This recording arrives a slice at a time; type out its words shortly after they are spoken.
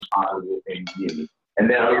smile within you. And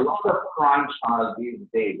there are a lot of franchise these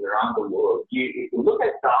days around the world. If you look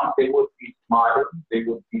at them, they would be smiling, they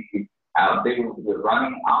would be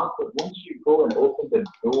running out. But once you go and open the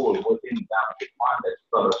door within them, you find that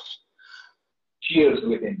sort of cheers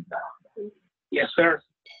within them. Yes, sir.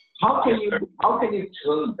 How can you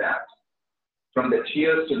turn that from the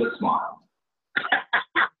cheers to the smile?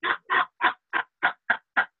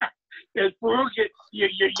 It's Farouk, you're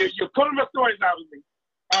pulling the stories out of me.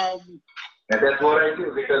 And that's what I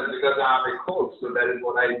do because I'm a coach, so that is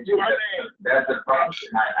what I do. That's the profession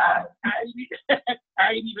I have.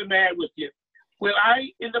 I ain't even mad with you. Well,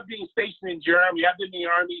 I ended up being stationed in Germany. I've been in the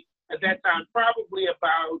Army at that time, probably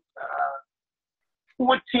about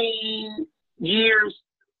 14 years.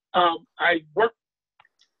 I worked.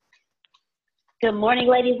 Good morning,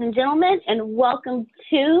 ladies and gentlemen, and welcome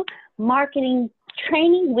to Marketing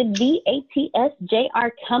Training with VATS JR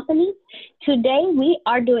Company. Today we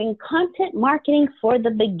are doing content marketing for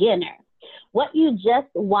the beginner. What you just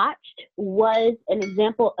watched was an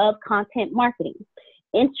example of content marketing.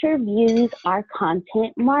 Interviews are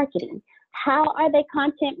content marketing. How are they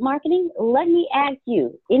content marketing? Let me ask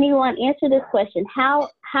you, anyone answer this question. How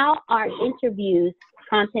are interviews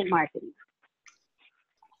content marketing?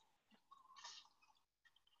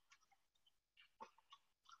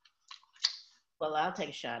 Well, I'll take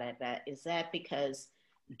a shot at that. Is that because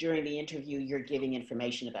during the interview, you're giving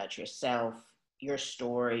information about yourself, your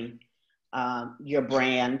story, your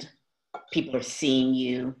brand, people are seeing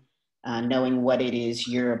you, knowing what it is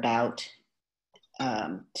you're about.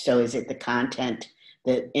 So is it the content?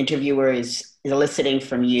 The interviewer is eliciting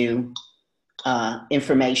from you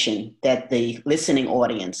information that the listening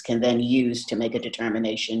audience can then use to make a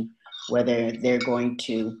determination whether they're going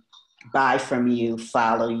to buy from you,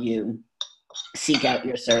 follow you, seek out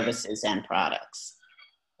your services and products.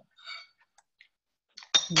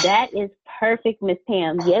 That is perfect, Ms.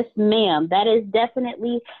 Pam. Yes, ma'am. That is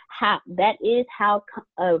definitely how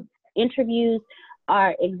interviews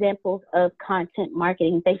are examples of content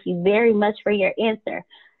marketing. Thank you very much for your answer.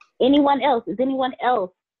 Anyone else? Does anyone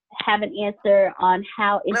else have an answer on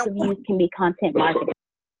how interviews can be content marketing?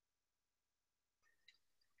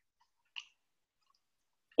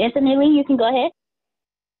 Anthony Lee, you can go ahead.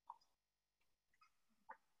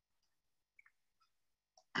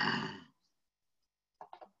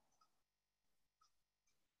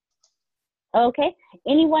 Okay.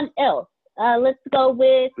 Anyone else? Let's go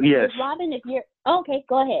with Robin. If you're okay,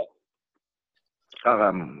 go ahead.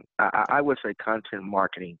 I would say content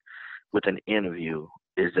marketing with an interview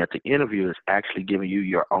is that the interview is actually giving you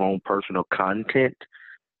your own personal content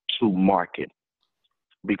to market.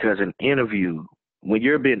 Because an interview, when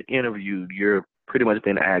you're being interviewed, you're pretty much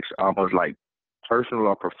being asked almost like personal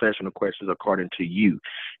or professional questions according to you,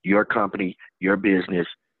 your company, your business,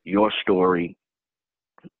 your story,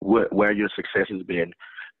 where your success has been,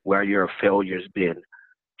 where your failures been,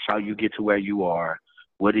 how you get to where you are,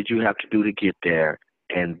 what did you have to do to get there,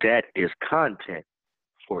 and that is content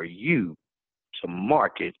for you to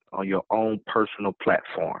market on your own personal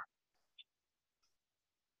platform.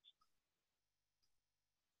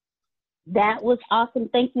 That was awesome.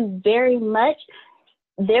 Thank you very much.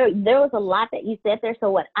 There was a lot that you said there.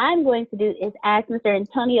 So what I'm going to do is ask Mr.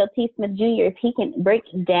 Antonio T. Smith Jr. if he can break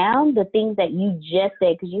down the things that you just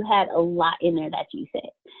said, because you had a lot in there that you said.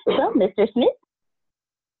 So, Mr. Smith?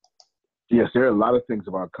 Yes, there are a lot of things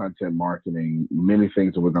about content marketing, many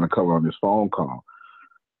things that we're going to cover on this phone call.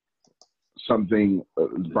 Something,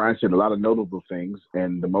 Brian said a lot of notable things,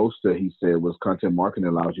 and the most that he said was content marketing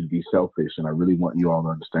allows you to be selfish, and I really want you all to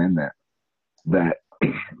understand that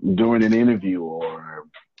during an interview or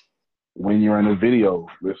when you're in a video,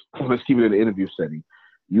 let's keep it in an interview setting,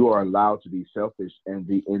 you are allowed to be selfish, and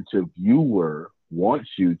the interviewer wants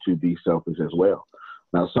you to be selfish as well.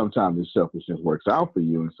 Now, sometimes the selfishness works out for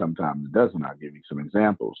you, and sometimes it doesn't. I'll give you some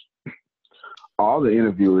examples. All the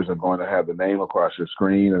interviewers are going to have the name across your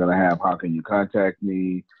screen. They're going to have, how can you contact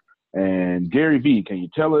me? And Gary V, can you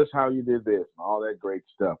tell us how you did this? And all that great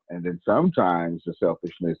stuff. And then sometimes the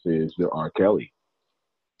selfishness is the R. Kelly.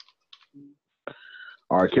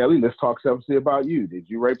 R. Kelly, let's talk selfishly about you. Did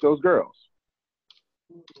you rape those girls?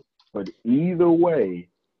 But either way,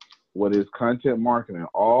 what is content marketing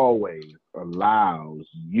always allows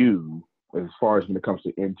you, as far as when it comes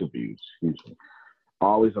to interviews,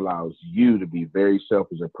 always allows you to be very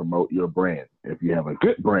selfish and promote your brand. If you have a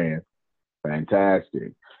good brand,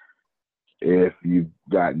 fantastic. If you've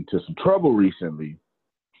gotten into some trouble recently,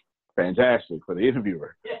 fantastic for the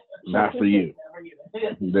interviewer, not for you.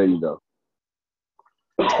 There you go.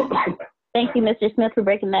 Thank you, Mr. Smith, for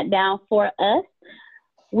breaking that down for us.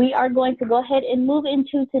 we are going to go ahead and move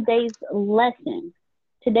into today's lesson.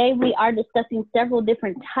 Today, we are discussing several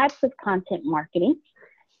different types of content marketing.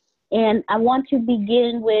 And I want to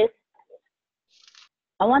begin with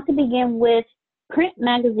print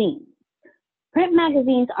magazines. Print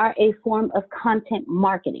magazines are a form of content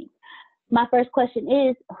marketing. My first question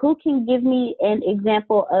is, who can give me an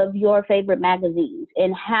example of your favorite magazines,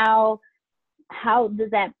 and how does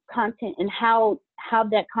that content and how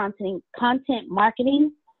that content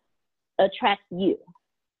marketing attracts you?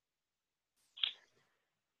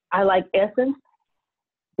 I like Essence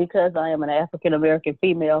because I am an African American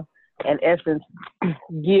female, and Essence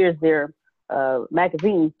gears their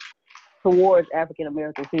magazine towards African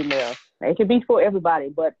American females. It can be for everybody,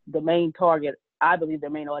 but the main target, I believe, the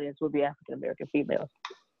main audience would be African American females,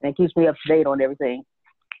 and it keeps me up to date on everything,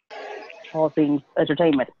 all things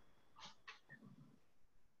entertainment.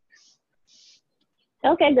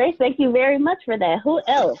 Okay, Grace, thank you very much for that. Who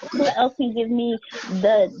else? Who else can give me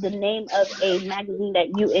the name of a magazine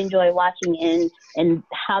that you enjoy watching and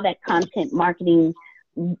how that content marketing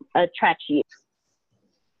attracts you?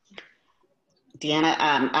 Deanna,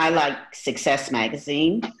 I like Success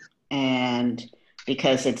Magazine, and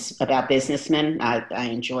because it's about businessmen, I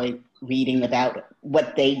enjoy reading about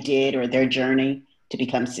what they did or their journey to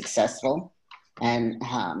become successful, and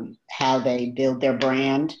how they build their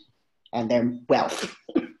brand and their wealth.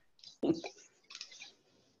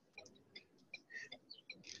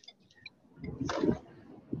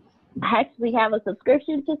 I actually have a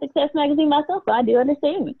subscription to Success Magazine myself, so I do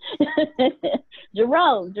understand.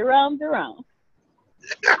 Jerome.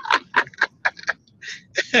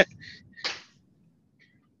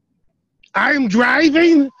 I am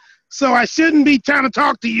driving, so I shouldn't be trying to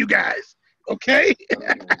talk to you guys. Okay?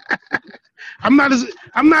 I'm not as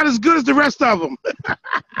good as the rest of them.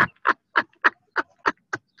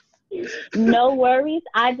 No worries.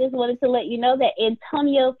 I just wanted to let you know that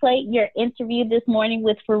Antonio played your interview this morning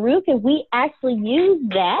with Farouk, and we actually used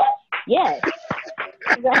that. Yes.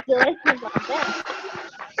 Congratulations on that.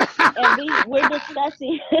 And we're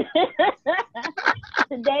discussing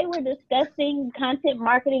today we're discussing content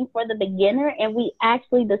marketing for the beginner, and we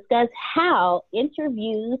actually discussed how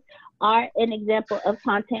interviews are an example of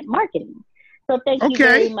content marketing. So thank you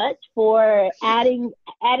very much for adding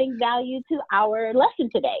value to our lesson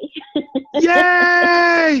today.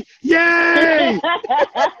 Yay! Yay!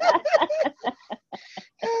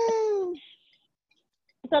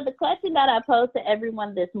 So the question that I posed to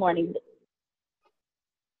everyone this morning,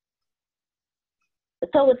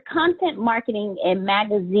 so with content marketing and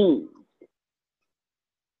magazines,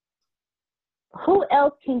 who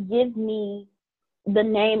else can give me the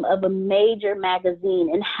name of a major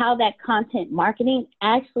magazine and how that content marketing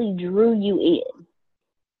actually drew you in?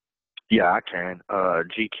 Yeah, I can.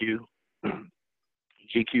 GQ.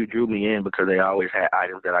 GQ drew me in because they always had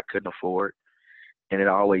items that I couldn't afford, and it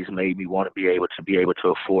always made me want to be able to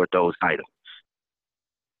afford those items.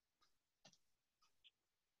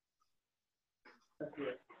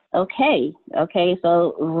 Okay.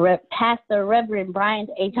 So Pastor Reverend Brian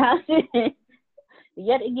A. Johnson,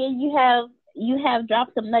 yet again, you have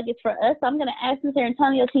dropped some nuggets for us. So I'm going to ask Mr.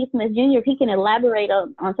 Antonio T. Smith Jr. if he can elaborate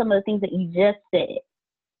on some of the things that you just said.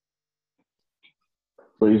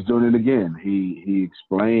 So he's doing it again. He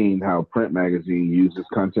explained how print magazine uses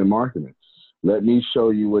content marketing. Let me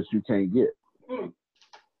show you what you can't get.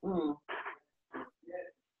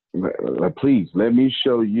 Please, let me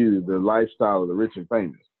show you the lifestyle of the rich and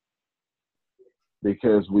famous.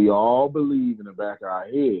 Because we all believe in the back of our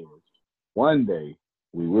heads, one day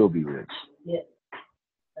we will be rich. Yeah,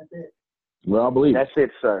 that's it. We all believe. That's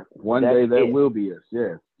it, sir. One day that will be us.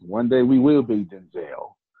 Yes. One day we will be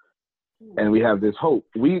Denzel. And we have this hope.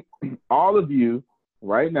 All of you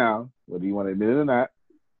right now, whether you want to admit it or not,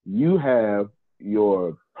 you have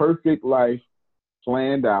your perfect life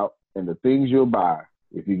planned out and the things you'll buy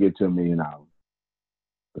if you get to $1 million or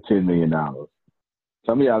 $10 million.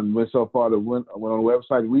 Some of y'all went so far that went on the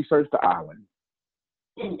website and researched the island.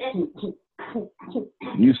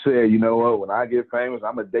 You said, you know what, when I get famous,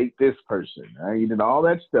 I'm going to date this person. Right? You did all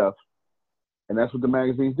that stuff. And that's what the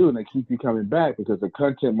magazines do. And they keep you coming back because the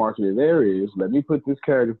content marketing there is, let me put this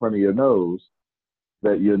carrot in front of your nose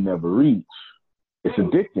that you'll never reach. It's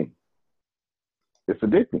addicting. It's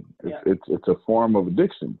addicting. It's a form of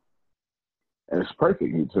addiction. And it's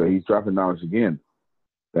perfect. So he's dropping knowledge again.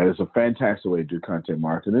 That is a fantastic way to do content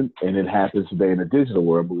marketing, and it happens today in the digital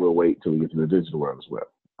world, but we'll wait till we get to the digital world as well.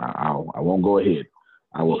 I won't go ahead.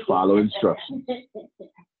 I will follow instructions.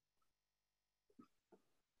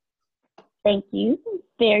 Thank you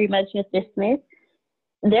very much, Mr. Smith.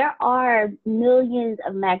 There are millions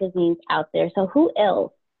of magazines out there, so who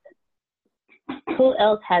else Who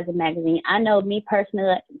else has a magazine? I know me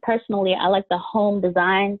personally, I like the home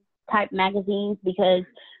design type magazines because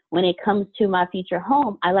when it comes to my future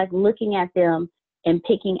home, I like looking at them and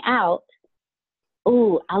picking out,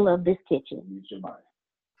 ooh, I love this kitchen.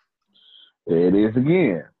 There it is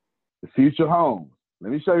again. The future home.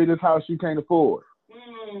 Let me show you this house you can't afford.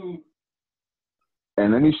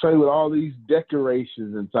 And let me show you with all these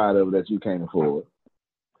decorations inside of it that you can't afford.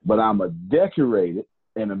 But I'm going to decorate it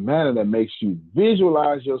in a manner that makes you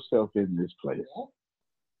visualize yourself in this place.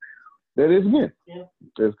 That is again.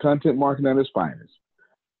 There's content marketing at its finest.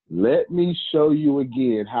 Let me show you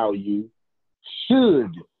again how you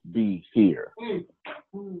should be here.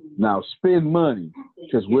 Now spend money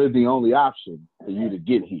because we're the only option for you to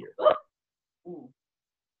get here.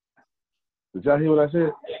 Did y'all hear what I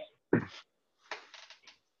said?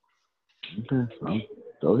 Okay,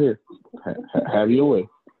 so go ahead. Have your way.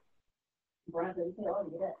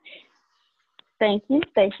 Thank you,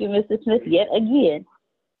 Mr. Smith, yet again.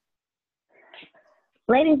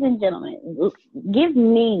 Ladies and gentlemen, give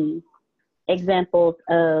me examples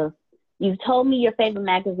of, you've told me your favorite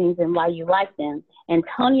magazines and why you like them.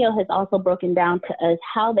 Antonio has also broken down to us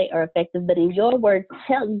how they are effective, but in your words,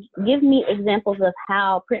 give me examples of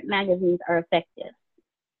how print magazines are effective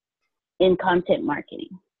in content marketing.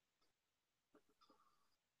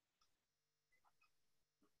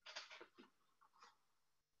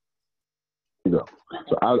 Go.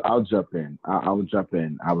 So I'll jump in. I'll jump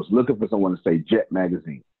in. I was looking for someone to say Jet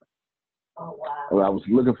Magazine. Oh, wow. Well, I was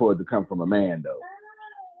looking for it to come from a man, though.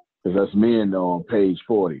 Because us men, though, on page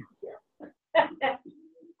 40.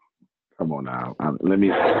 Come on now. Let me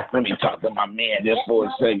talk to my man just for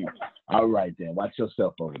a second. All right, then. Watch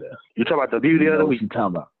yourself over there. You talking about the beauty of the week? What you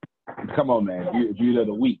talking about? Come on, man. Beauty of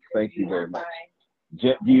the week. Thank you very much.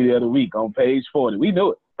 Jet Beauty of the Week on page 40. We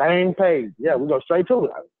knew it. Same page. Yeah, we go straight to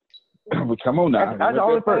it. Well, come on now. That's the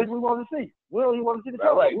only page we want to see. We don't even want to see the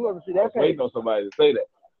cover. Right. We want to see that page. Waiting on somebody to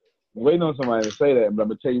say that. But I'm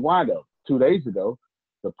going to tell you why, though. 2 days ago,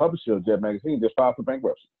 the publisher of Jet Magazine just filed for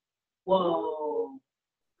bankruptcy. Whoa.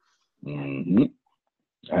 Mm-hmm.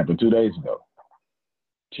 Happened 2 days ago.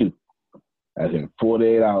 2. As in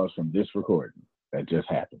 48 hours from this recording. That just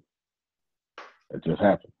happened.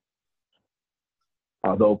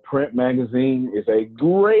 Although print magazine is a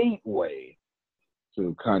great way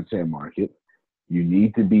to content market, you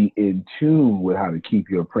need to be in tune with how to keep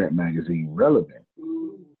your print magazine relevant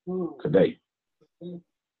today.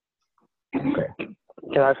 Okay.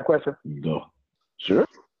 Can I ask a question? Go. Sure.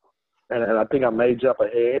 And I think I may jump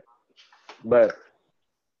ahead, but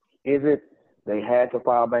is it they had to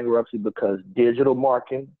file bankruptcy because digital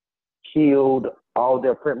marketing killed all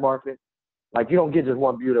their print marketing? Like, you don't get just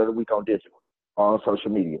one beauty of the week on digital or on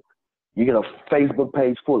social media. You get a Facebook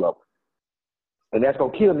page full of them. And that's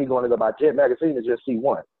going to kill me going to go buy Jet Magazine and just see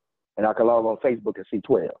one. And I can log on Facebook and see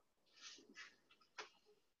 12.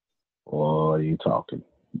 What are you talking?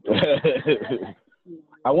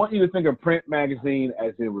 I want you to think of print magazine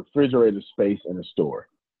as a refrigerator space in a store.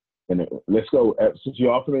 And let's go, since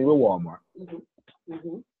you're all familiar with Walmart,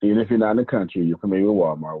 even if you're not in the country, you're familiar with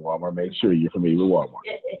Walmart. Walmart makes sure you're familiar with Walmart.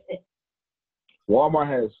 Walmart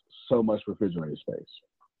has so much refrigerator space.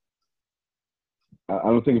 I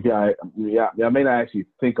don't think if y'all may not actually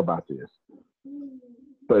think about this,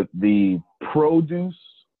 but the produce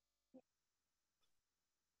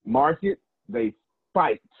market, they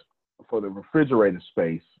fight for the refrigerator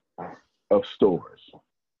space of stores.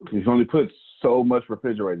 You can only put so much in the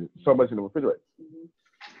refrigerator.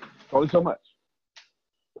 Only so much.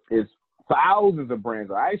 It's thousands of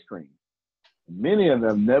brands of ice cream. Many of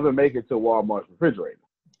them never make it to Walmart's refrigerator.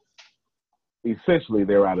 Essentially,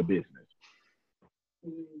 they're out of business.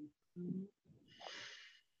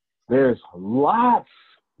 There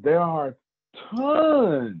are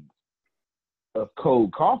tons of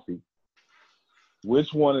cold coffee.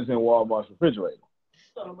 Which one is in Walmart's refrigerator?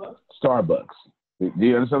 Starbucks. Do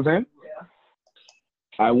you understand what I'm saying? Yeah.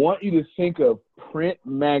 I want you to think of print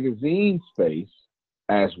magazine space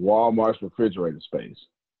as Walmart's refrigerator space.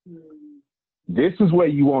 This is where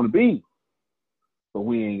you want to be, but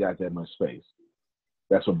we ain't got that much space.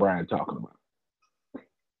 That's what Brian's talking about.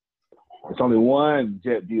 It's only one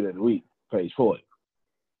Jet Beauty of the Week, page 40.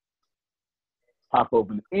 Pop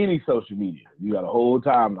open any social media. You got a whole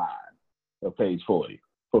timeline of page 40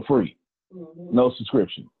 for free. No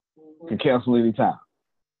subscription. Can cancel anytime.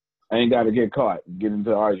 I ain't got to get caught and get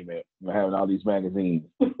into an argument for having all these magazines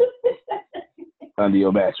under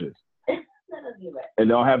your mattress. And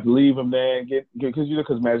don't have to leave them there and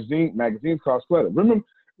because magazines cost clutter. Remember,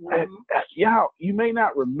 y'all, you may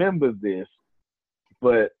not remember this,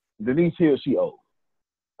 but Denise Hill, she old.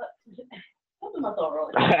 my thought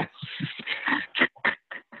rolling.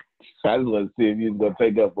 I just want to see if you was going to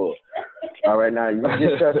take up for it. All right, now, you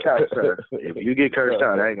get cursed out, sir. If you get cursed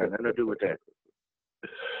out, I ain't got nothing to do with that.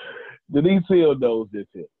 Denise Hill knows this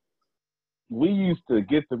here. We used to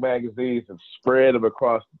get the magazines and spread them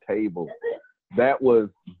across the table. That was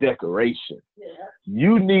decoration. Yeah.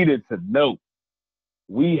 You needed to know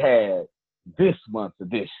we had this month's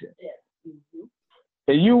edition. Yeah. Mm-hmm.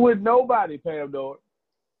 And you wouldn't nobody, Pam Dorr,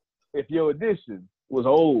 if your edition was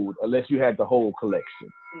old unless you had the whole collection.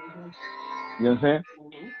 Mm-hmm. You know what I'm saying?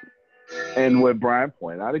 Mm-hmm. And what Brian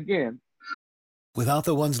pointed out again. Without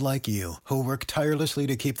the ones like you who work tirelessly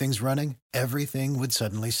to keep things running, everything would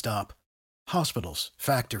suddenly stop. Hospitals,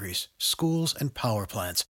 factories, schools, and power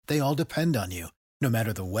plants, they all depend on you. No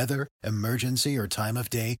matter the weather, emergency, or time of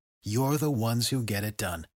day, you're the ones who get it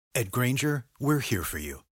done. At Grainger, we're here for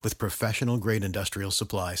you with professional-grade industrial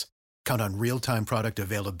supplies. Count on real-time product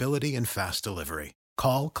availability and fast delivery.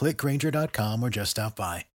 Call, clickgrainger.com, or just stop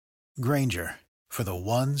by. Grainger, for the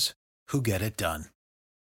ones who get it done.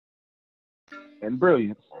 And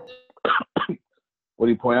brilliance. What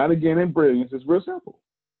he pointed out again in brilliance is real simple.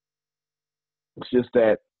 It's just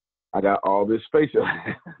that I got all this space. To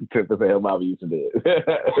say how Bobby used to do it.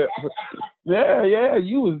 yeah,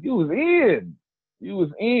 you was in. You was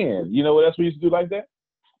in. You know what else we used to do like that?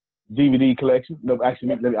 DVD collection. No,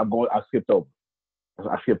 actually, I skipped over.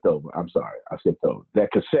 I'm sorry. I skipped over.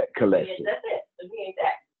 That cassette collection. Yeah, that's it. We ain't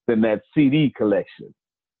that. Then that CD collection.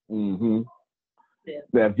 Mm-hmm. Yeah.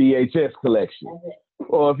 That VHS collection.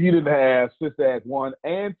 Or if you didn't have Sister Act 1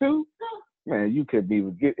 and 2, man, you couldn't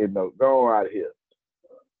even get in the go out of here.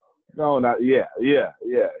 No, not yeah.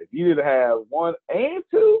 If you didn't have 1 and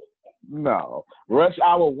 2, no. Rush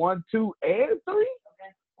Hour 1, 2, and 3,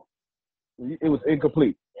 okay. It was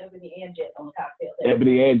incomplete. Ebony and Jet on the cocktail.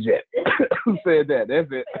 Ebony and Jet. Who said that?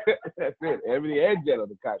 That's it. That's it. Ebony and Jet on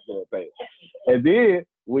the cocktail thing. And then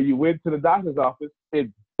when you went to the doctor's office, it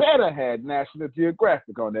better had National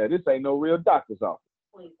Geographic on there. This ain't no real doctor's office.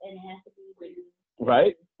 And it has to be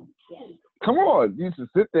right? Yeah. Come on. You should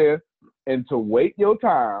sit there and to wait your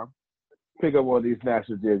time, pick up one of these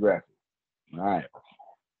National Geographic. All right.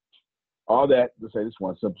 All that to say this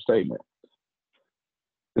one simple statement.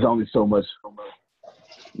 There's only so much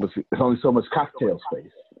cocktail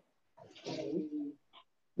space.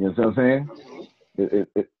 You know what I'm saying?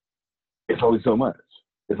 It's only so much.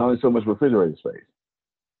 It's only so much refrigerator space.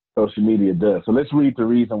 Social media does. So let's read the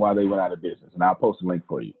reason why they went out of business, and I'll post a link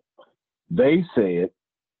for you. They said,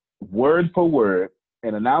 word for word,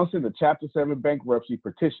 in announcing the Chapter 7 bankruptcy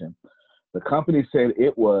petition, the company said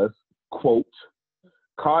it was, quote,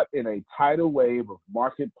 caught in a tidal wave of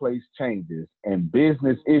marketplace changes and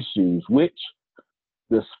business issues which,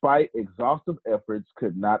 despite exhaustive efforts,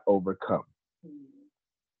 could not overcome.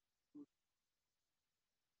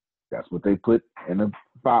 That's what they put in the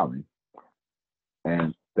filing.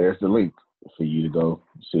 And there's the link for you to go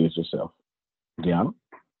see it yourself. Deanna?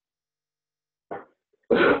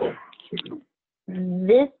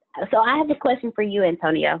 So I have a question for you,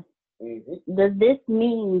 Antonio. Mm-hmm. Does this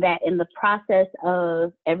mean that in the process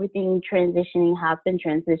of everything transitioning, how it's been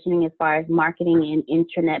transitioning as far as marketing and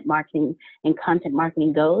internet marketing and content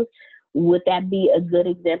marketing goes, would that be a good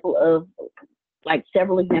example of like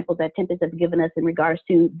several examples that Tempest has given us in regards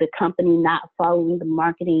to the company not following the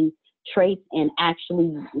marketing traits and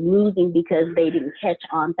actually losing because they didn't catch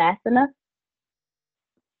on fast enough?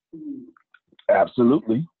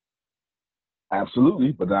 Absolutely.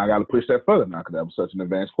 But then I got to push that further now because that was such an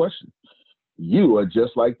advanced question. You are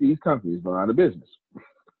just like these companies going out of business.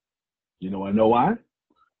 You know why?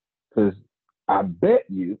 Because I bet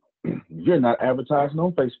you're not advertising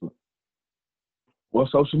on Facebook or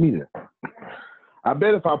social media. I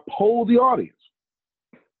bet if I poll the audience,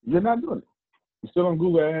 you're not doing it. You're still on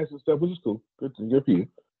Google Ads and stuff, which is cool. Good for you.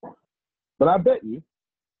 But I bet you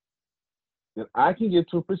that I can get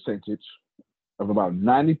to a percentage of about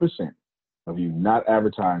 90% of you not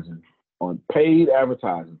advertising on paid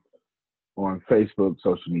advertising on Facebook,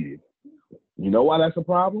 social media. You know why that's a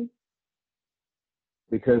problem?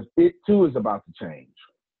 Because it too is about to change.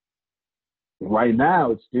 Right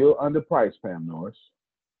now, it's still underpriced, Pam Norris.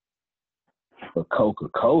 But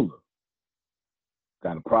Coca-Cola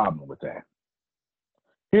got a problem with that.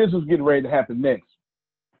 Here's what's getting ready to happen next.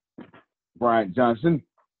 Bryant Johnson,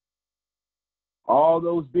 all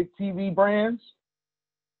those big TV brands,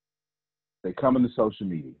 they come into social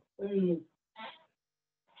media.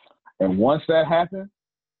 And once that happens,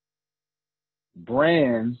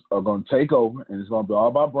 brands are going to take over, and it's going to be all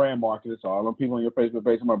about brand marketing. So all them people on your Facebook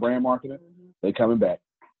page about brand marketing, they coming back.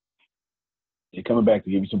 They're coming back to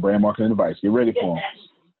give you some brand marketing advice. Get ready for them.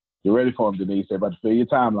 Get ready for them, Denise. They're about to fill your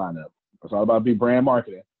timeline up. It's all about brand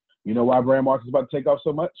marketing. You know why brand marketing is about to take off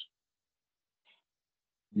so much?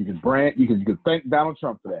 You can thank Donald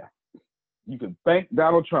Trump for that. You can thank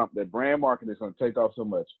Donald Trump that brand marketing is going to take off so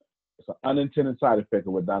much. It's an unintended side effect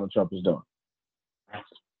of what Donald Trump is doing.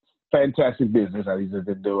 Fantastic business that he's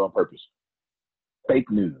been doing on purpose. Fake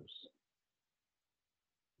news.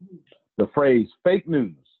 The phrase fake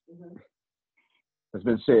news has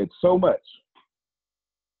been said so much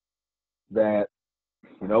that,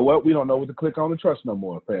 you know what, we don't know what to click on and trust no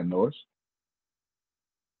more, Fan Norris.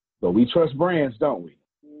 But we trust brands, don't we?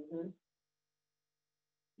 Mm-hmm.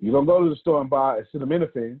 You don't go to the store and buy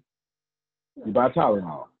acetaminophen. You buy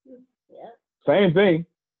Tylenol. Yeah. Same thing,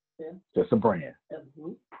 just a brand.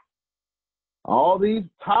 Mm-hmm. All these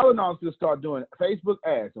Tylenols just start doing Facebook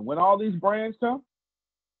ads, and when all these brands come,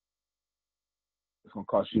 it's going to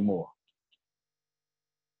cost you more.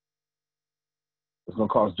 It's going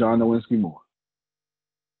to cost John Nowinski more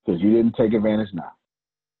because you didn't take advantage now.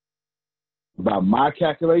 By my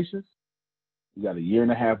calculations, you got a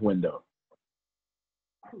 1.5 year window.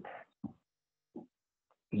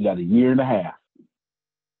 You got a 1.5 year.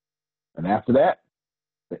 And after that,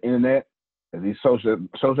 the internet and these social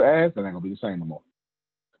ads, they're not going to be the same no more.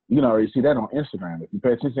 You can already see that on Instagram. If you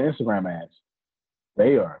pay attention to Instagram ads,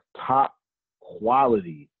 they are top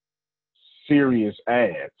quality, serious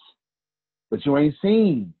ads. But you ain't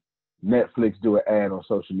seen Netflix do an ad on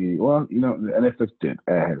social media. Well, you know, Netflix did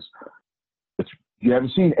ads. But you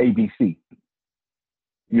haven't seen ABC.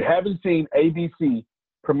 You haven't seen ABC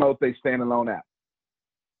promote their standalone app.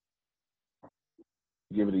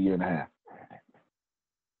 Give it a 1.5 years.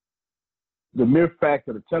 The mere fact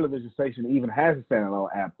that a television station even has a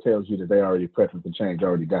standalone app tells you that they already prepped for the change,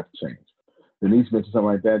 already got the change. Denise mentioned something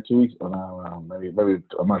like that 2 weeks, maybe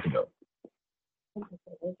a month ago.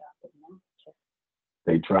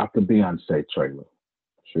 They dropped the Beyonce trailer.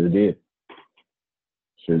 Sure did.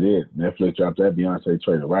 Sure did. Netflix dropped that Beyonce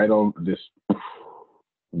trailer right on this,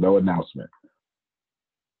 no announcement.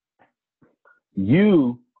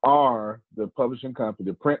 You are the publishing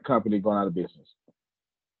company, the print company going out of business.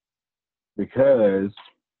 Because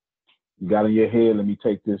you got in your head, let me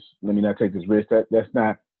not take this risk.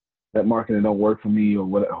 That marketing don't work for me, or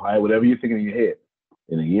whatever you're thinking in your head.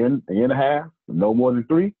 In a year and a half, no more than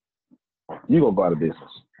 3, you're gonna go out of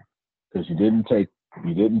business. Because you didn't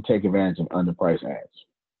take advantage of underpriced ads.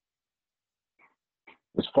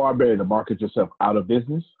 It's far better to market yourself out of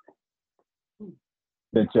business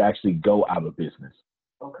than to actually go out of business.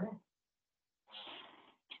 Okay.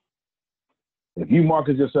 If you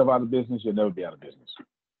market yourself out of business, you'll never be out of business.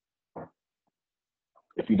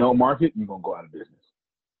 If you don't market, you're going to go out of business.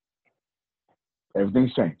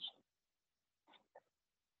 Everything's changed.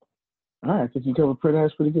 All right, I think you covered print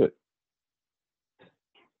ads pretty good.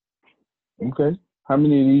 Okay. How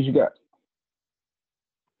many of these you got?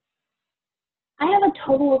 I have a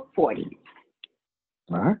total of 40.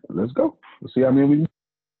 All right, let's go. Let's see how many we can.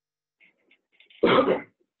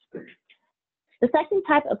 The second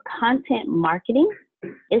type of content marketing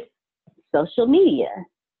is social media,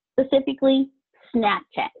 specifically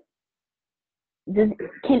Snapchat.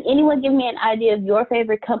 Can anyone give me an idea of your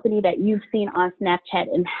favorite company that you've seen on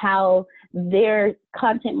Snapchat and how their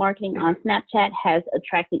content marketing on Snapchat has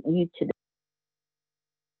attracted you to them?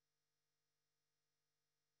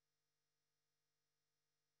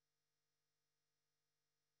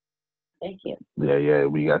 Thank you. Yeah,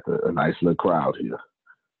 we got a nice little crowd here.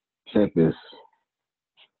 Check this.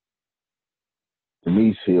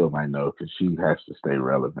 Denise Hill might know because she has to stay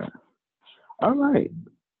relevant. All right.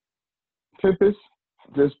 Tempest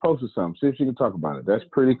just posted something. See if she can talk about it. That's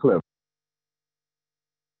pretty clever.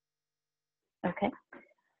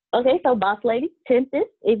 Okay, so Boss Lady,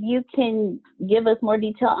 Tempest, if you can give us more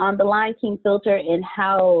detail on the Lion King filter and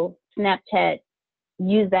how Snapchat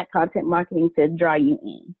used that content marketing to draw you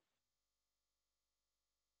in.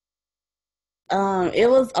 It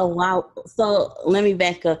was a while. So let me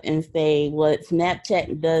back up and say what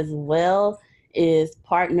Snapchat does well is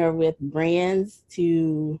partner with brands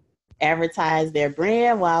to advertise their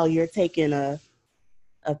brand while you're taking a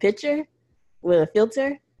picture with a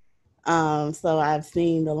filter. So I've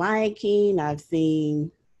seen the Lion King. I've seen,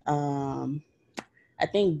 I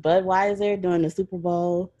think Budweiser doing the Super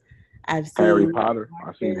Bowl. I've seen Harry Potter.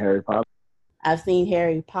 I've seen Harry Potter. I've seen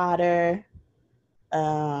Harry Potter.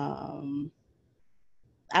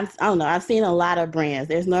 I don't know. I've seen a lot of brands.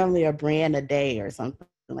 There's normally a brand a day or something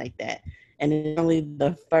like that. And it's normally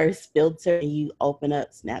the first filter you open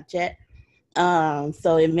up Snapchat.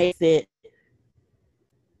 So it makes it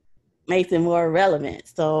more relevant.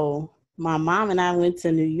 So my mom and I went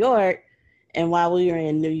to New York And while we were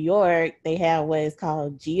in New York, they have what is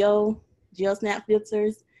called Geo Snap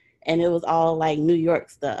filters, and it was all like New York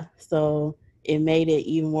stuff. So it made it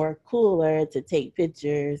even more cooler to take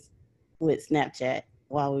pictures with Snapchat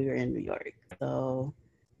while we were in New York. So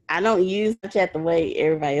I don't use Snapchat the way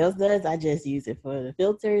everybody else does. I just use it for the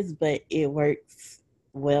filters, but it works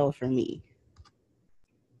well for me.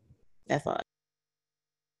 That's all.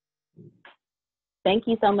 Thank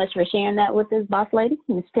you so much for sharing that with us, boss lady,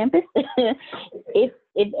 Ms. Tempest.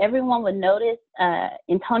 if everyone would notice,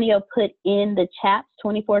 Antonio put in the chat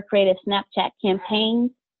 24 creative Snapchat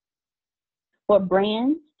campaigns for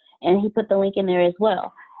brands, and he put the link in there as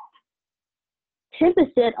well.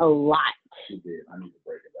 Tempest said a lot. She did. I need to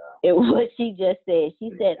break it down. It was what she just said.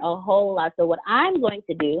 She said a whole lot. So what I'm going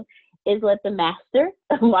to do is let the master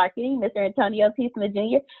of marketing, Mr. Antonio T. Smith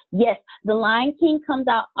Jr. Yes, The Lion King comes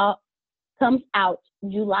out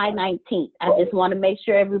July 19th. I just want to make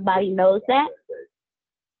sure everybody knows that.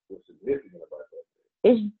 What's significant about that?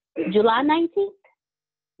 It's July 19th?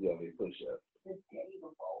 Yeah, they push up.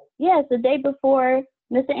 Yeah, it's the day before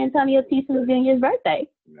Mr. Antonio T. Smith Jr.'s birthday.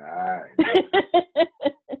 Nice.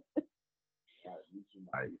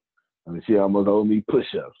 I mean, she almost owed me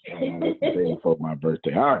push-ups the day before my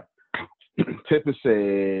birthday. All right. Tempest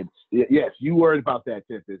said, yes, you worried about that,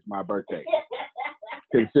 Tempest, my birthday.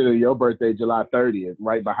 Consider your birthday July 30th,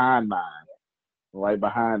 right behind mine. Right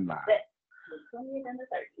behind mine. The 20th and the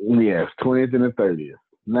 30th. Yes, 20th and the 30th.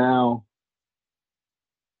 Now,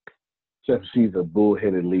 she's a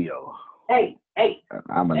bullheaded Leo. Hey.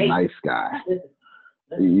 I'm a nice guy.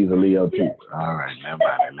 He's a Leo too. All right, never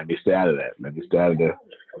mind. Let me stay out of that. Let me stay out of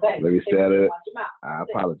it. I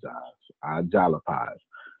apologize. I jollifize.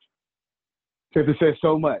 Tiffany says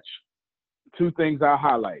so much. Two things I'll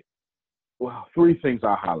highlight. Well, three things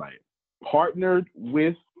I'll highlight. Partnered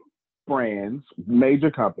with brands, major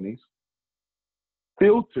companies,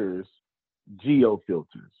 filters, geo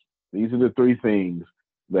filters. These are the three things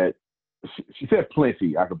that she said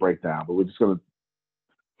plenty I could break down, but we're just going to.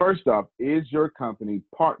 First off, is your company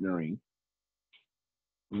partnering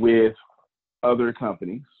with other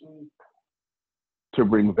companies to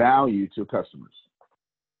bring value to customers?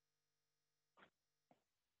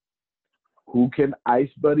 Who can Ice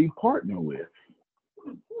Buddy partner with?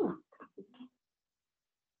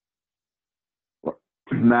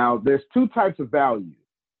 Now, there's two types of value.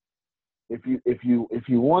 If you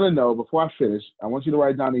want to know, before I finish, I want you to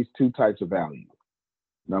write down these two types of value.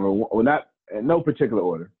 Number one, well, not in no particular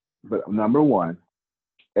order, but number one,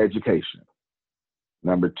 education.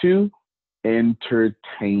 Number two,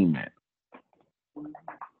 entertainment.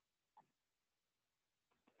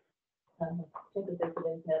 Today's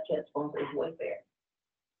Snapchat sponsor is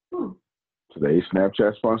Wayfair. Today's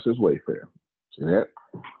Snapchat sponsor is Wayfair. See that?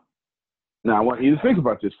 Now, I want you to think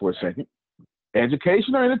about this for a second.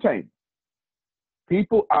 Education or entertainment?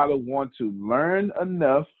 People either want to learn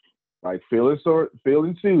enough, like Phil and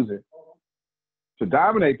Susan, to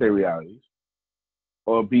dominate their realities,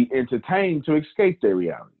 or be entertained to escape their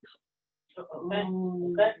realities.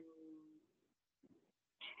 Okay.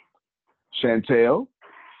 Chantel,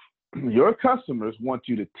 your customers want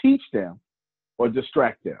you to teach them or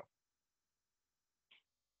distract them.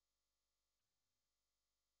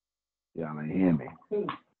 Y'all ain't hear me.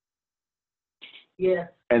 Yeah.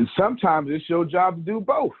 And sometimes it's your job to do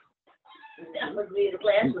both. That must be in the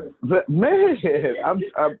classroom. But man, I'm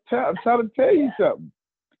trying to tell you something.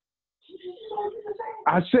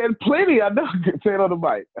 I said plenty. I know. Say it on the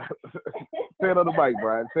mic. Say it on the mic,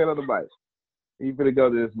 Brian. Say it on the mic. You finna go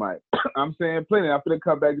to this mic. I'm saying plenty. I'm finna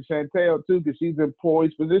come back to Chantel too, because she's in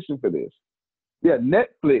poised position for this. Yeah,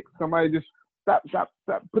 Netflix. Somebody just stop.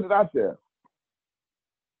 Put it out there.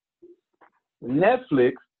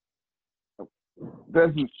 Netflix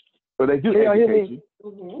doesn't. But they do educate you.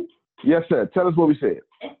 Mm-hmm. Yes, sir. Tell us what we said.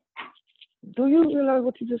 Do you realize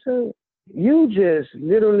what you just said? You just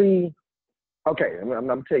literally. Okay, I'm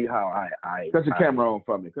gonna tell you how I. Cut your camera on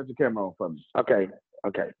for me. Okay.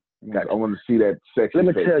 Gotcha. I want to see that sexy. Let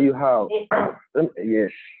me face. tell you how.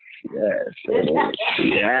 Yes.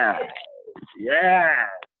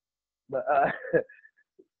 But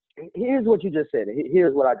here's what you just said.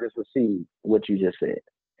 Here's what I just received. What you just said.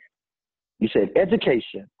 You said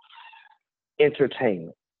education,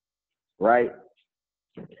 entertainment, right?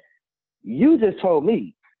 You just told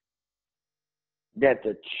me that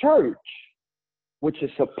the church, which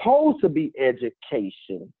is supposed to be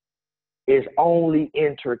education, is only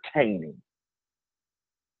entertaining.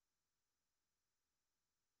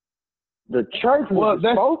 The church was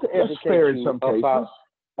supposed to educate you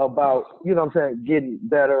about, you know what I'm saying, getting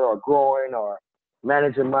better or growing or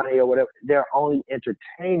managing money or whatever. They're only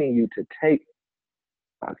entertaining you to take.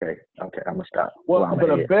 Okay, I'm gonna stop. Well,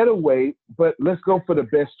 but a better way. But let's go for the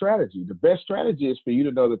best strategy. The best strategy is for you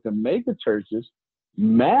to know that the mega churches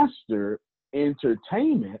master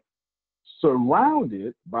entertainment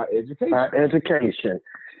surrounded by education.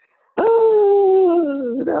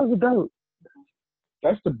 Oh, that was dope.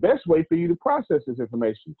 That's the best way for you to process this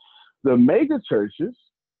information. The mega churches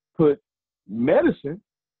put medicine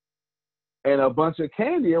and a bunch of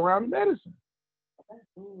candy around the medicine.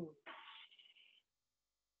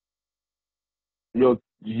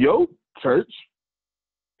 Your church,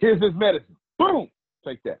 here's this medicine. Boom,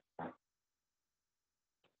 take that.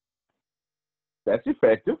 That's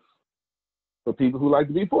effective for people who like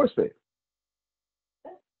to be force-fed.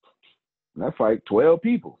 That's like 12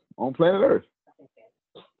 people on planet Earth.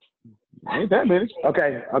 Ain't that many.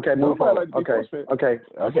 Okay, move forward. Okay.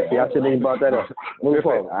 Y'all shouldn't even brought that up. Move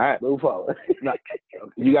forward. All right. Move forward. Now,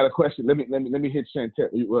 you got a question? Let me hit Chantel.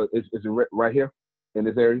 Is it right here in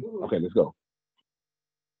this area? Okay, let's go.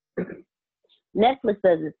 Netflix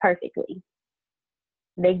does it perfectly.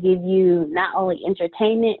 They give you not only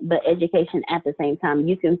entertainment, but education at the same time.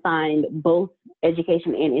 You can find both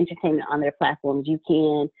education and entertainment on their platforms. You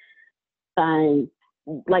can find,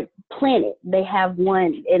 like Planet, they have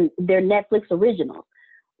one in their Netflix originals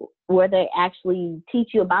where they actually teach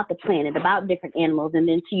you about the planet, about different animals, and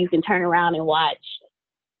then so you can turn around and watch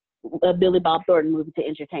a Billy Bob Thornton movie to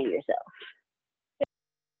entertain yourself.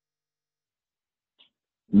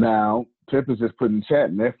 Now, Pip is just putting in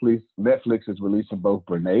chat. Netflix is releasing both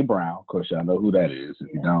Brene Brown. Of course, y'all know who that is.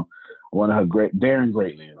 If you don't, one of her Daring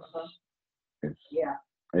Greatly is.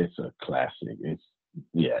 It's a classic.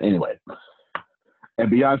 Anyway. And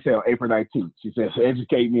Beyonce on April 19th. She says,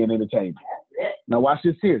 educate me and entertain me. Now watch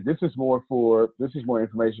this here. This is more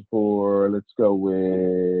information for, let's go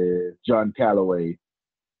with John Calloway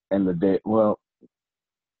and the dead. Well,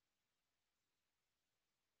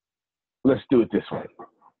 let's do it this way.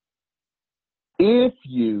 If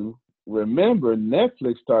you remember,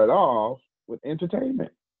 Netflix started off with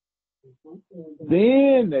entertainment.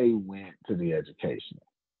 Then they went to the education.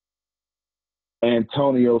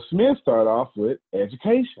 Antonio Smith started off with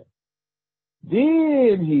education.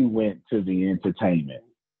 Then he went to the entertainment.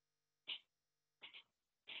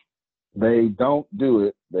 They don't do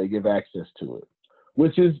it, they give access to it.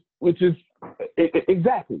 Which is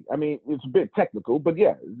exactly. I mean, it's a bit technical, but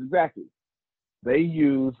yeah, exactly. They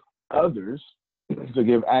use others to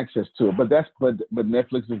give access to it. But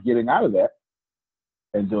Netflix is getting out of that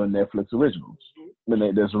and doing Netflix originals. I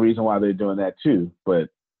mean, there's a reason why they're doing that too, but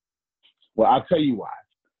well, I'll tell you why.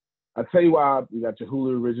 You got your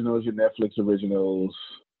Hulu originals, your Netflix originals,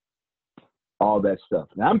 all that stuff.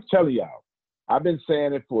 Now, I'm telling y'all, I've been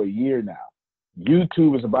saying it for a year now.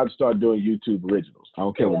 YouTube is about to start doing YouTube originals. I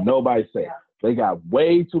don't care what nobody says. They got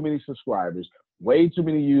way too many subscribers, way too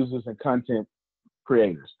many users and content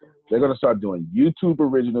creators. They're going to start doing YouTube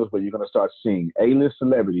originals, but you're going to start seeing A-list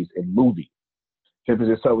celebrities in movies. Simply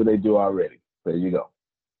just what they do already. There you go.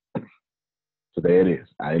 So there it is.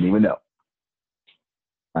 I didn't even know.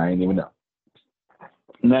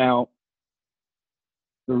 Now,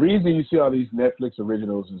 the reason you see all these Netflix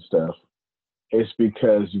originals and stuff is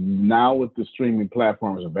because now with the streaming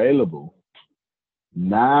platforms available,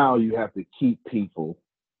 now you have to keep people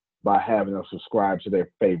by having them subscribe to their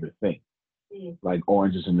favorite thing, like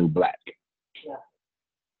Orange is the New Black. Yeah.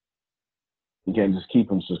 You can't just keep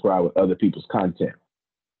them subscribed with other people's content.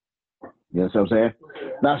 You know what I'm saying?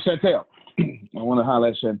 Yeah. Now, Chantel, I want to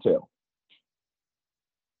highlight Chantel.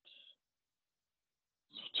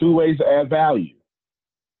 2 ways to add value.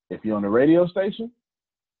 If you're on a radio station,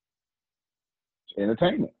 it's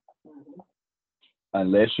entertainment.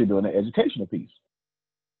 Unless you're doing an educational piece.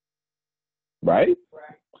 Right?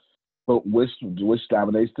 But which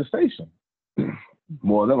dominates the station?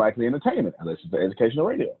 More than likely entertainment, unless it's the educational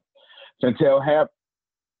radio. Chantel, have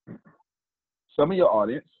some of your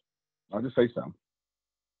audience, I'll just say some,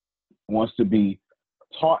 wants to be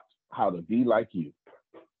taught how to be like you.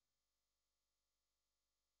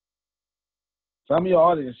 Some of your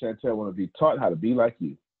audience, Chantel, want to be taught how to be like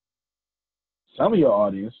you. Some of your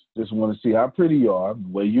audience just want to see how pretty you are,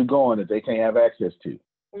 where you're going that they can't have access to.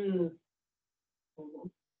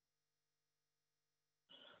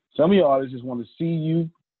 Some of your audience just want to see you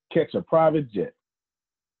catch a private jet.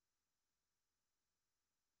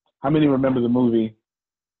 How many remember the movie?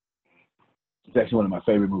 It's actually one of my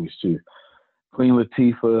favorite movies too. Queen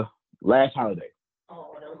Latifah, Last Holiday.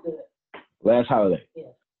 Oh, that was good. Last Holiday. Yeah.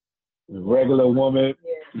 The regular woman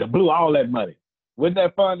that blew all that money. Wasn't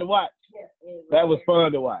that fun to watch? Yeah, that was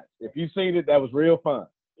fun to watch. If you've seen it, that was real fun.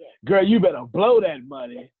 Girl, you better blow that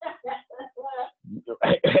money.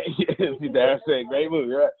 See, that's a great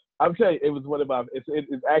movie, right? I'm telling you, it was one of my. It's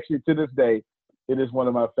actually to this day, it is one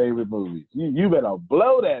of my favorite movies. You better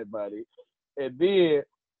blow that money, and then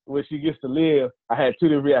when she gets to live, I had two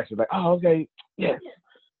different reactions. Like, oh, okay, yes.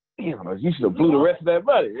 Damn, you should have blew the rest of that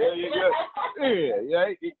money. Yeah, you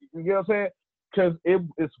know what I'm saying? Because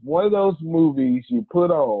it's one of those movies you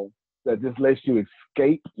put on that just lets you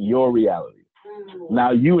escape your reality.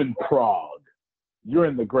 Now you in Prague. You're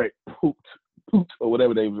in the great Poot, or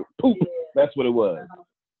whatever they were. Poop. That's what it was.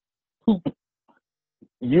 Poop.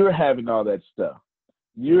 You're having all that stuff.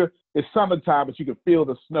 It's summertime, but you can feel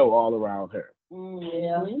the snow all around her.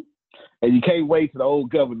 Yeah. And you can't wait till the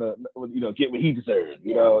old governor, get what he deserves,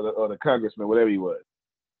 or the congressman, whatever he was.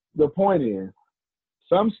 The point is,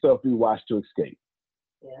 some stuff we watch to escape.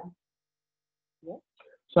 Yeah.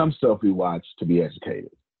 Some stuff we watch to be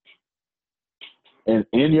educated. And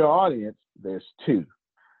in your audience, there's two.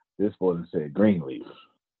 This boy said Greenleaf.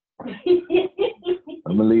 I'm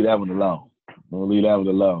going to leave that one alone.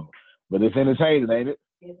 But it's entertaining, ain't it?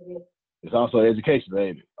 Yes, it is. It's also education,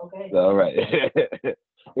 ain't it? Okay. All right.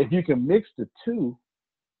 If you can mix the two,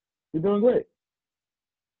 you're doing great.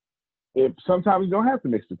 Sometimes you don't have to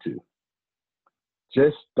mix the two.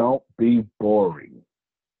 Just don't be boring.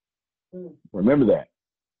 Remember that.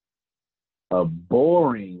 A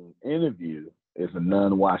boring interview is a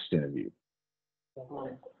non-watched interview.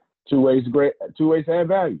 Two ways to add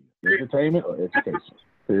value: entertainment or education.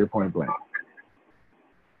 Period, point blank.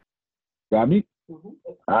 Got me? Mm-hmm.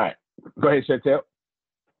 All right. Go ahead, Chantel.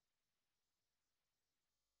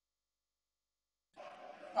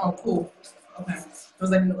 Oh, cool. Okay. It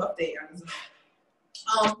was like a new update.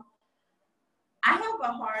 I have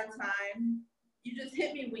a hard time. You just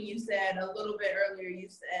hit me when you said a little bit earlier, you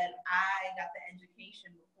said, I got the education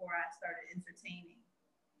before I started entertaining.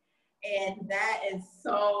 And that is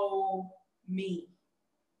so me.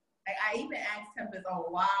 Like, I even asked Tempest a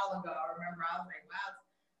while ago. I remember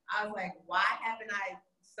I was like, why haven't I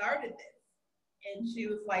started this? And she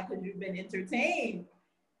was like, because you've been entertained.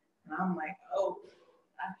 And I'm like, oh,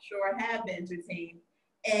 I sure have been entertained.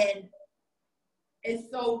 And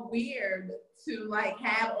it's so weird to like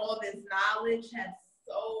have all this knowledge, have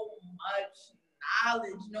so much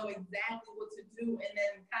knowledge, know exactly what to do, and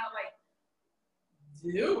then kind of like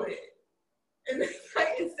do it. And it's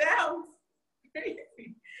like, it sounds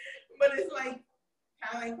crazy, but it's like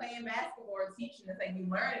kind of like playing basketball or teaching. It's like you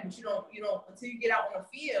learn, but you don't until you get out on the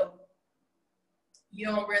field, you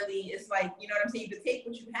don't really, it's like, you know what I'm saying? You can take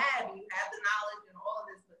what you have and you have the knowledge and all of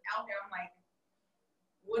this, but out there, I'm like,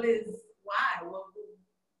 why?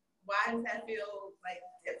 Why does that feel like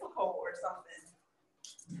difficult or something?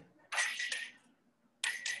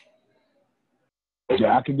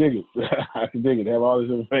 Yeah, I can dig it. Have all this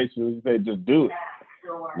information. You say, just do it.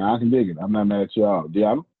 Sure. No, I can dig it. I'm not mad at you all.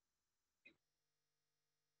 Diablo?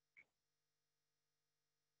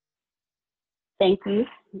 Thank you,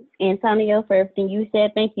 Antonio, for everything you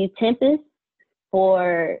said. Thank you, Tempest,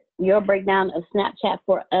 for your breakdown of Snapchat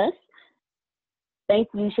for us. Thank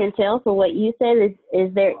you, Chantel, for what you said.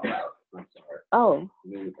 Is there? I'm sorry. Oh.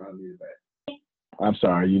 I'm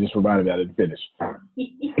sorry. You just reminded me I didn't finish.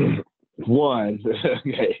 One.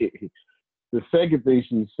 Okay. The second thing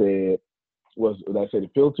she said was, did I say the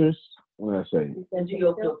filters? What did I say?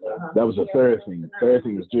 That was the third thing. The third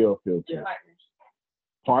thing is geo filters.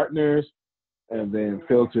 Partners, and then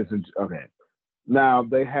filters. Okay. Now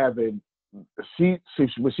they have when she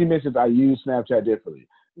mentions I use Snapchat differently.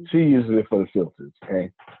 She uses it for the filters, okay?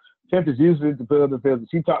 Tempest uses it to put on the filters.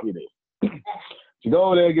 She taught me this. She go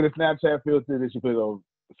over there, get a Snapchat filter, then she put it on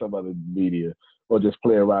some other media, or just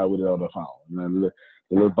play around with it on the phone. You know,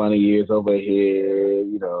 the little bunny ears over here,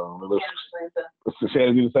 the little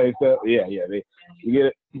Shannon do the same stuff. Yeah, you get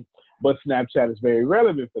it. But Snapchat is very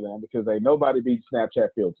relevant for them because nobody beats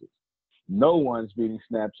Snapchat filters. No one's beating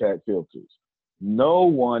Snapchat filters. No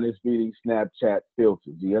one is beating Snapchat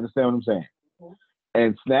filters. Do you understand what I'm saying? Mm-hmm.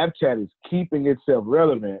 And Snapchat is keeping itself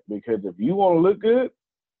relevant because if you want to look good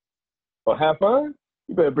or have fun,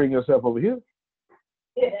 you better bring yourself over here.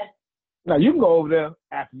 Yeah. Now, you can go over there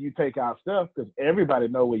after you take out stuff because everybody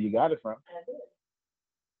know where you got it from.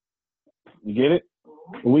 You get it?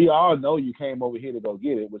 Mm-hmm. We all know you came over here to go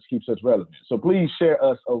get it, which keeps us relevant. So please share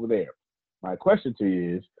us over there. My question to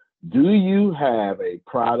you is, do you have a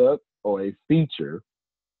product or a feature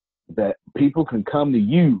that people can come to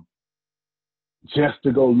you just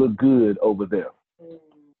to go look good over there?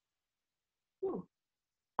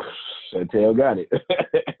 Chantel got it.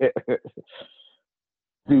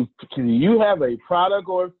 Can you have a product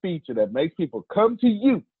or a feature that makes people come to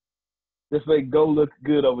you Just like go look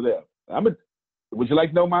good over there. Would you like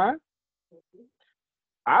to know mine?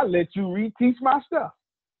 I let you reteach my stuff.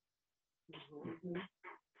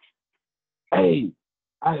 Hey,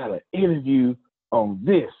 I got an interview on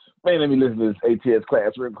this. Man, let me listen to this ATS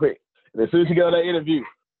class real quick. And as soon as you get on that interview,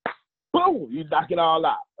 boom, you knock it all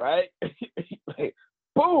out, right? Like,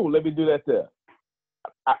 boom, let me do that there.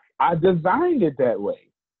 I designed it that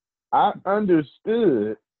way. I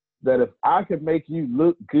understood that if I could make you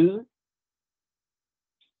look good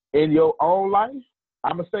in your own life,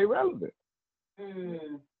 I'm going to stay relevant.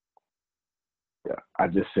 Yeah, I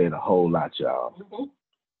just said a whole lot, y'all.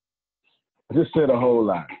 I just said a whole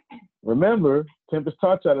lot. Remember, Tempest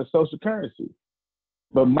taught y'all the social currency.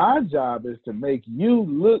 But my job is to make you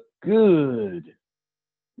look good.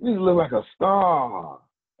 You look like a star.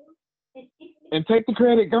 And take the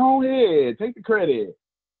credit. Go ahead. Take the credit.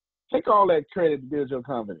 Take all that credit to build your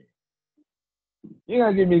company. You ain't got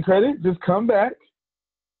to give me credit. Just come back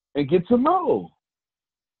and get to know.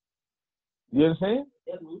 You understand?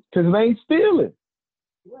 Because it ain't stealing.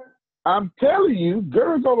 I'm telling you,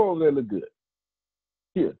 girls all over there look good.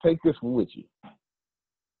 Here, take this one with you.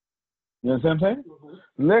 You understand what I'm saying?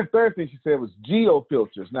 The next third thing she said was geo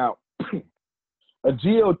filters. Now, a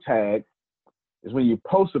geotag is when you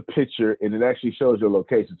post a picture and it actually shows your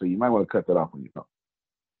location. So you might want to cut that off when you come.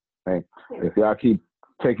 Okay? If y'all keep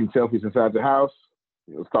taking selfies inside the house,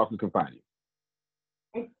 stalkers can find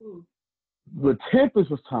you. What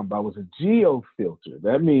Tempest was talking about was a geo filter.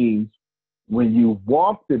 That means when you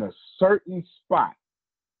walked in a certain spot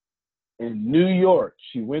in New York,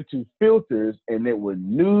 she went to filters and they were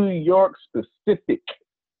New York specific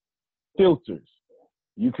filters.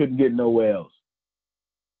 You couldn't get nowhere else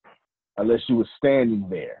unless you were standing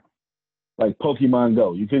there. Like Pokemon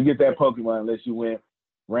Go. You couldn't get that Pokemon unless you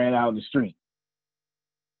ran out in the street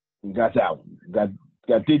and got out. Got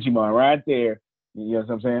Digimon right there. You know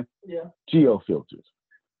what I'm saying? Yeah. Geo filters.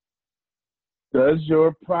 Does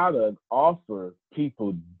your product offer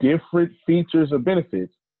people different features or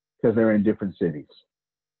benefits because they're in different cities?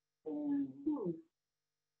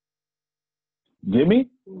 Get me?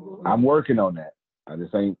 I'm working on that. I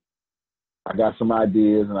got some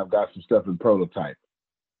ideas and I've got some stuff in prototype.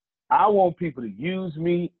 I want people to use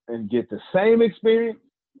me and get the same experience,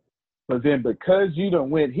 but then because you done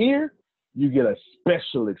went here, you get a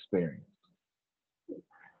special experience.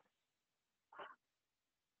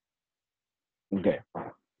 Okay,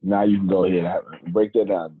 now you can go ahead and break that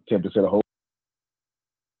down. 10% of whole.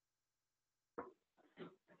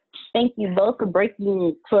 Thank you both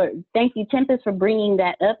thank you, Tempest, for bringing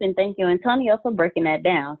that up, and thank you, Antonio, for breaking that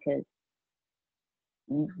down, because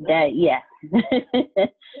yeah.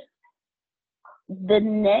 The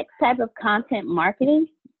next type of content marketing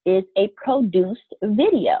is a produced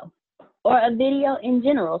video or a video in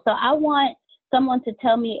general. So I want someone to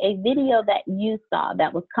tell me a video that you saw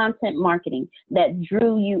that was content marketing that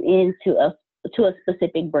drew you into a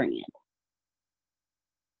specific brand.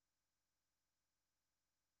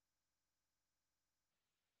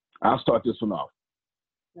 I'll start this one off.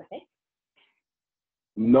 Okay.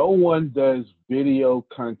 No one does video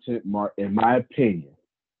content in my opinion.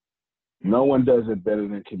 No one does it better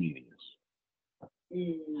than comedians.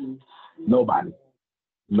 Nobody.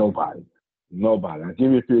 I'll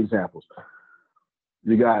give you a few examples.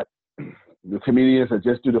 You got the comedians that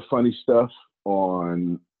just do the funny stuff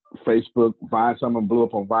on Facebook. Vine, someone blew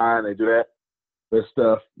up on Vine, they do that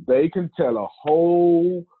stuff. They can tell a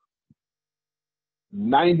whole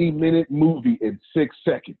 90-minute movie in 6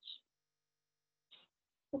 seconds.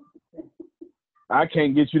 I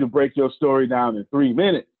can't get you to break your story down in 3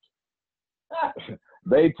 minutes.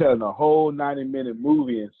 They telling a whole 90-minute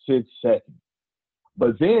movie in 6 seconds.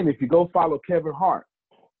 But then if you go follow Kevin Hart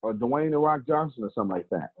or Dwayne "The Rock" Johnson or something like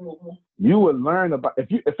that, you will learn about. If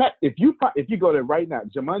you go there right now,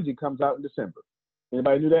 Jumanji comes out in December.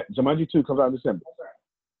 Anybody knew that? Jumanji 2 comes out in December.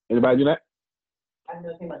 Anybody knew that?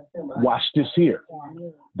 Watch this here.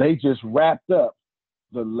 They just wrapped up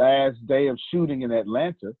the last day of shooting in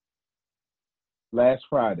Atlanta last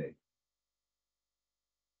Friday.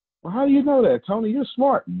 Well, how do you know that, Tony? You're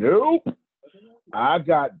smart. Nope. I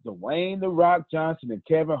got Dwayne "The Rock" Johnson and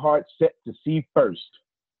Kevin Hart set to see first.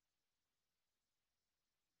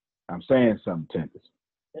 I'm saying something, Tempest.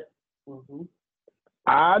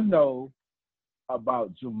 I know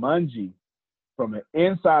about Jumanji from an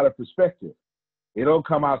insider perspective. It'll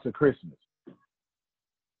come out to Christmas.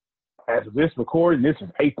 As of this recording, this is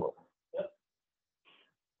April.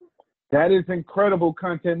 That is incredible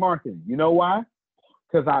content marketing. You know why?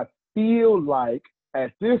 Because I feel like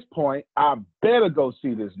at this point, I better go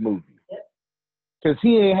see this movie. Because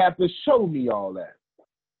he ain't have to show me all that.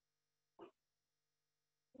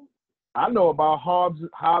 I know about Hobbs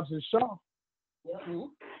and Shaw. Yep.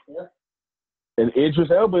 Yep. And Idris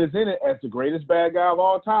Elba is in it as the greatest bad guy of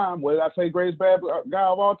all time. What did I say, greatest bad guy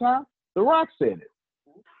of all time? The Rock said it.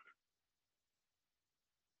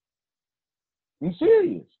 I'm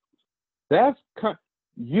serious. Do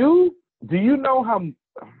you know how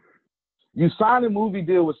you sign a movie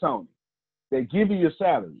deal with Sony? They give you your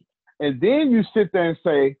salary. And then you sit there and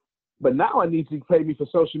say, but now I need you to pay me for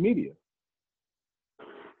social media.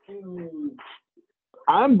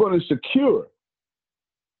 I'm going to secure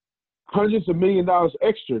hundreds of $millions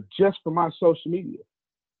extra just for my social media.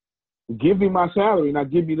 Give me my salary and I'll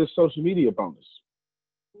give you this social media bonus.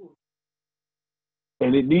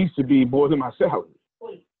 And it needs to be more than my salary.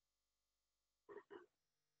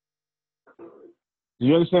 Do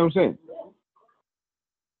you understand what I'm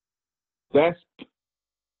saying?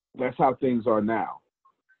 That's how things are now.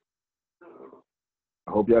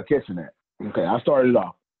 I hope y'all catching that. Okay, I started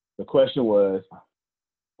off. The question was,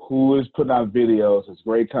 who is putting out videos as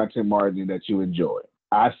great content marketing that you enjoy?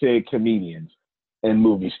 I said comedians and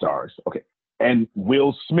movie stars. Okay, and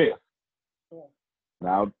Will Smith.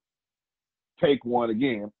 Now, take one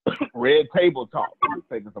again. Red Table Talk. I'm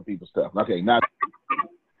taking some people's stuff. Okay, now.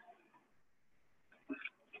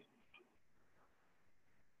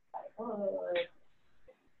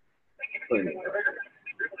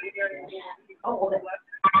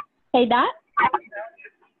 Hey, Dot.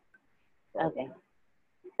 Okay.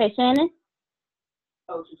 Hey, Shannon.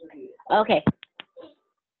 Okay.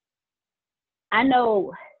 I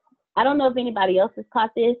don't know if anybody else has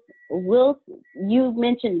caught this. You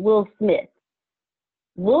mentioned Will Smith.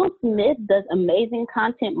 Will Smith does amazing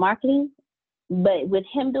content marketing, but with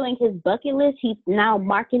him doing his bucket list, he's now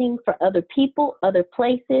marketing for other people, other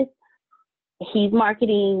places. He's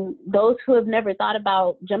marketing those who have never thought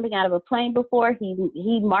about jumping out of a plane before.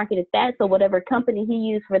 He marketed that. So whatever company he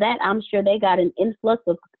used for that, I'm sure they got an influx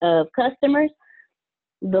of customers.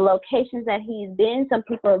 The locations that he's been, some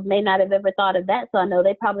people may not have ever thought of that. So I know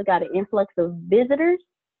they probably got an influx of visitors.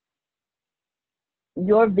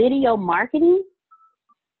 Your video marketing,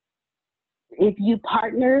 if you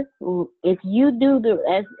do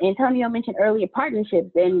as Antonio mentioned earlier,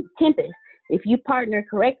 partnerships and Tempest, if you partner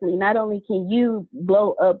correctly, not only can you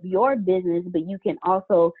blow up your business, but you can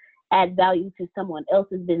also add value to someone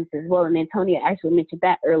else's business as well. And Antonio actually mentioned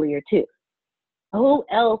that earlier too. Who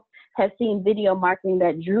else has seen video marketing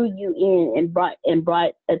that drew you in and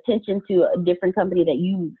brought attention to a different company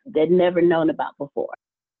that never known about before?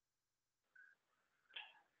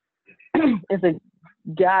 It's a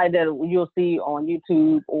guy that you'll see on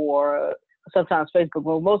YouTube or sometimes Facebook,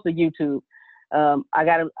 but mostly YouTube. I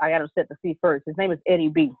got him set to see first. His name is Eddie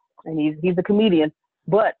B, and he's a comedian,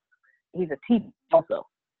 but he's a teacher also.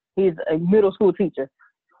 He's a middle school teacher,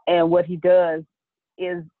 and what he does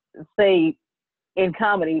is say in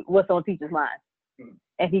comedy what's on teachers' minds,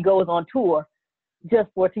 and he goes on tour just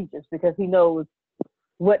for teachers because he knows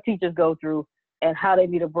what teachers go through and how they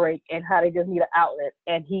need a break and how they just need an outlet,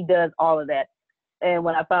 and he does all of that. And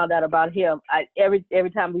when I found out about him, every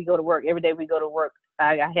time we go to work, every day we go to work,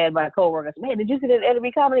 I had my coworkers, man, did you see that Eddie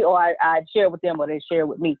B comedy? Or I'd share with them or they share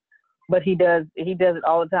with me. But he does it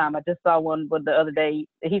all the time. I just saw one the other day.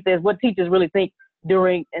 He says what teachers really think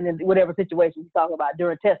during, and then whatever situation he's talking about,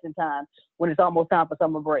 during testing time, when it's almost time for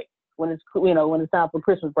summer break, when it's time for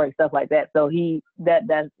Christmas break, stuff like that. So he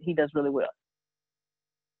does really well.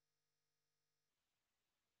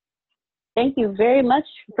 Thank you very much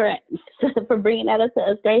for bringing that up to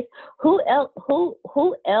us, Grace. Who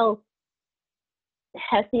else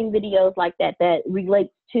has seen videos like that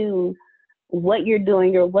relates to what you're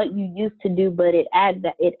doing or what you used to do, but it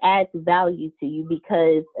adds value to you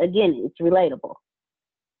because again, it's relatable.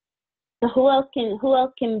 So who else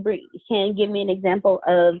can give me an example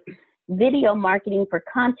of video marketing for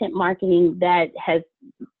content marketing that has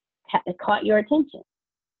caught your attention?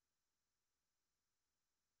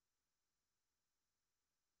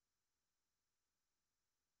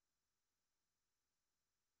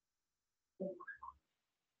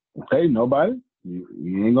 Okay, nobody?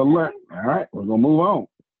 You ain't gonna learn. All right, we're gonna move on.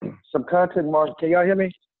 Some content marketing. Can y'all hear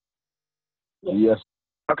me? Yes.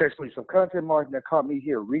 Okay, sweet. Some content marketing that caught me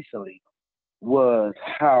here recently was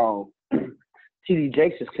how TD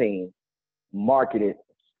Jakes' team marketed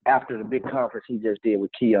after the big conference he just did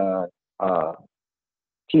with Keon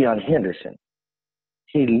Henderson.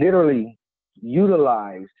 He literally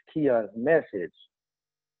utilized Keon's message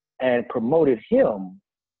and promoted him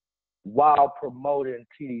while promoting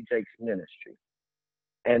TD Jakes' ministry.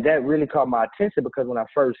 And that really caught my attention because when I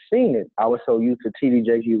first seen it, I was so used to TD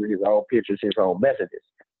Jakes using his own pictures, his own messages.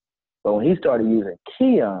 But when he started using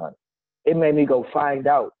Keon, it made me go find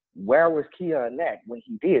out where was Keon at when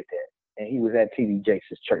he did that? And he was at T.D.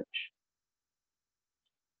 Jakes' church.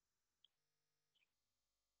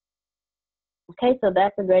 Okay, so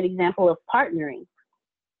that's a great example of partnering.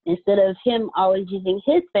 Instead of him always using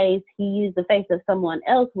his face, he used the face of someone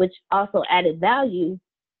else, which also added value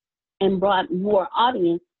and brought more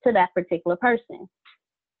audience to that particular person.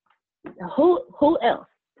 Who else?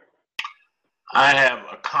 I have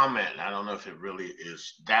a comment. I don't know if it really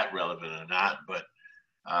is that relevant or not, but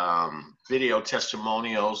video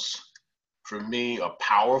testimonials for me are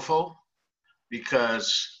powerful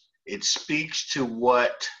because it speaks to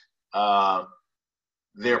what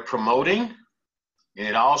they're promoting, and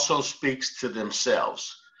it also speaks to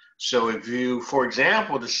themselves. So if you, for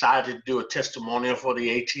example, decide to do a testimonial for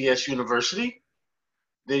the ATS University,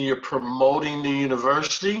 then you're promoting the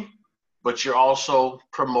university, but you're also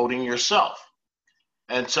promoting yourself.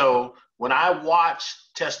 And so when I watch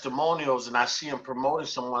testimonials and I see them promoting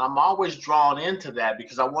someone, I'm always drawn into that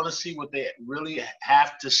because I want to see what they really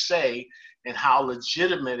have to say and how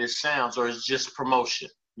legitimate it sounds, or it's just promotion.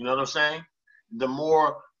 You know what I'm saying? The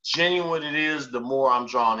more genuine it is, the more I'm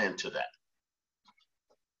drawn into that.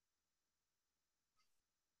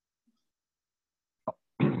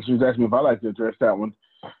 She was asking me if I like to address that one.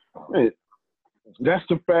 That's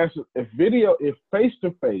the fastest. If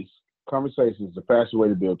face-to-face conversation is the fastest way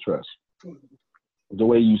to build trust. The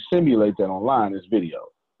way you simulate that online is video.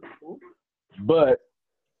 But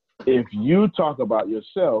if you talk about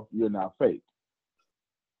yourself, you're not fake.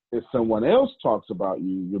 If someone else talks about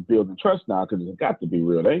you, you're building trust now because it's got to be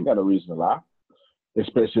real. They ain't got a reason to lie,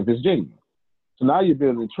 especially if it's genuine. So now you're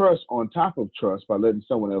building trust on top of trust by letting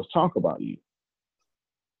someone else talk about you.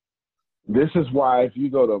 This is why if you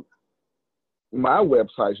go to my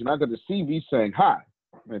website, you're not going to see me saying, "Hi,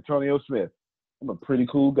 I'm Antonio Smith. I'm a pretty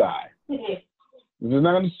cool guy." You're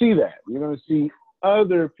not going to see that. You're going to see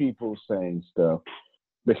other people saying stuff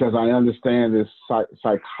because I understand this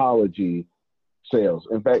psychology sales.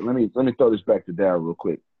 In fact, let me throw this back to Darryl real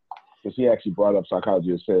quick because he actually brought up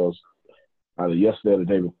psychology of sales either yesterday or the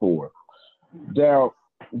day before. Darryl,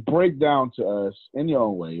 break down to us in your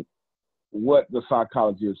own way what the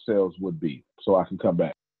psychology of sales would be so I can come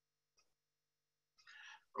back.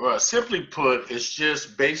 Well, simply put, it's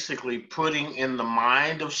just basically putting in the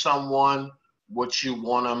mind of someone what you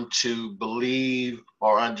want them to believe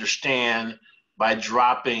or understand by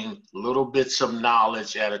dropping little bits of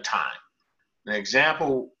knowledge at a time. An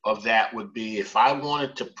example of that would be if I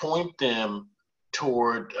wanted to point them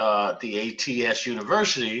toward the ATS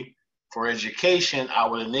University for education, I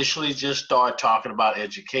would initially just start talking about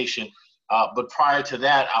education. But prior to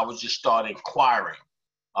that, I would just start inquiring,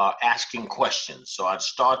 asking questions. So I'd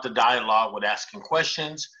start the dialogue with asking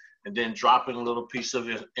questions and then dropping a little piece of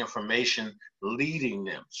information, leading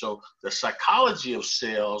them. So the psychology of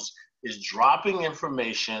sales is dropping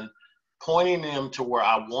information, pointing them to where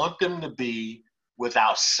I want them to be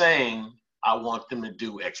without saying I want them to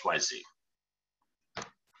do X, Y, Z.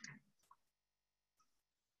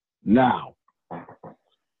 Now,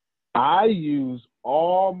 I use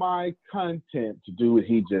all my content to do what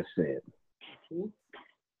he just said.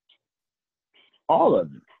 All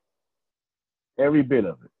of it. Every bit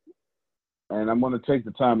of it. And I'm going to take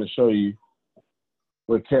the time to show you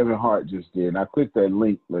what Kevin Hart just did. And I clicked that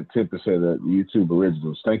link that Tipper said the YouTube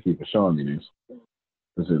originals. Thank you for showing me this.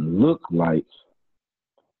 Because it looked like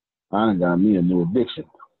I done got me a new addiction.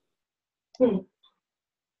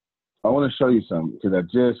 I want to show you something because I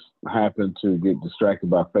just happened to get distracted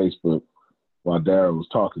by Facebook while Darryl was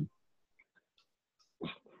talking.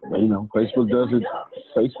 But, you know, Facebook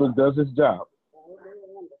does its job.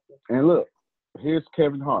 And look, here's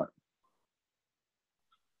Kevin Hart.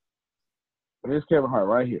 Here's Kevin Hart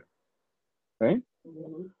right here. Okay?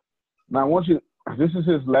 Now I want you. This is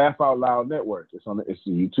his Laugh Out Loud network. It's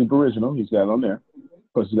the YouTube original. He's got it on there.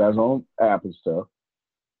 Plus he got his own app and stuff.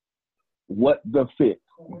 What the Fit?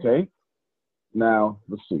 Okay. Now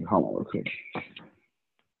let's see. Hold on. Okay.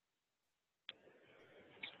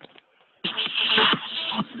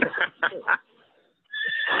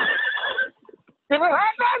 Did it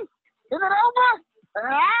happen? Is it over?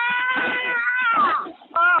 Ah!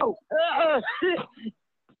 Oh!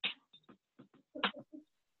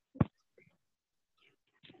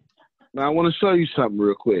 Now I want to show you something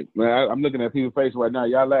real quick. Now, I'm looking at people's faces right now.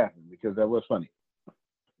 Y'all laughing because that was funny.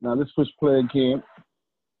 Now let's push play again.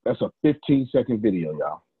 That's a 15-second video,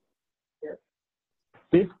 y'all.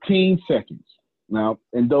 15 seconds. Now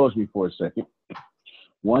indulge me for a second.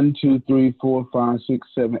 1, 2, 3, 4, 5, 6,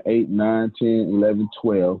 7, 8, 9, 10, 11,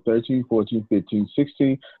 12, 13, 14, 15,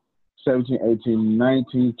 16, 17, 18,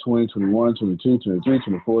 19, 20, 21, 22, 23,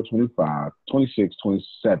 24, 25, 26,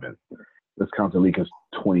 27. Let's count Talika's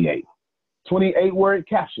 28. 28 word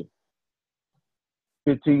caption.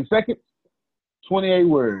 15 seconds, 28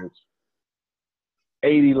 words,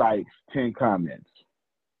 80 likes, 10 comments.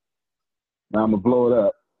 Now I'm going to blow it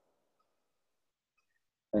up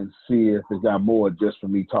and see if it got more just for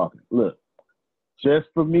me talking. Look, just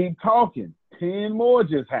for me talking, 10 more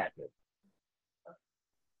just happened.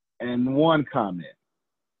 And 1 comment,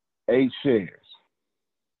 8 shares.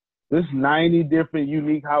 This 90 different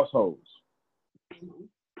unique households.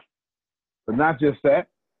 But not just that.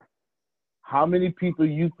 How many people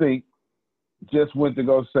you think just went to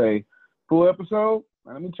go say, full episode?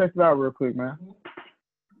 Let me check it out real quick, man.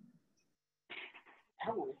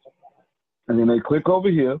 And then they click over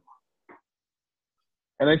here.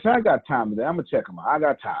 And they say, I got time today. I'm going to check them out. I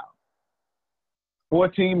got time.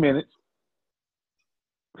 14 minutes.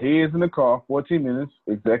 He is in the car, 14 minutes,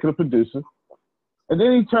 executive producer. And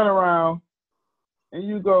then he turn around and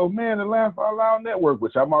you go, man, the Laugh Out Loud Network,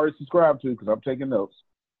 which I'm already subscribed to because I'm taking notes.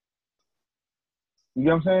 You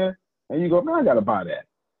know what I'm saying? And you go, man, I got to buy that.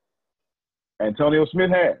 Antonio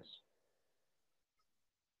Smith has.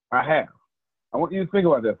 I have. I want you to think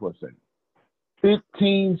about that for a second.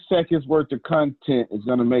 15 seconds worth of content is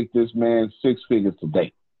going to make this man 6 figures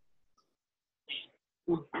today.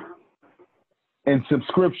 And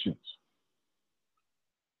subscriptions.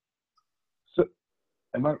 So,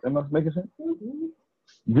 am I making sense?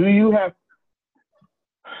 Do you have?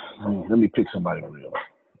 Let me pick somebody real.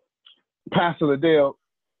 Pastor Liddell.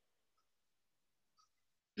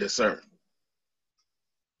 Yes, sir.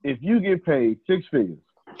 If you get paid 6 figures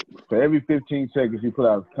for every 15 seconds you put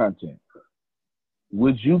out content,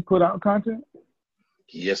 would you put out content?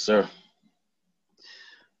 Yes, sir.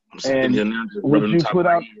 I'm sitting here now just would you put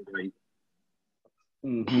out? Right?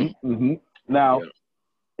 Now,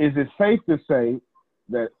 is it safe to say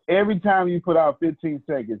that every time you put out 15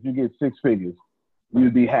 seconds, you get 6 figures,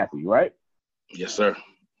 you'd be happy, right? Yes, sir.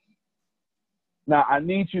 Now, I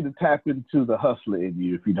need you to tap into the hustler in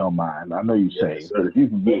you, if you don't mind. I know you say, Yes, but if you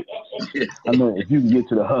can get, I know if you can get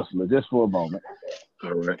to the hustler just for a moment.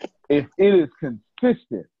 All right. If it is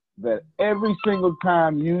consistent that every single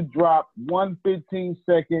time you drop one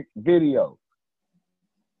 15-second video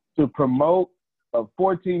to promote a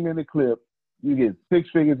 14-minute clip, you get 6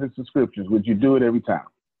 figures in subscriptions. Would you do it every time?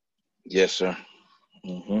 Yes, sir.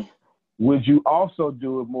 Would you also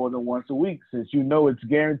do it more than once a week, since you know it's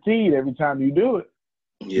guaranteed every time you do it,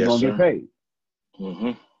 you're going to get paid?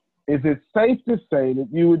 Is it safe to say that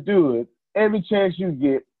you would do it every chance you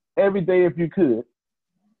get, every day if you could,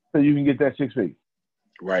 so you can get that 6 figures?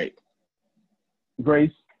 Right.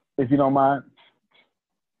 Grace, if you don't mind,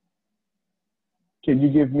 can you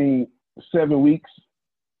give me 7 weeks,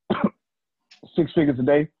 6 figures a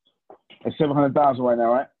day, at 700,000 right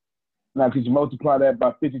now, right? Now, could you multiply that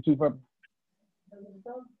by 52 for me?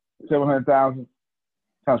 700,000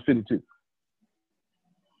 times 52.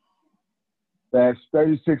 That's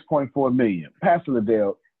 36.4 million. Pastor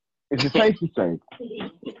Liddell, is it safe to say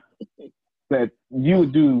that you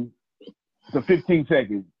would do the 15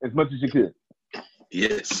 seconds as much as you could?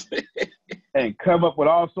 Yes. And come up with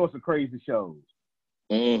all sorts of crazy shows.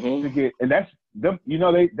 To get, and that's them, you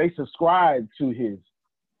know, they subscribe to his,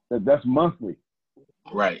 that's monthly.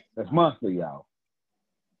 Right. That's monthly, y'all.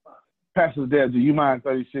 Pastor Liddell, do you mind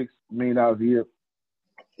 $36 million a year?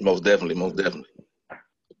 Most definitely.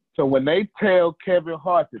 So when they tell Kevin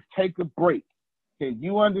Hart to take a break, can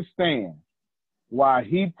you understand why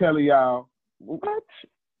he telling y'all, what?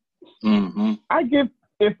 I get,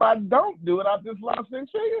 if I don't do it, I just lost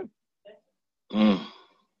 6 figures.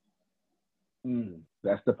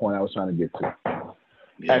 That's the point I was trying to get to.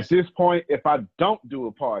 Yes. At this point, if I don't do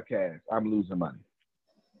a podcast, I'm losing money.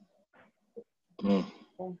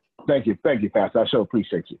 Thank you, Pastor. I sure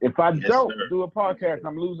appreciate you. If I don't do a podcast,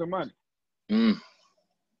 I'm losing money.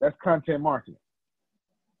 That's content marketing.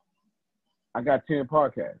 I got 10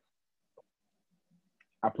 podcasts.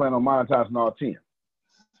 I plan on monetizing all 10.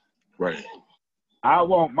 Right. I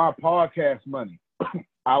want my podcast money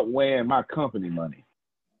outweighing my company money.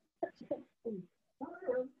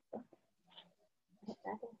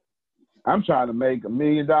 I'm trying to make $1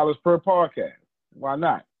 million per podcast. Why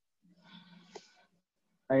not?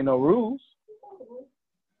 Ain't no rules.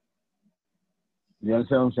 You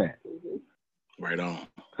understand what I'm saying? Right on.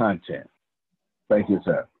 Content. Thank you,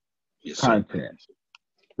 sir. Yes, content. Sir.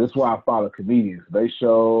 That's why I follow comedians. They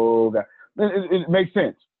show that it makes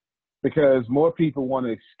sense because more people want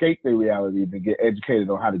to escape their reality than get educated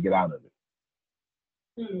on how to get out of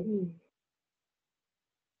it.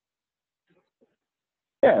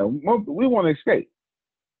 Yeah, we want to escape.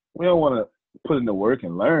 We don't want to put in the work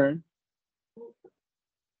and learn.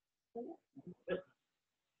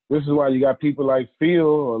 This is why you got people like Phil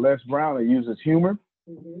or Les Brown that uses humor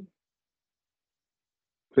to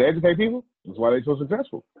educate people. That's why they're so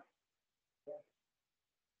successful.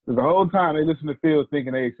 Because the whole time they listen to Phil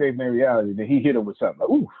thinking they escaping their reality, then he hit them with something. Like,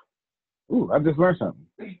 ooh, I just learned something.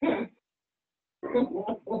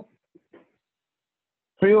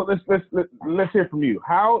 Phil, let's hear from you.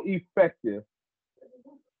 How effective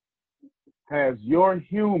has your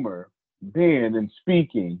humor been in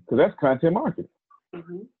speaking? Because that's content marketing.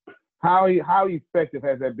 How effective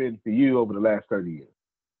has that been for you over the last 30 years?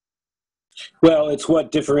 Well, it's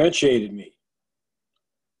what differentiated me.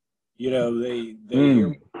 You know, they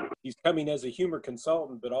hear he's coming as a humor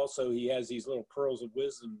consultant, but also he has these little pearls of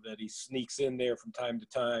wisdom that he sneaks in there from time to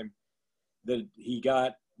time that he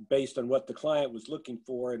got based on what the client was looking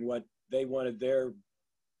for and what they wanted their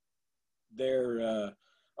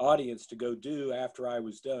audience to go do after I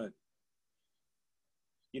was done.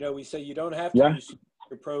 You know, we say you don't have to use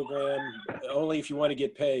your program only if you want to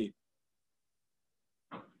get paid.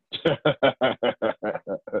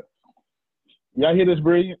 Y'all hear this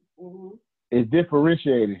brilliant? It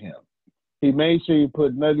differentiated him. He made sure he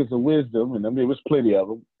put nuggets of wisdom, and I mean, there was plenty of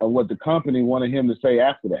them, of what the company wanted him to say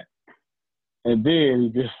after that. And then he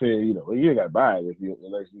just said, you know, well, you ain't got to buy it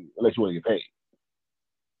unless you want to get paid.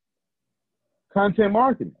 Content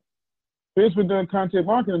marketing. Phil's been doing content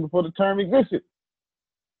marketing before the term existed.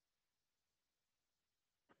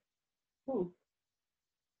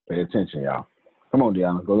 Pay attention, y'all. Come on,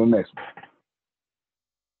 Deanna, go to the next one.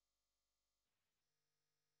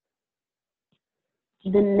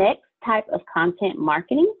 The next type of content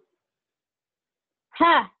marketing,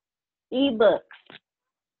 ebooks.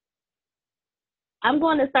 I'm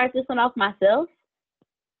going to start this one off myself.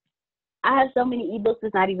 I have so many ebooks,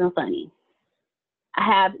 it's not even funny. I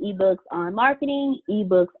have ebooks on marketing,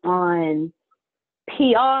 ebooks on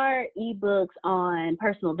PR, ebooks on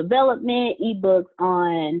personal development, ebooks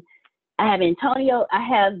on, I have Antonio, I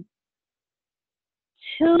have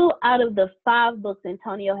 2 out of the 5 books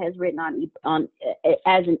Antonio has written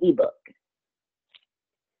as an ebook.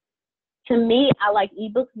 To me, I like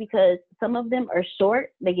ebooks because some of them are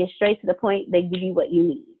short, they get straight to the point, they give you what you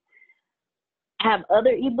need. I have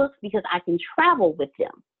other ebooks because I can travel with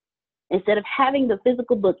them. Instead of having the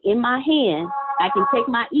physical book in my hand, I can take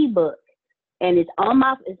my ebook and it's on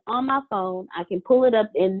my phone. I can pull it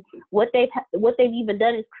up, and what they've even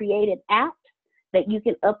done is created apps that you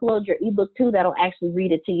can upload your ebook to that'll actually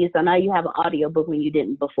read it to you. So now you have an audio book when you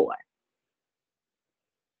didn't before.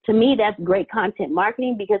 To me, that's great content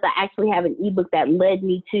marketing because I actually have an ebook that led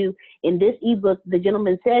me to, in this ebook, the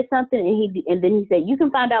gentleman said something and then he said, you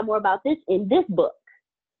can find out more about this in this book.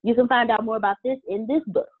 You can find out more about this in this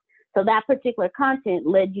book. So that particular content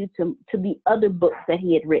led you to the other books that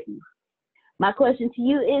he had written. My question to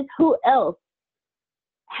you is, who else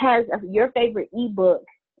has your favorite ebook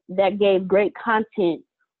that gave great content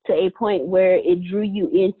to a point where it drew you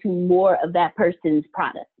into more of that person's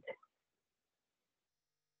product?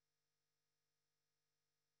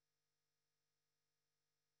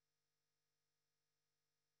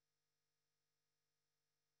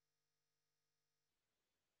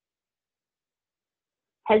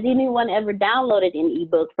 Has anyone ever downloaded an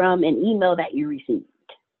ebook from an email that you received?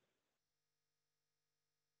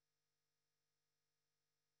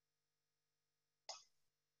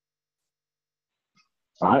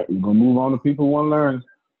 All right, we're going to move on to people who want to learn.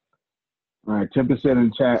 All right, 10% in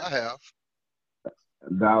the chat. I have.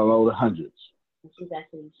 Download hundreds. She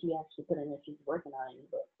actually put in that she's working on an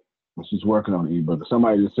ebook. She's working on an ebook.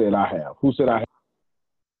 Somebody just said I have. Who said I have?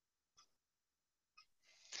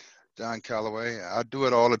 John Calloway. I do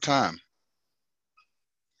it all the time.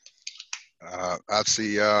 I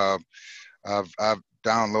see. I've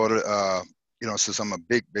downloaded. Since I'm a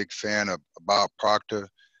big fan of Bob Proctor,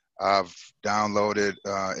 I've downloaded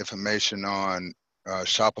information on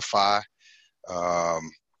Shopify,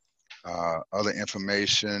 other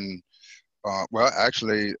information.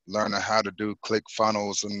 Actually, learning how to do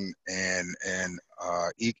ClickFunnels and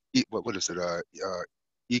what is it?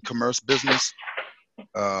 E-commerce business.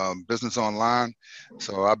 Business online.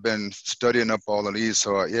 So I've been studying up all of these.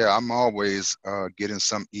 So yeah, I'm always getting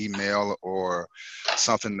some email or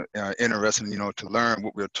something interesting, to learn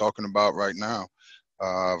what we're talking about right now.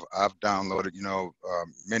 I've downloaded,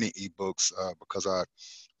 many ebooks because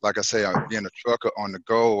like I say, being a trucker on the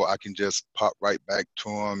go, I can just pop right back to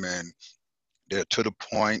them and they're to the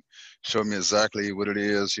point, show me exactly what it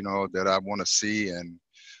is, that I want to see. And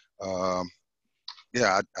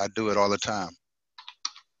yeah, I do it all the time.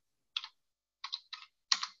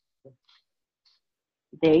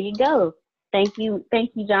 There you go. Thank you,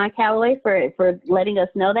 John Calloway, for letting us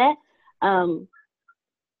know that.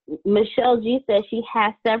 Michelle G says she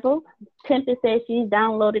has several. Tempest says she's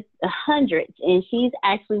downloaded hundreds, and she's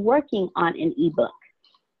actually working on an ebook.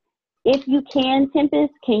 If you can,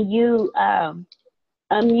 Tempest, can you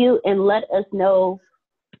unmute and let us know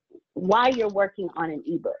why you're working on an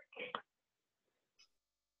ebook?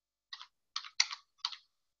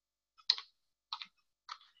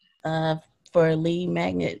 For lead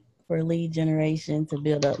magnet, for lead generation to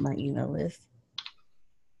build up my email list.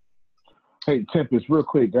 Hey, Tempest, real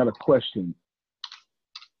quick, got a question.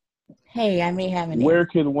 Hey, I may have an Where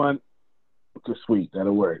can one, sweet,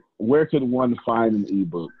 that'll work. Where can one find an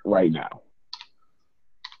ebook right now?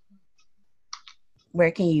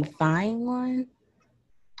 Where can you find one?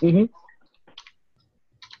 Mm-hmm.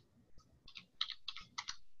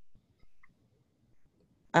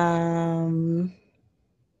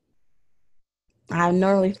 I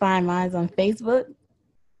normally find mine on Facebook.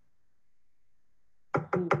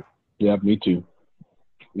 Yeah, me too.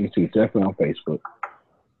 Me too. Definitely on Facebook.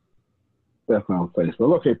 Definitely on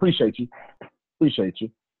Facebook. Okay, appreciate you. Appreciate you.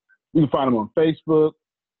 You can find them on Facebook,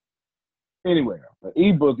 anywhere. An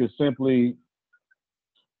ebook is simply,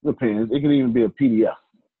 depends. It can even be a PDF.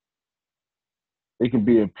 It can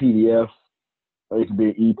be a PDF, or it can be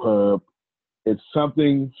an EPUB. It's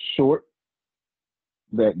something short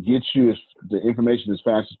that gets you the information as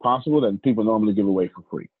fast as possible that people normally give away for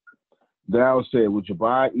free. Dow said, would you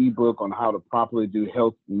buy an ebook on how to properly do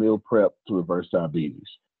health meal prep to reverse diabetes?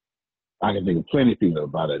 I can think of plenty of people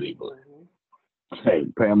about that ebook. Hey,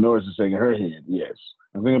 Pam Norris is shaking her head. Yes.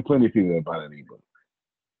 I think of plenty of people about that ebook.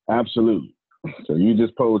 Absolutely. So you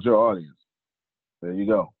just polled your audience. There you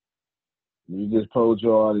go. You just polled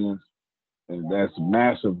your audience, and that's a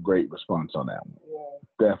massive, great response on that one.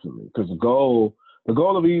 Definitely. Because the goal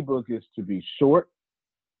of ebook is to be short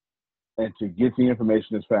and to get the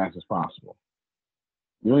information as fast as possible.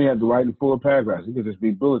 You don't have to write in full paragraphs. It could just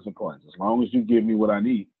be bulletin points. As long as you give me what I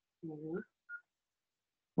need. Mm-hmm.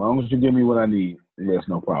 As long as you give me what I need, there's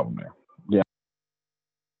no problem there. Yeah.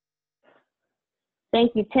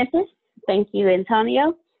 Thank you, Tempest. Thank you,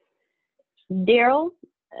 Antonio. Daryl,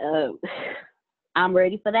 I'm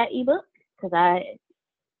ready for that ebook because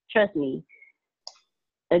trust me,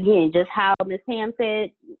 again, just how Ms. Pam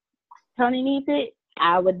said Tony needs it,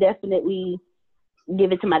 I would definitely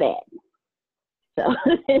give it to my dad. So,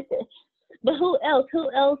 but who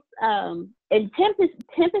else? And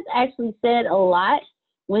Tempest actually said a lot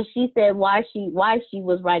when she said why she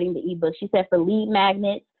was writing the ebook. She said for lead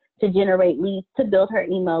magnets, to generate leads, to build her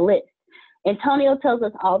email list. Antonio tells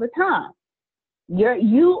us all the time,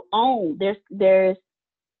 you own,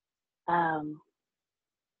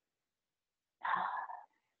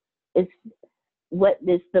 it's what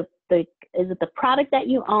is is it the product that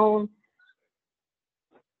you own?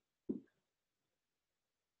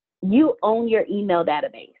 You own your email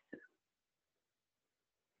database.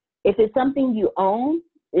 If it's something you own,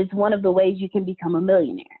 it's one of the ways you can become a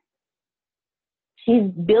millionaire.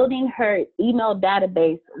 She's building her email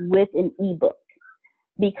database with an ebook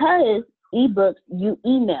because ebooks you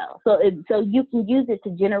email. So you can use it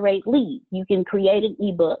to generate leads. You can create an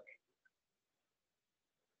ebook,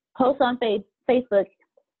 post on Facebook,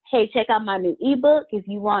 hey, check out my new ebook. If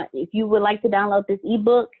you would like to download this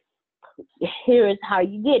ebook, here is how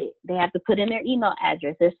you get it. They have to put in their email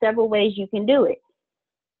address. There's several ways you can do it.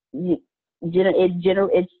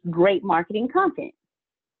 It's great marketing content.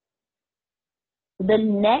 The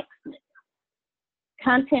next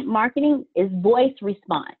content marketing is voice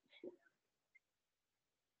response.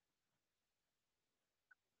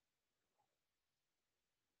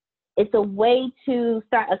 It's a way to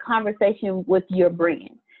start a conversation with your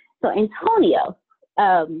brand. So Antonio,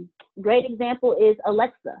 great example is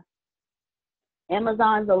Alexa,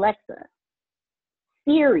 Amazon's Alexa,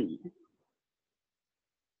 Siri.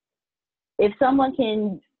 If someone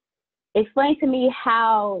can explain to me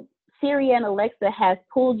how Siri and Alexa has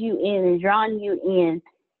pulled you in and drawn you in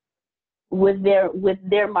with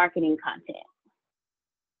their marketing content.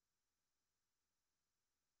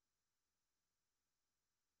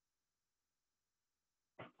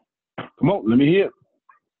 Come on, let me hear it.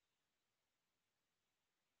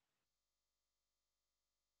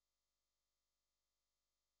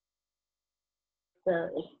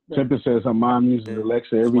 Tempest says her mom uses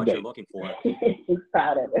Alexa every day. She's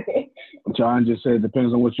proud of her. John just said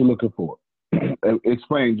depends on what you're looking for.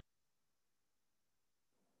 Explain.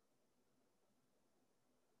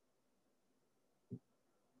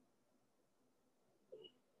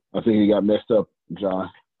 I think he got messed up,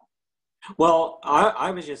 John. Well,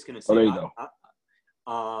 I was just going to say, there you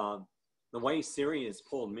go. the way Siri has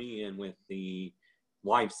pulled me in with the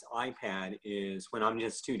wife's iPad is when I'm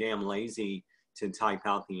just too damn lazy to type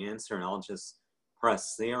out the answer, and I'll just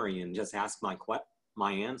press Siri and just ask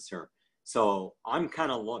my answer. So I'm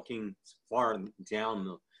kind of looking far down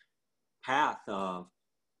the path of,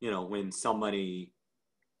 when somebody,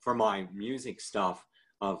 for my music stuff,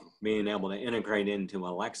 of being able to integrate into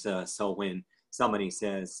Alexa. So when somebody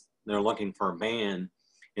says they're looking for a band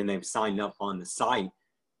and they've signed up on the site,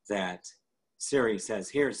 that Siri says,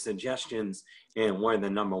 here's suggestions, and we're the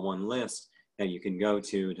 #1 list that you can go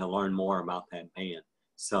to learn more about that band.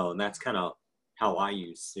 So that's kind of how I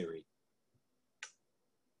use Siri.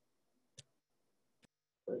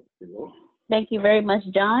 Thank you very much,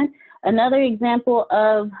 John. Another example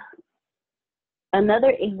of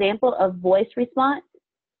voice response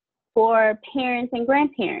for parents and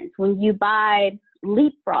grandparents. When you buy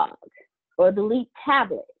Leapfrog or the Leap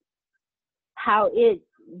tablet, how it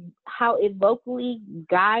vocally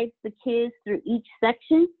guides the kids through each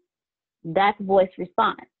section, that's voice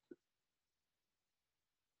response.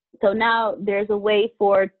 So now there's a way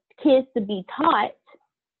for kids to be taught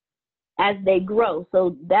as they grow.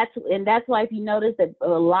 So that's why, if you notice that a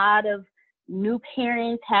lot of new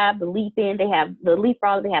parents have the Leap-In, they have the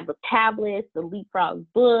Leapfrog, they have the tablets, the Leapfrog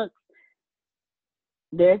books.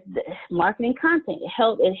 There's the marketing content.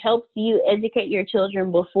 It helps you educate your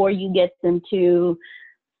children before you get them to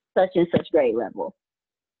such and such grade level.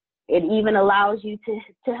 It even allows you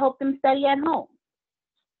to help them study at home.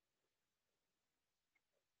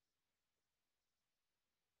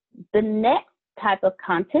 The next type of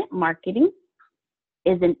content marketing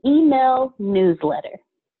is an email newsletter.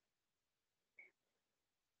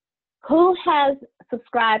 Who has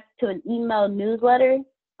subscribed to an email newsletter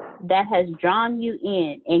that has drawn you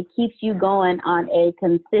in and keeps you going on a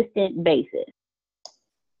consistent basis?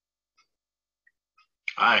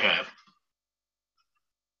 I have.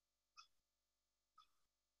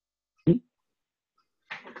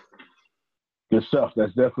 Good stuff.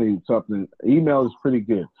 That's definitely something. Email is pretty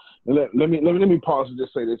good. Let me pause and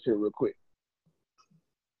just say this here real quick.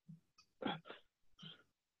 I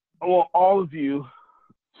want all of you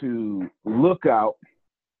to look out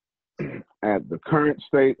at the current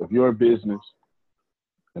state of your business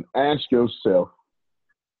and ask yourself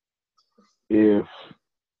if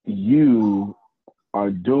you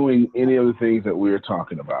are doing any of the things that we're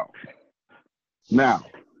talking about. Now,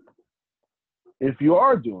 if you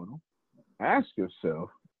are doing them, ask yourself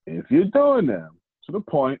if you're doing them to the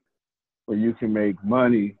point where you can make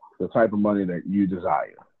money, the type of money that you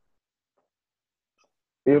desire.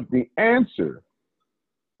 If the answer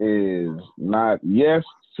is not yes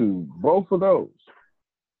to both of those,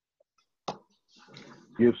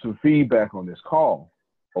 give some feedback on this call,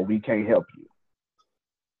 or we can't help you.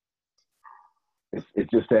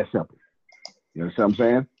 It's just that simple. You understand what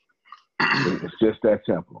I'm saying? It's just that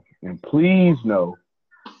simple. And please know,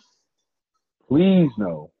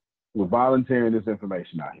 we're volunteering this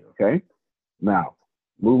information out here, okay? Now,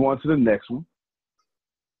 move on to the next one,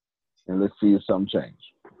 and let's see if something changed.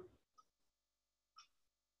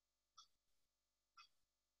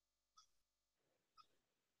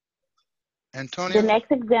 Antonio? The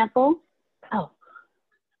next example. Oh.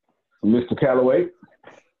 Mr. Calloway?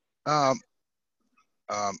 I'm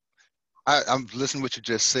listening to what you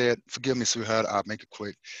just said. Forgive me, sweetheart. I'll make it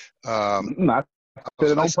quick. Not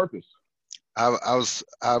said it on purpose. I was.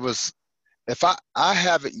 If I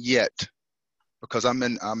haven't yet, because I'm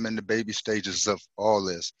in the baby stages of all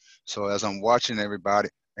this. So as I'm watching everybody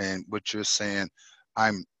and what you're saying,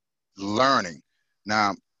 I'm learning.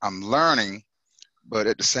 Now I'm learning, but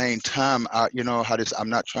at the same time, I'm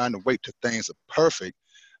not trying to wait till things are perfect,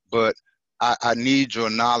 but I need your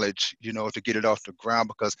knowledge, to get it off the ground,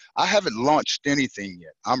 because I haven't launched anything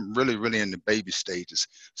yet. I'm really, really in the baby stages.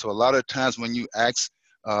 So a lot of times when you ask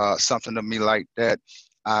something to me like that,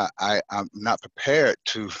 I'm not prepared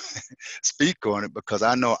to speak on it, because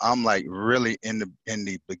I know I'm like really in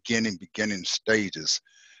the beginning stages.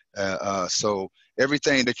 So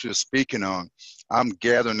everything that you're speaking on, I'm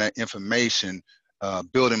gathering that information,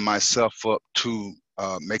 building myself up to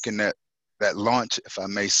making that launch, if I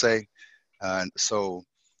may say. So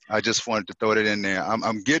I just wanted to throw that in there.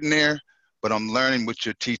 I'm getting there, but I'm learning what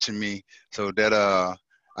you're teaching me, so that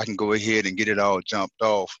I can go ahead and get it all jumped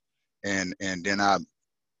off, and then I,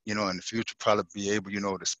 in the future, probably be able,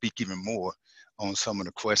 to speak even more on some of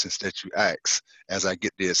the questions that you ask as I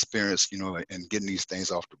get the experience, and getting these things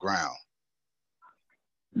off the ground.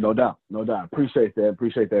 No doubt. Appreciate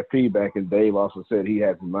that feedback. And Dave also said he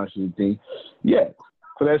hasn't launched anything yet.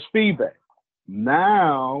 So that's feedback.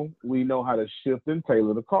 Now we know how to shift and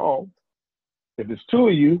tailor the call If it's 2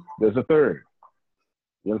 of you, there's a third.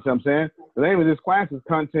 You understand what I'm saying? The name of this class is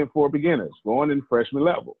Content for Beginners, going in freshman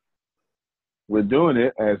level. We're doing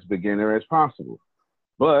it as beginner as possible.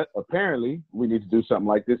 But apparently, we need to do something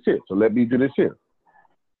like this here. So let me do this here.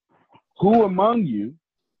 Who among you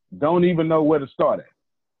don't even know where to start at?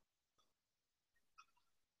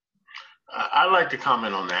 I'd like to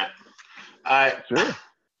comment on that. Sure.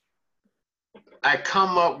 I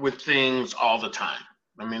come up with things all the time.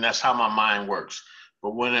 I mean, that's how my mind works.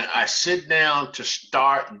 But when I sit down to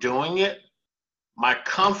start doing it, my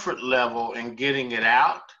comfort level in getting it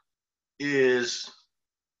out is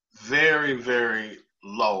very, very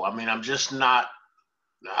low. I mean, I'm just not,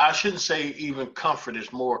 I shouldn't say even comfort,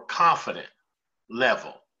 it's more confident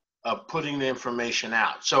level of putting the information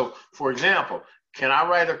out. So, for example, can I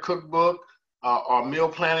write a cookbook or meal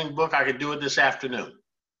planning book? I could do it this afternoon.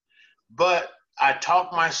 But I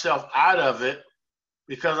talk myself out of it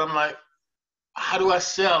because I'm like, how do I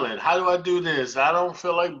sell it? How do I do this? I don't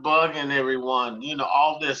feel like bugging everyone, you know,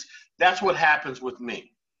 all this. That's what happens with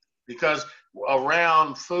me. Because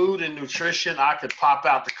around food and nutrition, I could pop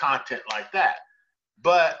out the content like that.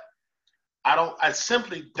 But I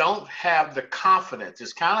simply don't have the confidence.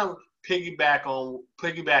 It's kind of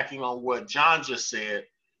piggybacking on what John just said.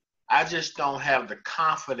 I just don't have the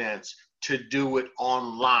confidence to do it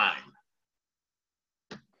online.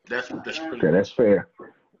 That's pretty okay, that's fair.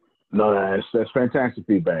 No, that's fantastic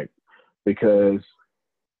feedback, because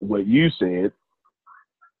what you said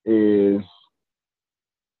is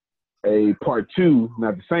a part two,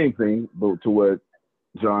 not the same thing, but to what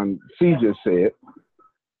John C. just said.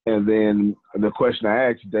 And then the question I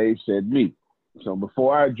asked, Dave said me. So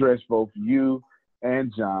before I address both you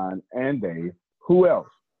and John and Dave, who else?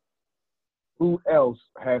 Who else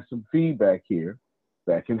has some feedback here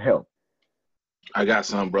that can help? I got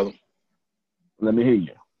some, brother. Let me hear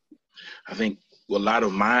you. I think a lot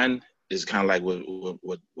of mine is kind of like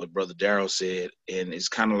what Brother Darryl said, and it's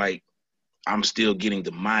kind of like I'm still getting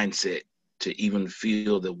the mindset to even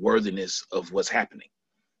feel the worthiness of what's happening.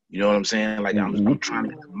 You know what I'm saying? Like I'm trying to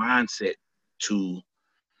get the mindset to.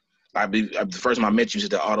 The first time I met you said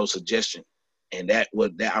the auto suggestion, and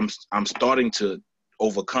I'm starting to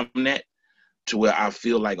overcome that to where I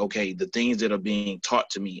feel like, okay, the things that are being taught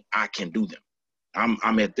to me, I can do them.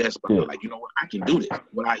 I'm at that spot, like, you know what, I can do this.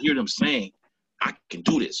 When I hear them saying, I can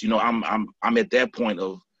do this, you know, I'm at that point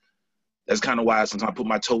of. That's kind of why sometimes I put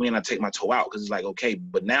my toe in, I take my toe out, because it's like, okay,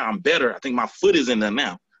 but now I'm better. I think my foot is in there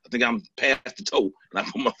now. I think I'm past the toe, and I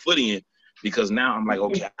put my foot in, because now I'm like,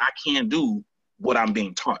 okay, I can do what I'm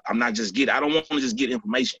being taught. I don't want to just get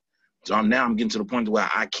information. So I'm getting to the point where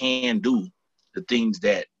I can do the things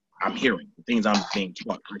that I'm hearing, the things I'm being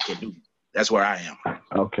taught. I can do. That's where I am.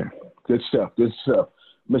 Okay, good stuff.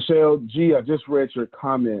 Michelle G, I just read your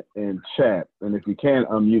comment in chat, and if you can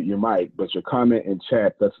unmute your mic, but your comment in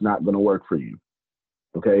chat, that's not going to work for you.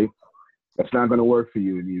 Okay, that's not going to work for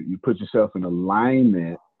you, and you put yourself in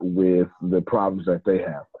alignment with the problems that they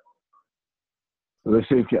have. Let's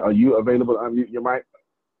see are you available to unmute your mic?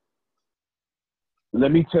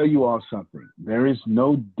 Let me tell you all something. There is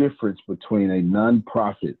no difference between a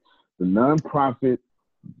nonprofit. The nonprofit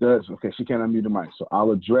does, okay, she can't unmute the mic, so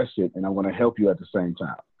I'll address it, and I'm going to help you at the same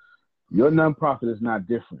time. Your nonprofit is not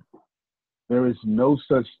different. There is no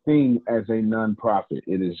such thing as a nonprofit.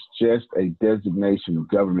 It is just a designation the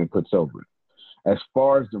government puts over it. As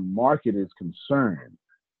far as the market is concerned,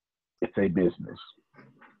 it's a business.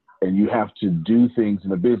 And you have to do things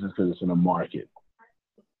in a business because it's in a market.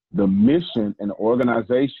 The mission and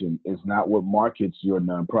organization is not what markets your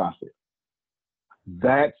nonprofit.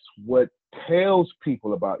 That's what tells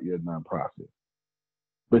people about your nonprofit.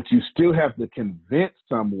 But you still have to convince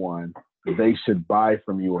someone they should buy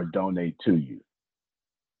from you or donate to you.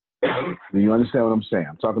 Do you understand what I'm saying?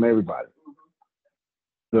 I'm talking to everybody.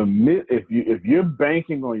 If you're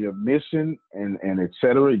banking on your mission and et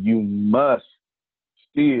cetera, you must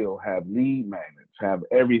still have lead magnets, have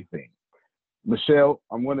everything. Michelle,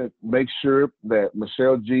 I'm going to make sure that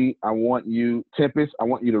Michelle G, Tempest, I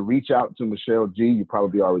want you to reach out to Michelle G. You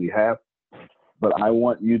probably already have, but I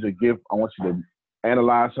want you to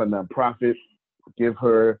analyze her nonprofit, give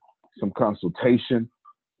her some consultation,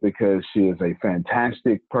 because she is a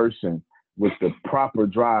fantastic person with the proper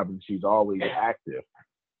drive, and she's always active.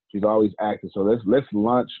 So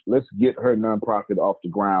let's get her nonprofit off the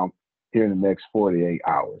ground here in the next 48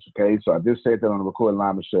 hours. Okay. So I just said that on the recording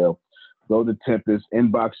line, Michelle. Go to Tempest,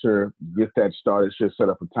 inbox her, get that started. She'll set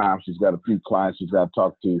up a time. She's got a few clients she's got to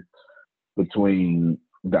talk to between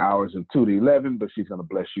the hours of 2 to 11, but she's going to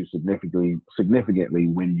bless you significantly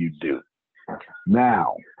when you do.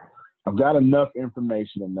 Now, I've got enough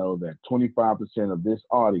information to know that 25% of this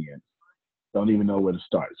audience don't even know where to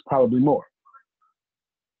start. It's probably more.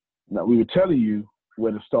 Now, we were telling you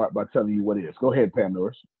where to start by telling you what it is. Go ahead, Pam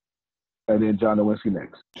Norris. And then John Nowinski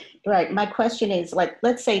next. Right. My question is, like,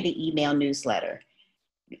 let's say the email newsletter,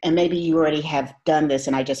 and maybe you already have done this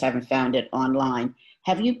and I just haven't found it online.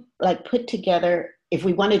 Have you like put together, if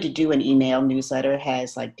we wanted to do an email newsletter,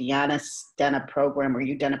 has like Deanna done a program or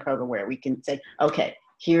you've done a program where we can say, okay,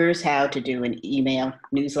 here's how to do an email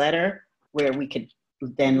newsletter, where we could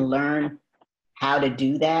then learn how to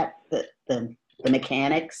do that, the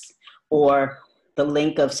mechanics, or the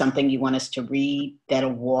link of something you want us to read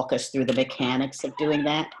that'll walk us through the mechanics of doing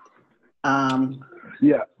that?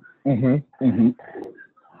 Yeah.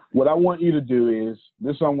 What I want you to do is,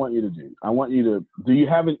 this is what I want you to do. I want you to, do you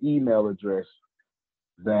have an email address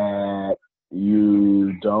that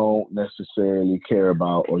you don't necessarily care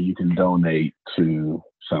about or you can donate to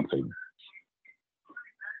something?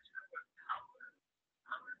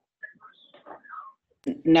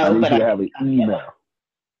 No, but I need you to have an email.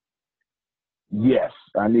 Yes,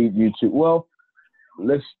 I need you to. Well,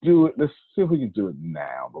 let's do it. Let's see if we can do it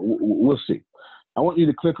now, but we'll see. I want you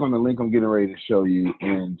to click on the link I'm getting ready to show you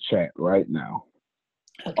in chat right now.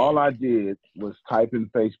 Okay. All I did was type in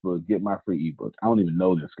Facebook, get my free ebook. I don't even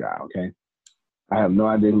know this guy, okay? I have no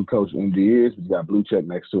idea who Coach MD is, but he's got a blue check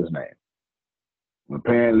next to his name.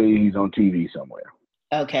 Apparently, he's on TV somewhere.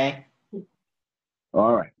 Okay.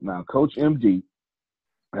 All right. Now, Coach MD,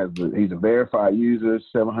 he's a verified user,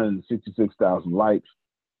 766,000 likes,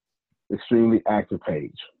 extremely active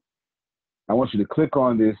page. I want you to click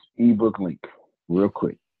on this ebook link real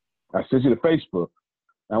quick. I sent you to Facebook.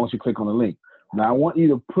 I want you to click on the link. Now I want you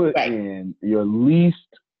to put in your least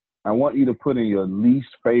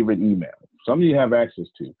favorite email. Some of you have access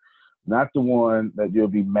to, not the one that you'll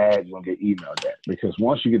be mad you're gonna get emailed at. Because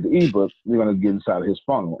once you get the ebook, you're gonna get inside of his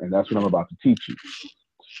funnel, and that's what I'm about to teach you.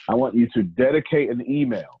 I want you to dedicate an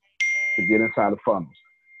email to get inside the funnels.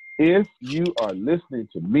 If you are listening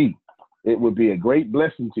to me, it would be a great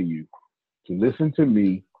blessing to you to listen to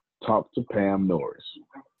me talk to Pam Norris.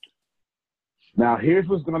 Now, here's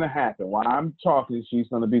what's going to happen. While I'm talking, she's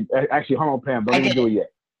going to be – actually, hold on, Pam. Don't even do it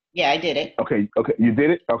yet. Yeah, I did it. Okay. You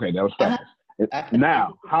did it? Okay, that was fast.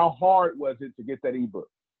 Now, how hard was it to get that ebook?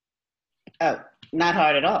 Oh, not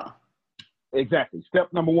hard at all. Exactly.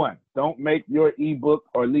 Step number 1, don't make your ebook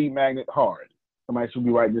or lead magnet hard. Somebody should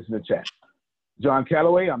be writing this in the chat. John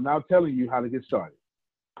Calloway, I'm now telling you how to get started.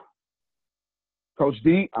 Coach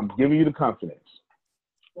D, I'm giving you the confidence.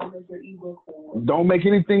 Don't make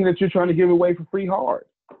anything that you're trying to give away for free hard.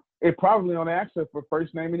 It probably only asks her for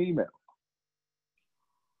first name and email.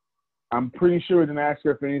 I'm pretty sure it didn't ask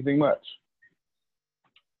her for anything much.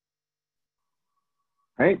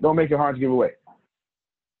 Hey, don't make it hard to give away.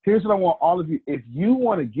 Here's what I want all of you. If you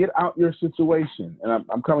want to get out your situation, and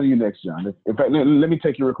I'm coming to you next, John. In fact, let me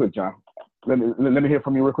take you real quick, John. Let me hear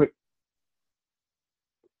from you real quick.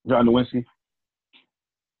 John Nowinski.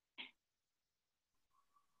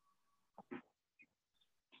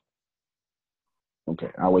 Okay,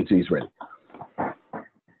 I'll wait till he's ready.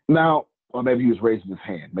 Now, or maybe he was raising his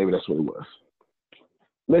hand. Maybe that's what it was.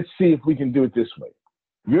 Let's see if we can do it this way.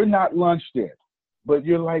 You're not lunched in, but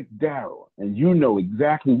you're like Daryl, and you know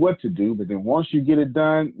exactly what to do, but then once you get it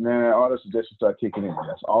done, all the suggestions start kicking in.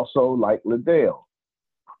 That's also like Liddell.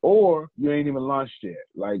 Or you ain't even lunched yet,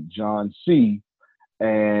 like John C.,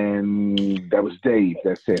 and that was Dave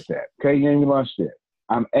that said that. Okay, you ain't even lunched yet.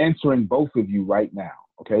 I'm answering both of you right now,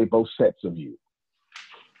 okay, both sets of you.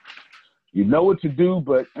 You know what to do,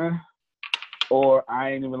 but, or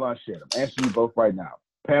I ain't even lunched yet. I'm answering you both right now.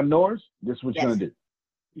 Pam Norris, this is what you're going to do.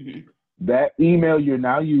 Mm-hmm. That email you're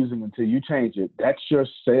now using until you change it, that's your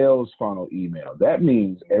sales funnel email. That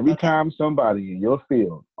means every time somebody in your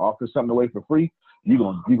field offers something away for free, you're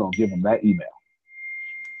gonna give them that email.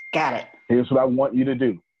 Got it. Here's what I want you to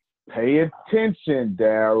do. Pay attention,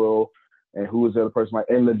 Daryl, and who is the other person?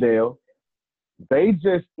 And Liddell. They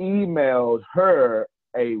just emailed her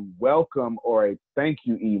a welcome or a thank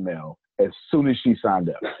you email as soon as she signed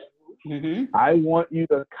up. Mm-hmm. I want you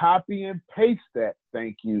to copy and paste that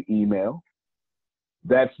thank you email.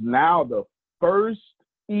 That's now the first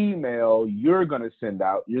email you're going to send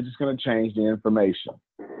out. You're just going to change the information.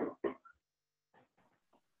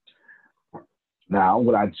 Now,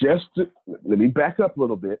 let me back up a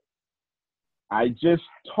little bit. I just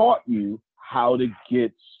taught you how to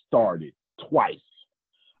get started twice.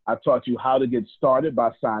 I taught you how to get started by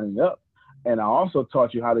signing up. And I also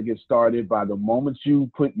taught you how to get started by the moment you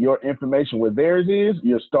put your information where theirs is,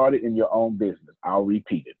 you're started in your own business. I'll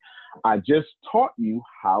repeat it. I just taught you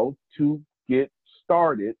how to get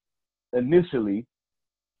started initially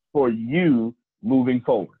for you moving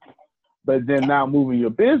forward. But then now moving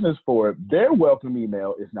your business forward, their welcome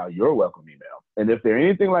email is now your welcome email. And if they're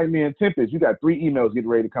anything like me and Tempest, you got 3 emails getting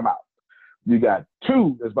ready to come out. You got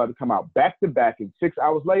 2 that's about to come out back to back, and 6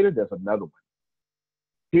 hours later, there's another one.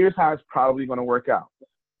 Here's how it's probably going to work out.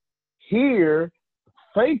 Here,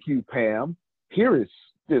 thank you, Pam. Here is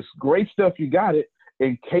this great stuff. You got it.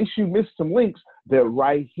 In case you missed some links, they're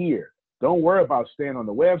right here. Don't worry about staying on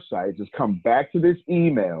the website. Just come back to this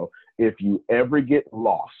email if you ever get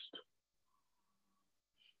lost.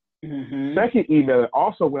 Mm-hmm. Second email that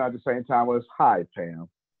also went out at the same time was, hi, Pam.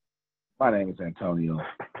 My name is Antonio,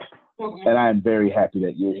 and I am very happy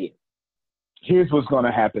that you're here. Here's what's going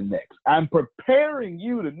to happen next. I'm preparing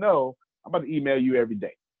you to know I'm about to email you every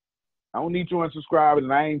day. I don't need you unsubscribed,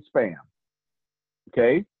 and I ain't spam.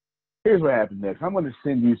 Okay? Here's what happens next. I'm going to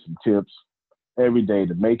send you some tips every day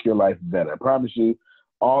to make your life better. I promise you,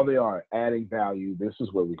 all they are adding value. This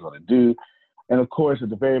is what we're going to do. And of course, at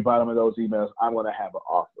the very bottom of those emails, I'm going to have an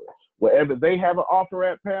offer. Wherever they have an offer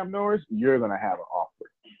at, Pam Norris, you're going to have an offer.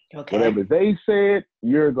 Okay. Whatever they said,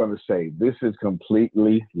 you're going to say, this is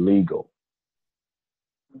completely legal.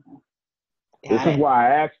 This is why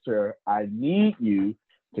I asked her, I need you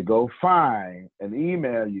to go find an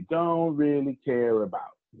email you don't really care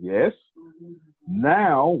about. Yes?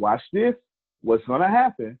 Now, watch this. What's going to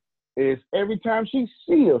happen is every time she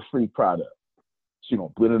see a free product, she's going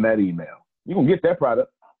to put in that email. You're going to get that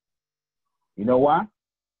product. You know why?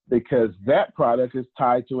 Because that product is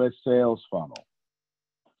tied to a sales funnel.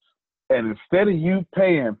 And instead of you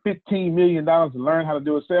paying $15 million to learn how to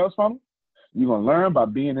do a sales funnel, you're going to learn by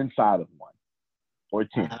being inside of one, or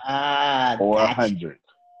 10, or 100,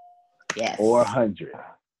 yes, or 100.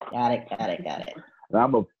 Got it. And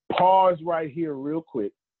I'm going to pause right here real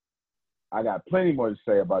quick. I got plenty more to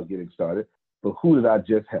say about getting started, but who did I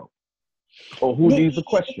just help? Or who needs a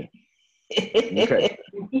question? Okay.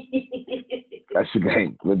 That's your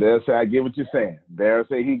game. But they'll say, I get what you're saying. They'll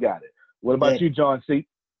say he got it. What about you, John C?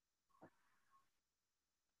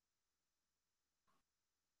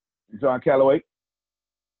 John Calloway?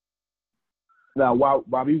 Now, while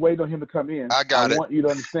we wait on him to come in, I want you to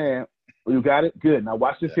understand. You got it? Good. Now,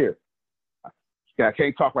 watch this here. Okay, I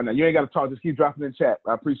can't talk right now. You ain't got to talk. Just keep dropping in the chat.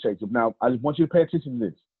 I appreciate you. Now, I just want you to pay attention to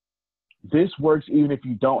this. This works even if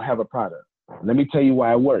you don't have a product. Let me tell you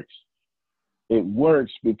why it works. It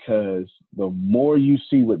works because the more you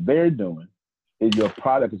see what they're doing, your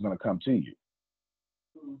product is going to come to you.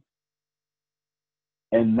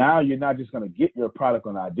 And now you're not just going to get your product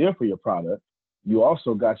or an idea for your product. You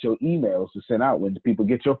also got your emails to send out when people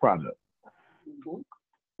get your product.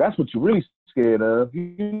 That's what you're really scared of.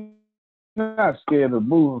 You're not scared of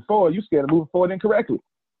moving forward. You're scared of moving forward incorrectly.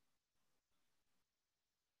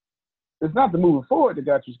 It's not the moving forward that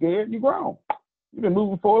got you scared. You're grown. You've been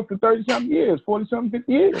moving forward for 30-something years, 40-something,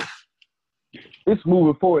 50 years. It's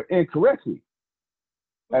moving forward incorrectly.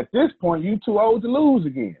 At this point, you too old to lose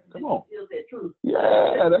again. Come on.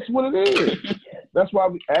 Yeah, that's what it is. That's why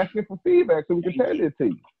we're asking for feedback so we can tell it to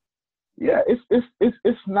you. Yeah,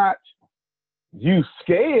 it's not you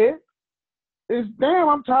scared. It's damn,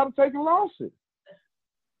 I'm tired of taking losses.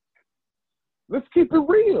 Let's keep it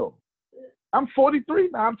real. I'm 43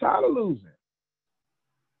 now. I'm tired of losing.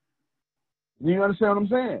 You understand what I'm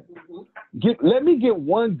saying? Let me get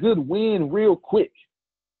one good win real quick.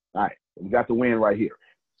 All right, we got the win right here.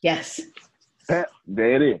 Yes.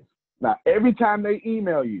 There it is. Now, every time they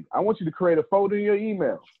email you, I want you to create a folder in your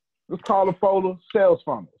email. Let's call the folder Sales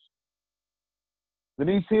Funnels.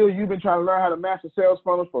 Denise Hill, you've been trying to learn how to master sales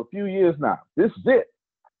funnels for a few years now. This is it.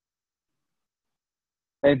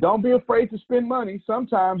 And don't be afraid to spend money.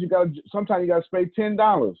 Sometimes you gotta spend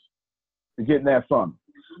 $10 to get in that funnel.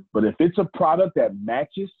 But if it's a product that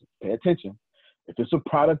matches, pay attention. If it's a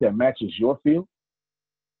product that matches your field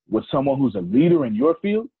with someone who's a leader in your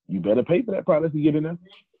field, you better pay for that product to get in there.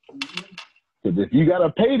 Because if you gotta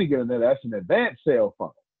pay to get in there, that's an advanced sales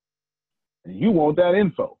funnel. And you want that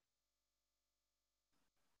info.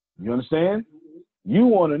 You understand? You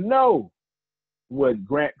want to know what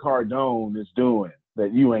Grant Cardone is doing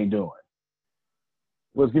that you ain't doing.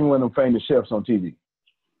 Let's give me one of them famous chefs on TV.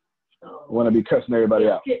 Want to be cussing everybody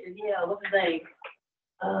out. Yeah, what's his name?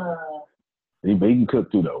 He can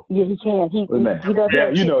cook too, though. Yeah, he can. He does. Yeah,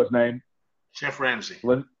 you know his name. Chef Ramsay.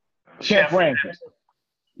 What? Chef Ramsay.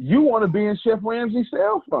 You want to be in Chef Ramsay's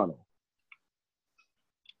sales funnel.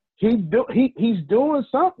 He's doing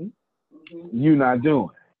something you're not doing.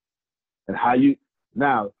 And how you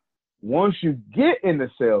now, once you get in the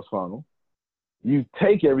sales funnel, you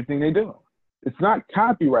take everything they're doing. It's not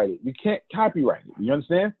copyrighted. You can't copyright it. You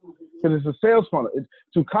understand? Because it's a sales funnel.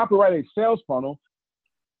 To copyright a sales funnel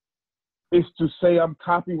is to say I'm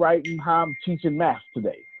copywriting how I'm teaching math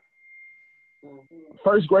today.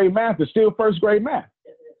 First grade math is still first grade math.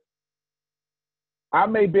 I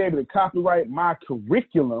may be able to copyright my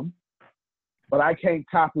curriculum, but I can't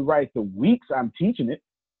copyright the weeks I'm teaching it,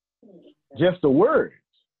 just the words.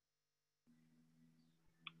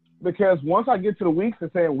 Because once I get to the weeks and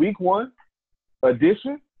saying week 1,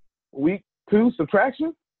 addition, week 2,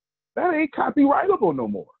 subtraction, that ain't copyrightable no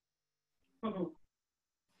more.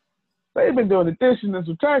 They've been doing addition and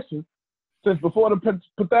subtraction since before the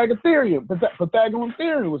Pythagorean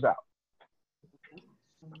theorem was out.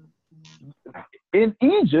 In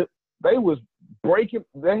Egypt, they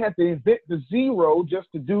had to invent the zero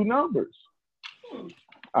just to do numbers.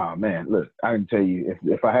 Oh man, look, I can tell you, if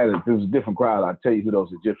it was a different crowd, I'd tell you who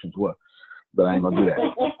those Egyptians were, but I ain't gonna do that.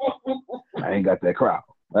 I ain't got that crowd.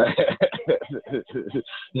 But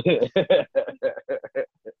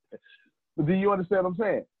do you understand what I'm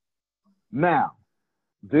saying? Now,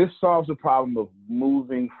 this solves the problem of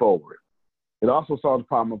moving forward. It also solves the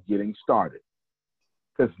problem of getting started.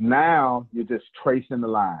 Because now you're just tracing the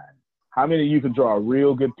line. How many of you can draw a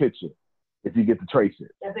real good picture if you get to trace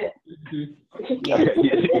it? That's it. You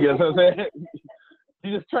know what I'm saying?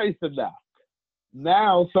 You just trace it now.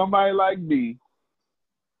 Now, somebody like me,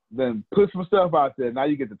 then put some stuff out there. Now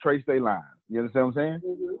you get to trace their line. You understand what I'm saying?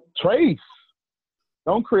 Mm-hmm. Trace.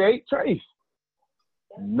 Don't create, trace.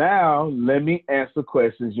 Now, let me answer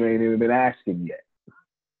questions you ain't even been asking yet.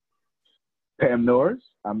 Pam Norris,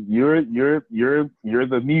 you're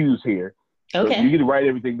the muse here. Okay. So you get to write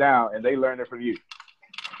everything down, and they learn it from you.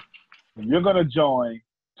 You're gonna join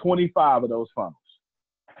 25 of those funnels.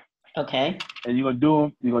 Okay. And you're gonna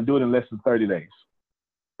do it in less than 30 days.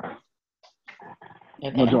 Okay.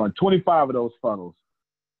 You're gonna join 25 of those funnels,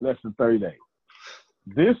 less than 30 days.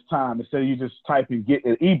 This time, instead of you just typing get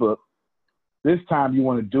an ebook, this time you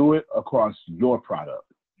want to do it across your product.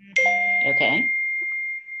 Okay.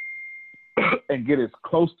 And get as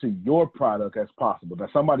close to your product as possible. Now,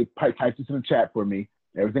 somebody type this in the chat for me.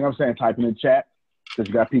 Everything I'm saying, type in the chat. Because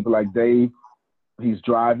you got people like Dave, he's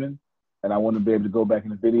driving, and I want to be able to go back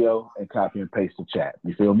in the video and copy and paste the chat.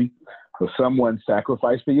 You feel me? So someone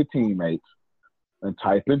sacrifice for your teammates and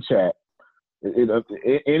type in chat.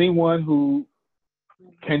 Anyone who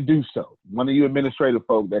can do so. One of you administrative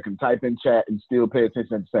folk that can type in chat and still pay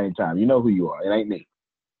attention at the same time. You know who you are. It ain't me.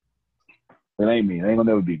 It ain't me. It ain't gonna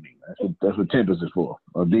never be me. That's what Tempest is for.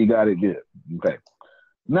 Or D got it good. Okay.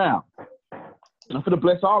 Now, I'm gonna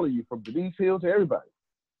bless all of you from Denise Hill to everybody.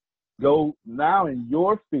 Go now in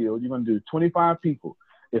your field. You're gonna do 25 people.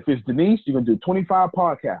 If it's Denise, you're gonna do 25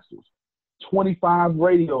 podcasters, 25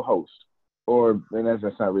 radio hosts, and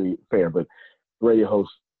that's not really fair, but radio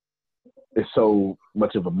hosts is so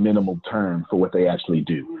much of a minimal term for what they actually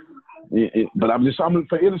do. But I'm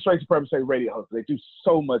for illustration purposes, say radio hosts. They do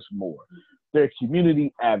so much more. They're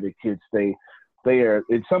community advocates. They are,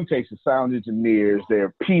 in some cases, sound engineers.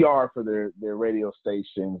 They're PR for their radio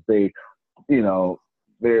stations. They're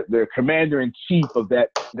commander in chief of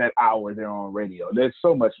that hour they're on radio. There's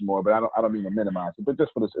so much more, but I don't mean to minimize it. But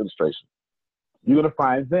just for this illustration, you're gonna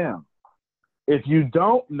find them. If you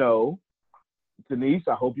don't know, Denise,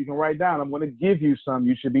 I hope you can write down. I'm going to give you some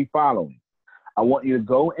you should be following. I want you to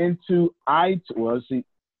go into iTunes.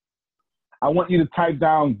 I want you to type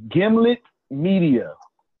down Gimlet Media.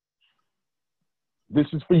 This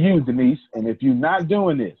is for you, Denise. And if you're not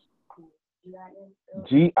doing this,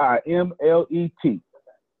 Gimlet,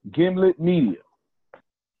 Gimlet Media.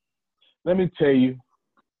 Let me tell you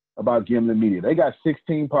about Gimlet Media. They got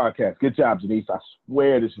 16 podcasts. Good job, Denise. I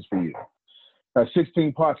swear this is for you.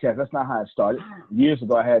 16 podcasts. That's not how it started. Years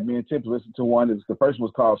ago, I had me and Tim listen to one. The first one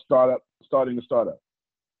was called Starting a Startup.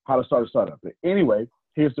 How to Start a Startup. But anyway,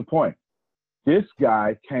 here's the point. This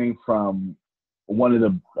guy came from one of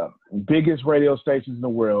the biggest radio stations in the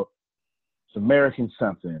world. It's American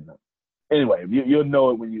something. Anyway, you'll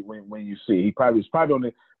know it when you see. It's probably on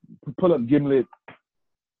the, pull up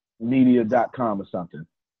gimletmedia.com or something,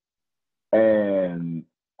 and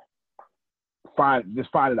find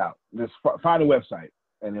it out. Just find a website,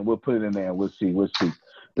 and then we'll put it in there, and we'll see.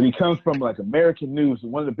 But he comes from like American News,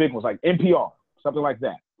 one of the big ones, like NPR, something like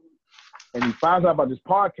that. And he finds out about this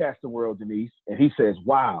podcasting world, Denise, and he says,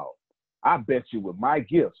 wow, I bet you with my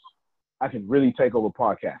gifts, I can really take over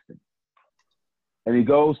podcasting. And he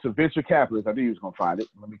goes to venture capitalists. I knew he was going to find it.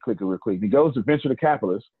 Let me click it real quick. He goes to venture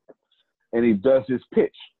capitalists, and he does this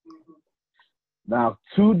pitch. Now,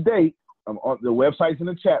 to date, on the website's in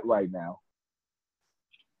the chat right now.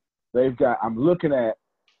 They've got, look at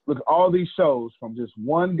all these shows from just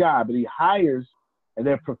one guy, but he hires and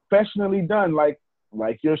they're professionally done, like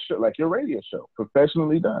your show, like your radio show,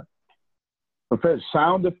 professionally done.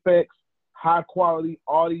 Sound effects, high quality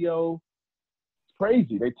audio. It's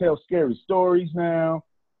crazy. They tell scary stories now,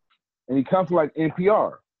 and he comes from like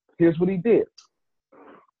NPR. Here's what he did.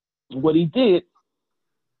 What he did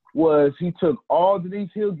was he took all Denise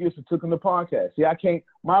Hill gifts and took them to podcast. See,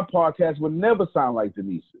 my podcast would never sound like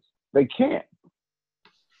Denise's. They can't.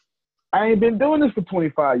 I ain't been doing this for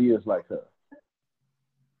 25 years like her.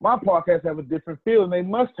 My podcasts have a different feel, and they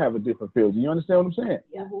must have a different feel. Do you understand what I'm saying?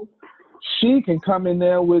 Yeah. She can come in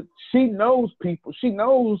there she knows people. She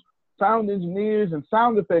knows sound engineers and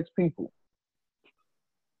sound effects people.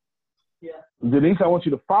 Yeah. Denise, I want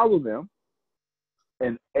you to follow them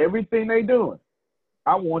and everything they doing.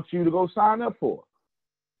 I want you to go sign up for.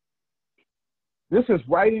 This is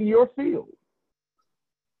right in your field.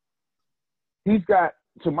 He's got,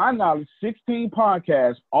 to my knowledge, 16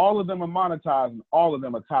 podcasts. All of them are monetized, and all of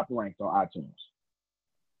them are top ranked on iTunes.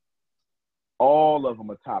 All of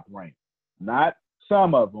them are top ranked. Not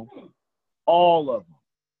some of them, all of them.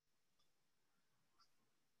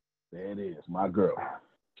 There it is, my girl.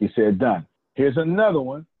 She said, done. Here's another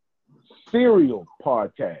one, Serial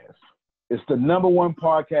Podcast. It's the #1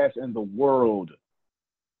 podcast in the world.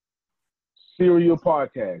 Serial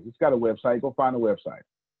Podcast. It's got a website. Go find a website.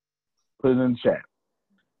 Put it in the chat.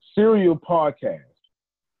 Serial Podcast.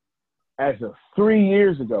 As of 3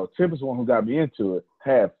 years ago, Tim is the one who got me into it,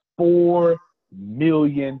 had 4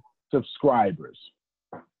 million subscribers.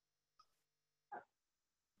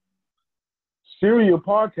 Serial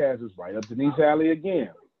Podcast is right up Denise alley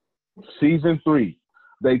again. Season 3.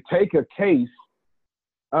 They take a case.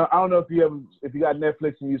 I don't know if you got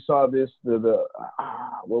Netflix and you saw this, what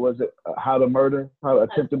was it? How to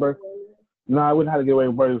Attempt to Murder? No, I wouldn't have to get away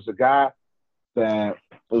with murder. It was a guy it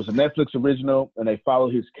was a Netflix original, and they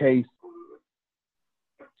followed his case.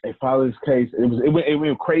 It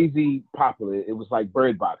went crazy popular. It was like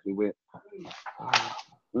Bird Box. It went.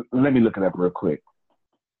 Let me look it up real quick.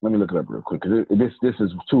 Cause this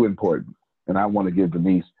is too important, and I want to give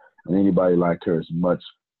Denise and anybody like her as much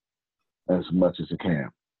as it can.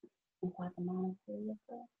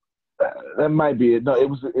 That might be it. No, it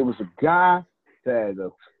was a guy that had a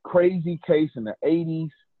crazy case in the 80s.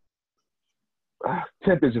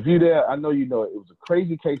 Tempest, if you there, I know you know it. It was a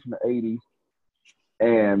crazy case in the 80s,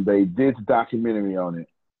 and they did the documentary on it,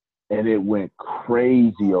 and it went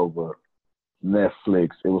crazy over Netflix.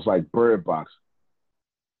 It was like Bird Box.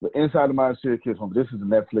 The Inside of My Serial Kids Home. This is a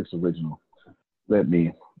Netflix original. Let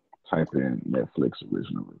me type in Netflix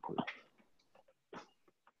original real quick.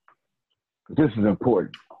 This is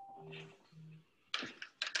important.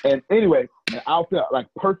 And anyway, I'll feel like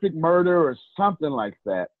Perfect Murder or something like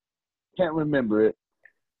that. Can't remember it.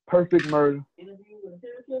 Perfect Murder.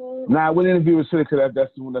 Nah, I wouldn't interview with Silicon.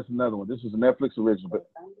 That's another one. This was a Netflix original, but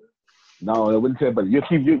no, I wouldn't tell you. But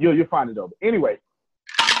you'll find it over. Anyway,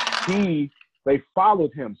 they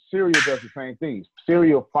followed him. Serial does the same thing.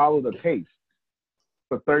 Serial followed a case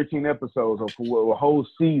for 13 episodes or for a whole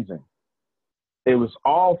season. It was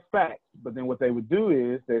all facts, but then what they would do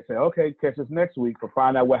is they say, okay, catch us next week to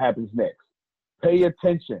find out what happens next. Pay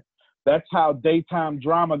attention. That's how daytime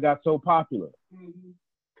drama got so popular. Mm-hmm.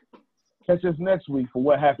 Catch us next week for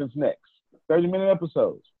what happens next. 30-minute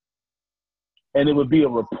episodes. And it would be a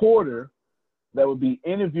reporter that would be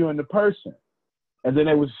interviewing the person. And then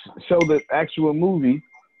they would show the actual movie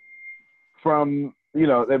from, you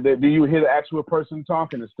would hear the actual person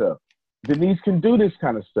talking and stuff. Denise can do this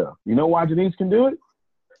kind of stuff. You know why Denise can do it?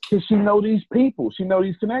 Because she know these people. She know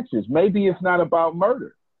these connections. Maybe it's not about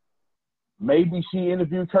murder. Maybe she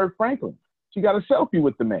interviewed Kirk Franklin. She got a selfie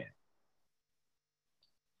with the man.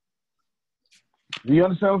 Do you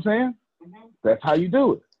understand what I'm saying? Mm-hmm. That's how you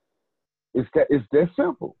do it. It's that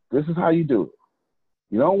simple. This is how you do it.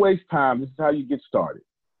 You don't waste time. This is how you get started.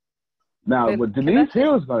 Now, what Denise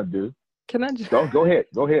Hill is going to do. Can I just go ahead?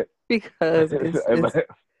 Go ahead. Because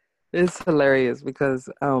it's hilarious. Because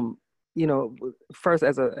first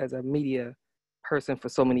as a media person for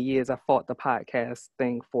so many years, I fought the podcast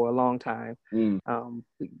thing for a long time.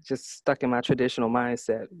 Just stuck in my traditional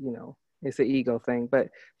mindset. It's an ego thing. But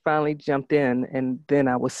finally jumped in, and then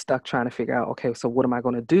I was stuck trying to figure out, okay, so what am I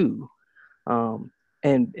going to do?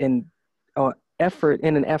 In an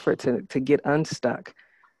effort to get unstuck,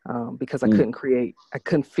 because I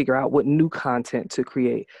couldn't figure out what new content to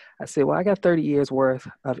create. I said, well, I got 30 years worth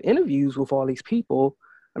of interviews with all these people.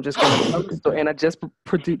 I'm just going to tell the story. And I just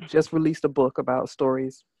released a book about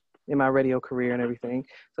stories in my radio career and everything.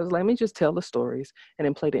 So I was like, let me just tell the stories and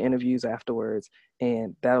then play the interviews afterwards.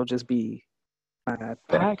 And that'll just be my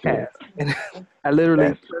podcast. And I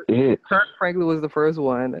literally, Kirk Franklin was the first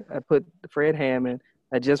one. I put Fred Hammond.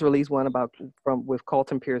 I just released one with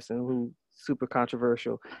Carlton Pearson, who's super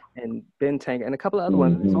controversial, and Ben Tanker, and a couple of other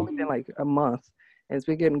ones. It's only been like a month, and it's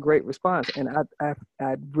been getting great response. And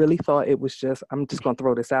I really thought it was I'm just going to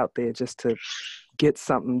throw this out there just to get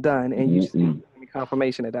something done. And you just gave me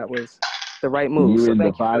confirmation that was the right move. You're so in the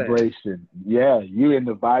thank you for that. vibration. Yeah, you're in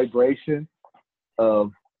the vibration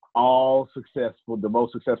of the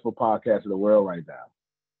most successful podcasts in the world right now.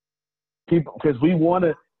 People, because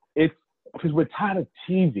because we're tired of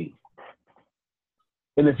TV.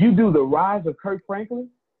 And if you do the rise of Kirk Franklin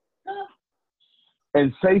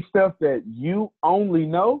and say stuff that you only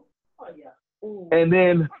know, and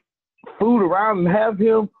then fool around and have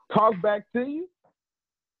him talk back to you,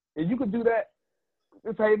 and you can do that.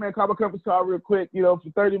 Just say, hey man, call my conference call real quick, for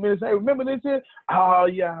 30 minutes. Hey, remember this here? Oh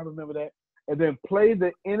yeah, I remember that. And then play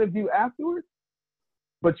the interview afterwards,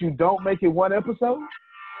 but you don't make it one episode.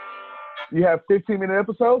 You have 15-minute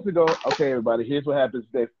episodes to go, okay, everybody, here's what happens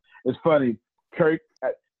next. It's funny. Kirk,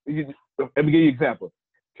 let me give you an example.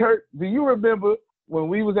 Kirk, do you remember when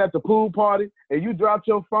we was at the pool party and you dropped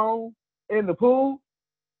your phone in the pool?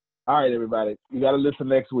 All right, everybody, you got to listen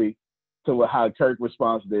next week to how Kirk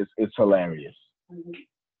responds to this. It's hilarious.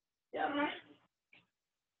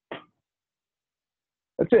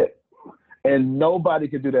 That's it. And nobody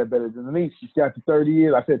can do that better than Denise. She's got the 30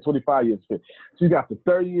 years. I said 25 years. She's got the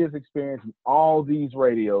 30 years experience in all these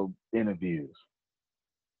radio interviews.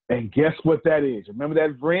 And guess what that is? Remember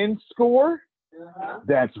that VRIN score?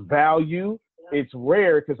 That's value. It's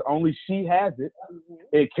rare because only she has it.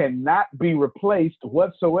 It cannot be replaced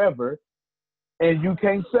whatsoever. And you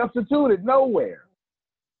can't substitute it nowhere.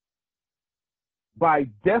 By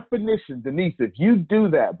definition, Denise, if you do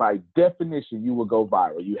that, by definition, you will go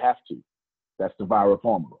viral. You have to. That's the viral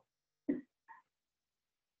formula.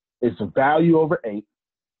 It's a value over 8.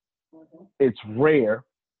 It's rare.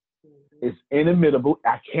 It's inimitable.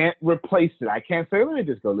 I can't replace it. I can't say, let me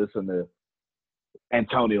just go listen to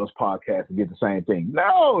Antonio's podcast and get the same thing.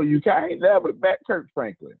 No, you can't. Never met Kirk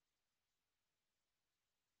Franklin.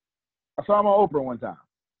 I saw him on Oprah one time.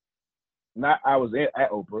 I was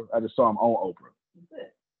at Oprah. I just saw him on Oprah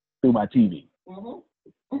through my TV. You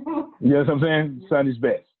know what I'm saying? Sonny's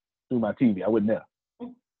best. Through my TV. I wouldn't know.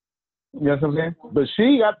 You know what I'm saying? But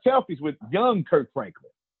she got selfies with young Kirk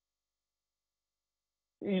Franklin.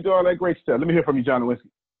 You do all that great stuff. Let me hear from you, John Nowinski.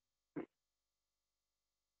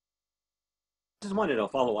 Just wanted to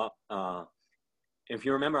follow up. If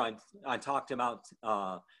you remember, I talked about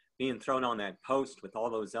being thrown on that post with all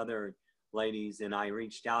those other ladies, and I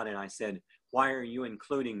reached out and I said, why are you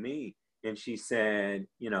including me? And she said,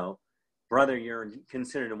 brother, you're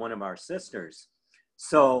considered one of our sisters.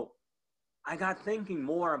 So I got thinking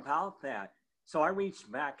more about that. So I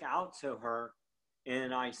reached back out to her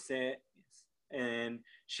and I said, and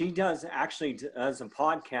she does a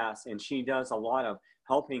podcast, and she does a lot of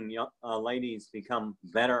helping young ladies become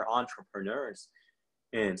better entrepreneurs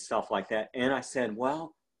and stuff like that. And I said,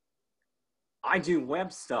 well, I do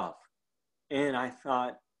web stuff. And I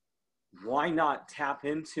thought, why not tap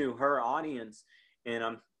into her audience?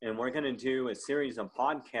 And we're going to do a series of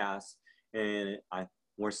podcasts, and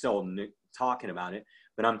we're still talking about it,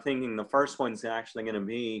 but I'm thinking the first one's actually going to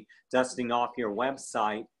be dusting off your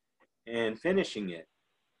website and finishing it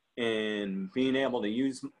and being able to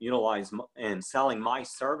utilize and selling my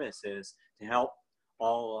services to help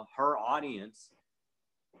all her audience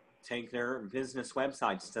take their business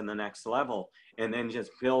websites to the next level, and then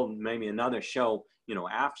just build maybe another show,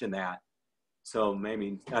 after that. So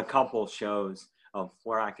maybe a couple shows of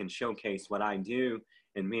where I can showcase what I do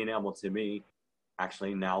and being able to be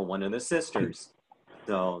actually now one of the sisters.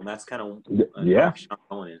 So that's kind of direction I'm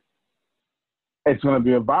going in. It's going to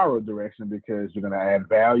be a viral direction because you're going to add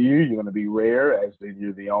value. You're going to be rare, as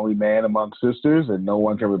you're the only man among sisters, and no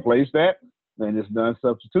one can replace that. And it's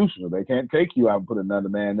non-substitutional. They can't take you out and put another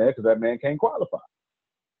man there because that man can't qualify.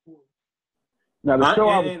 Now, the show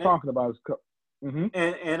I was talking about is...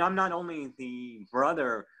 And I'm not only the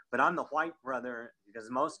brother, but I'm the white brother because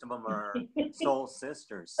most of them are soul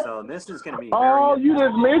sisters. So this is going to be very... Oh, you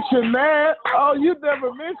didn't mention that. Oh, you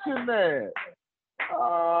never mentioned that.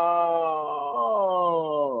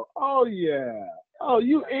 Oh yeah. Oh,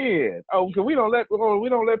 you in? Oh, because we don't let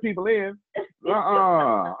people in.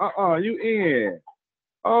 You in?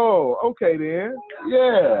 Oh, okay then.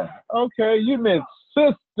 Yeah. Okay, you meant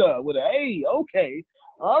sister with an A. Okay.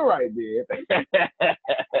 All right then.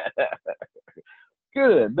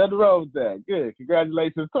 Good. Nothing wrong with that. Good.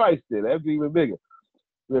 Congratulations twice then. That's even bigger.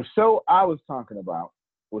 The show I was talking about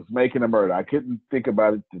was Making a Murder. I couldn't think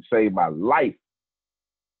about it to save my life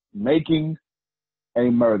Making a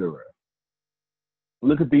Murderer.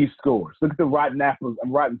 Look at these scores. Look at the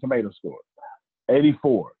Rotten Tomato score.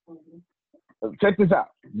 84. Check this out.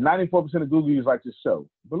 94% of Google users like this show.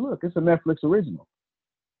 But look, it's a Netflix original.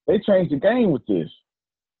 They changed the game with this.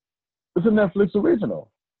 It's a Netflix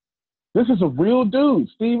original. This is a real dude,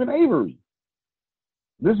 Stephen Avery.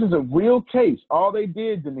 This is a real case. All they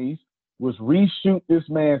did, Denise, was reshoot this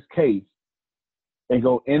man's case and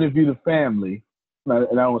go interview the family. And I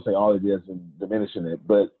don't want to say all they did is diminishing it,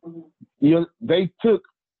 but they took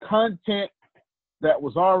content that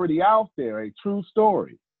was already out there, a true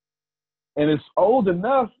story. And it's old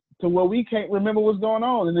enough to where we can't remember what's going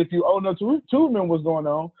on. And if you old enough to remember what's going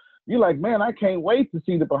on, you're like, man, I can't wait to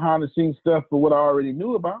see the behind-the-scenes stuff for what I already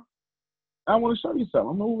knew about. I want to show you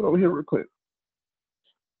something. I'm going to move it over here real quick.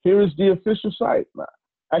 Here is the official site.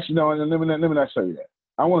 Actually, no, let me not show you that.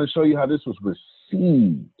 I want to show you how this was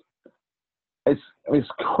received. It's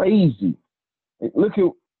crazy. Look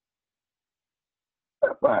at,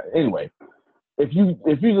 anyway, if you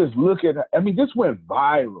just look at, this went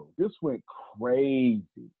viral. This went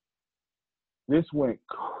crazy. This went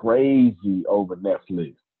crazy over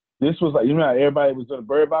Netflix. This was like, how everybody was doing the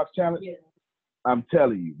Bird Box Challenge? Yeah. I'm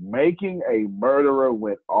telling you, Making a Murderer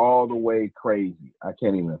went all the way crazy. I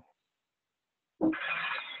can't even.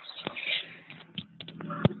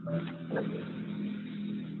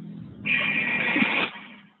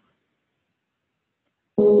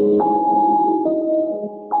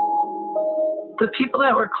 The people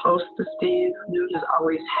that were close to Steve knew he was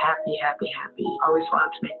always happy. Always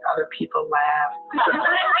wanted to make other people laugh.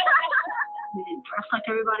 They didn't dress like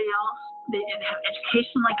everybody else. They didn't have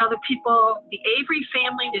education like other people. The Avery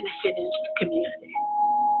family didn't fit into the community.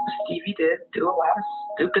 Stevie did do a lot of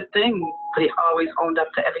stupid things, but he always owned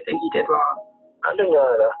up to everything he did wrong. I think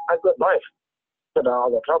a good life. But all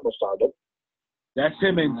the trouble started. That's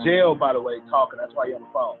him in jail, by the way, talking. That's why you're on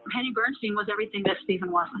the phone. Penny Bernstein was everything that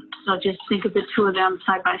Stephen wasn't. So just think of the two of them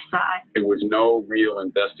side by side. There was no real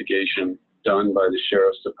investigation done by the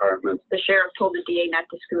sheriff's department. The sheriff told the DA not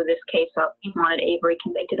to screw this case up. He wanted Avery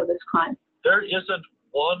convicted of this crime. There isn't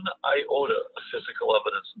one iota of physical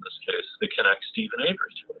evidence in this case that connects Stephen Avery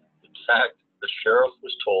to it. In fact, the sheriff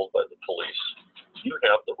was told by the police, you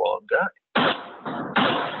have the wrong guy.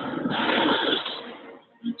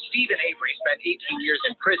 Stephen Avery spent 18 years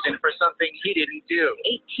in prison for something he didn't do.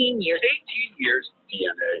 18 years. 18 years.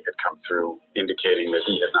 DNA had come through indicating that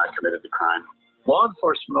he had not committed the crime. Law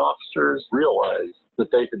enforcement officers realized that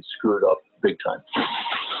they had screwed up big time.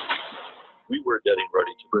 We were getting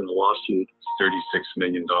ready to bring a lawsuit. $36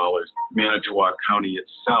 million. Manitowoc County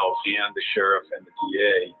itself and the sheriff and the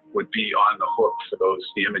DA would be on the hook for those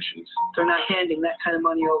damages. They're not handing that kind of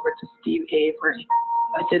money over to Steve Avery.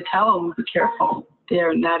 I did tell him, be careful.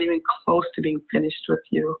 They're not even close to being finished with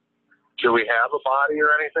you. Do we have a body or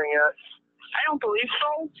anything yet? I don't believe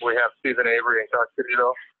so. We have Stephen Avery in custody,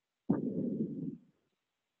 though.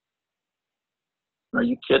 Are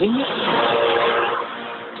you kidding me?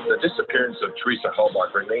 The disappearance of Teresa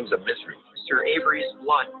Halbach remains a mystery. Mr. Avery's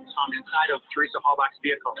blood was found inside of Teresa Halbach's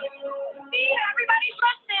vehicle. See, everybody's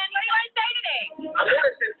listening. What do you want to say today? I'm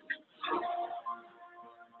innocent.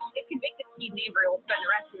 If convicted, Steve Avery will spend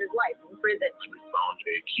the rest of his life in prison. We found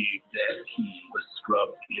a key that he was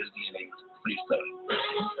scrubbed. His DNA was placed on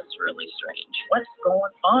it. That's really strange. What's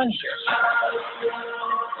going on here?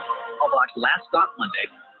 Halbach's last stop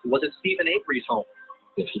Monday was at Stephen Avery's home.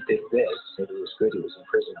 If he did this, maybe it was good he was in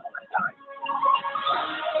prison all that time.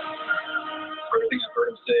 Everything I've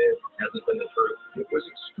heard him say hasn't been the truth. It was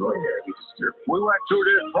extraordinarily disturbing. We went through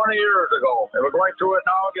this 20 years ago, and we're going through it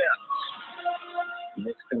now again.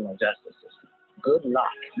 The next criminal justice system. Good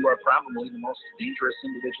luck. You are probably the most dangerous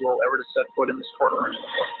individual ever to set foot in this courtroom.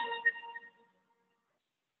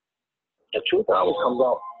 The truth always comes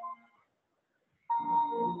out.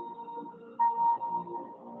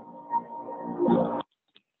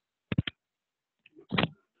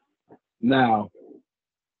 Now,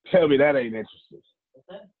 tell me that ain't interesting.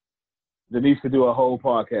 Denise could do a whole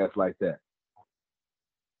podcast like that.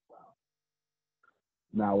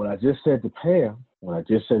 Now, what I just said to Pam, what I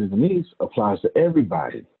just said to Denise, applies to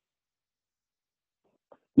everybody.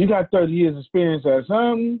 You got 30 years experience at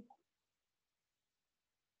something,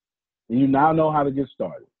 and you now know how to get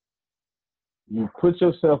started. You put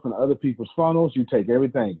yourself in other people's funnels, you take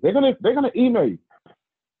everything. They're gonna email you.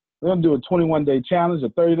 They're going to do a 21-day challenge, a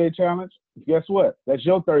 30-day challenge. Guess what? That's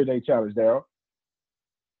your 30-day challenge, Daryl.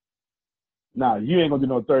 Now, you ain't going to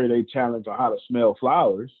do no 30-day challenge on how to smell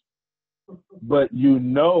flowers, but you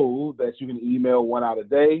know that you can email one out a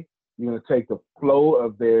day. You're going to take the flow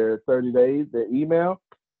of their 30 days, their email.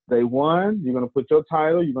 they won. You're going to put your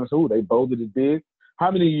title. You're going to say, oh, they bolded it big.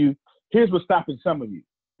 How many of you, here's what's stopping some of you.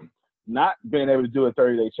 Not being able to do a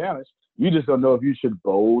 30-day challenge. You just don't know if you should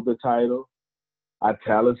bold the title,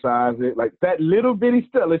 italicize it. Like that little bitty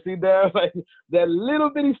stuff. Let's see there. Like that little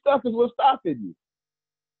bitty stuff is what's stopping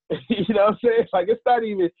you. You know what I'm saying? Like it's not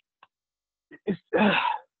even,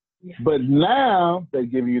 but now they're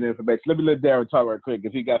giving you the information. Let me let Darren talk right quick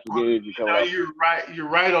if he got some good energy coming up. You're right. You're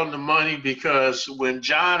right on the money, because when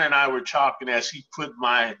John and I were talking, as he put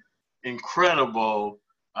my incredible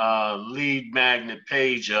lead magnet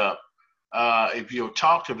page up, if you'll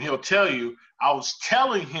talk to him, he'll tell you, I was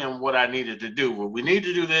telling him what I needed to do. Well, we need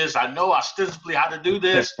to do this. I know ostensibly how to do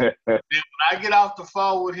this. Then when I get off the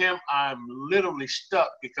phone with him, I'm literally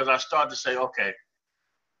stuck, because I start to say, okay,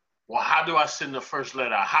 well, how do I send the first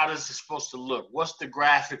letter out? How is it supposed to look? What's the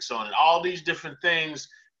graphics on it? All these different things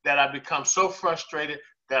that I become so frustrated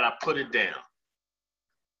that I put it down.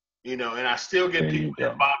 You know, and I still get people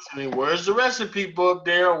inboxing me, where's the recipe book,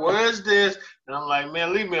 Daryl? Where's this? And I'm like,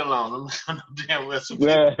 man, leave me alone. I'm just no damn recipe.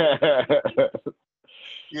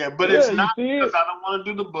 Yeah, but it's not because I don't want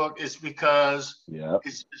to do the book. It's because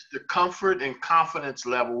it's the comfort and confidence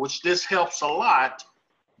level, which this helps a lot.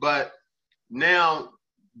 But now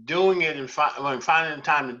doing it and finding the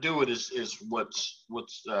time to do it is what's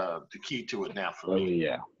the key to it now for me.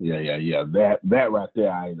 Yeah. That right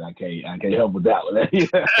there, I can't help with that one.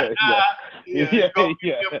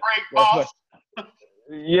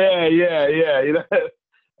 Yeah. You know,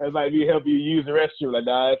 that might be helping you use the restroom. Like,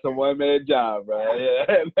 nah, it's a one-man job, bro.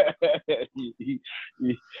 Yeah.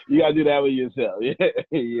 you gotta do that with yourself.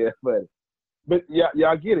 Yeah, but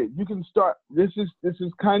y'all get it. You can start. This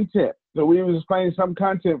is content. So we was explaining some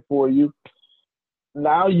content for you.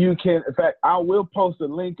 Now you can. In fact, I will post a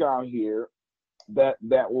link out here that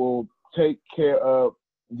will take care of.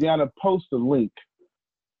 Deanna, post a link.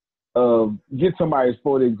 Get somebody's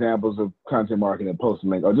 40 examples of content marketing and post a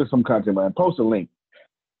link, or just some content marketing. Post a link.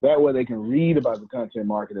 That way they can read about the content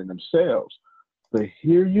marketing themselves. But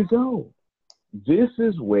here you go. This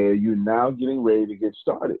is where you're now getting ready to get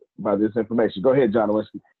started by this information. Go ahead, John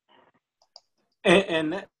Lewinsky.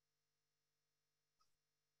 And that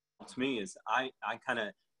to me is I kind of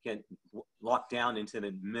get locked down into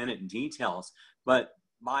the minute details, but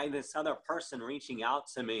by this other person reaching out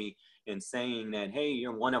to me and saying that, hey,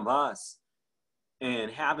 you're one of us, and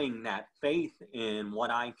having that faith in what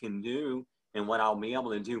I can do and what I'll be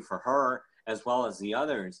able to do for her as well as the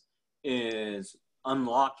others is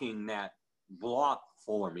unlocking that block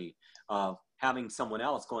for me of having someone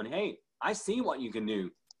else going, hey, I see what you can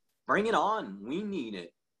do. Bring it on. We need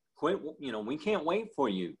it. Quit. You know, we can't wait for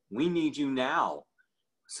you. We need you now.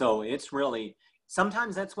 So it's really,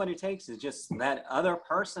 sometimes that's what it takes, is just that other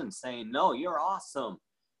person saying, no, you're awesome.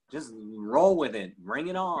 Just roll with it. Bring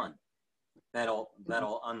it on. That'll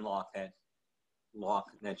unlock that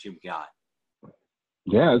lock that you've got.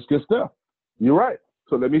 Yeah, it's good stuff. You're right.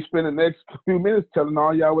 So let me spend the next few minutes telling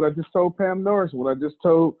all y'all what I just told Pam Norris, what I just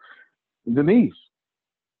told Denise.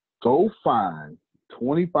 Go find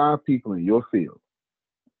 25 people in your field.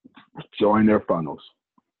 Join their funnels.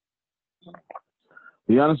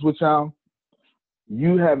 Be honest with y'all,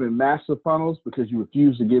 you haven't mastered funnels because you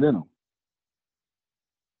refuse to get in them.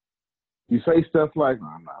 You say stuff like, no,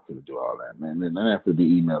 I'm not going to do all that, man. Then they have to be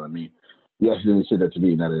emailing me. You actually didn't say that to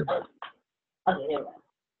me, not everybody.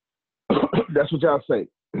 That's what y'all say.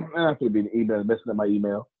 I have to be the email, messing up my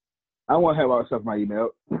email. I want to have all that stuff in my email.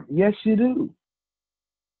 Yes, you do.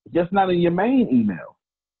 Just not in your main email.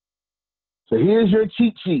 So here's your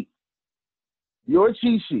cheat sheet. Your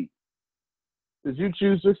cheat sheet that you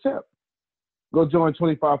choose to accept. Go join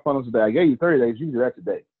 25 funnels a day. I gave you 30 days. You can do that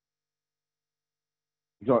today.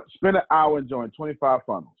 Spend an hour and join 25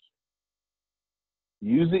 funnels.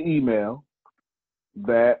 Use the email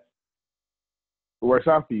that works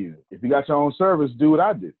out for you. If you got your own service, do what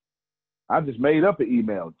I did. I just made up an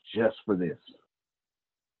email just for this.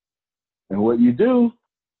 And what you do,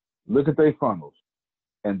 look at their funnels.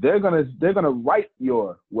 And they're gonna write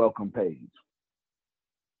your welcome page.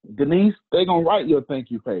 Denise, they're gonna write your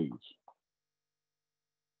thank you page.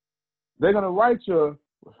 They're gonna write your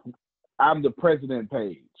I'm the president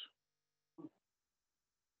page.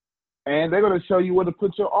 And they're gonna show you where to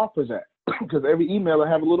put your offers at. Because every email will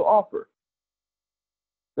have a little offer.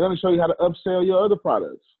 They're going to show you how to upsell your other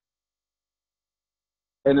products.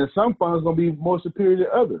 And then some funnels are going to be more superior than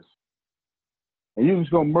others. And you're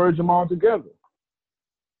just going to merge them all together.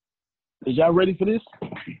 Is y'all ready for this?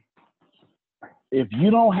 If you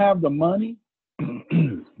don't have the money,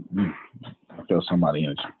 I feel somebody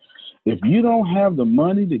in it. If you don't have the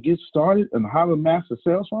money to get started on how to master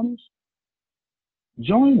sales funnels,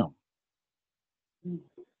 Join them.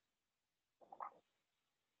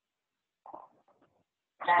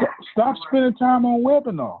 Stop spending time on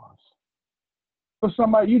webinars for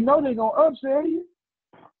somebody you know they're gonna upsell you.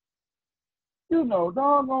 You know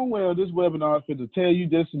doggone well this webinar is to tell you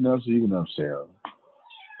this enough so you can upsell.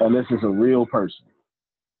 Unless it's a real person,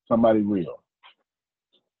 somebody real.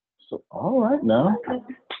 So all right now,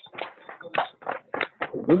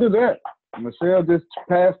 look at that. Michelle just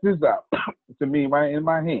passed this out to me right in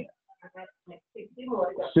my hand.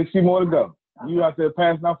 60 more to go. You out there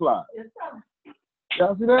passing out flyers.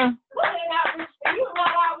 Y'all see that?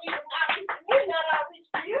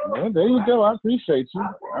 Well, there you go. I appreciate you.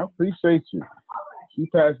 I appreciate you. She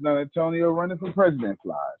passing out Antonio running for president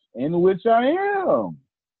flyers, in which I am.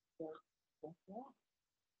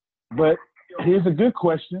 But here's a good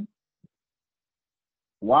question.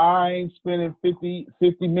 Why I ain't spending 50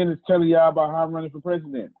 minutes telling y'all about how I'm running for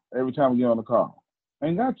president every time we get on the call? I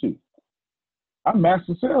ain't got to. I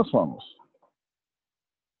master sales funnels.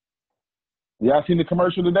 Y'all seen the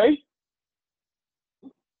commercial today?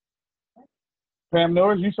 Pam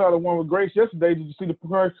Norris, you saw the one with Grace yesterday. Did you see the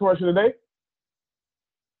commercial today?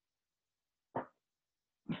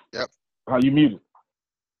 Yep. How you muted?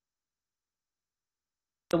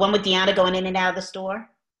 The one with Deanna going in and out of the store?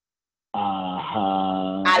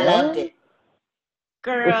 Uh-huh. I loved it.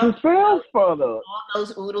 Girl. It's a sales funnel. All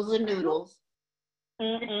those oodles and noodles.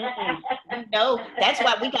 No, that's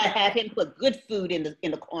why we gotta have him put good food in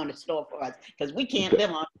the corner store for us, because we can't live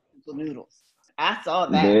on noodles. I saw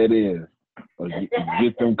that. There it is.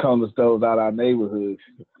 Get them corner stores out our neighborhoods,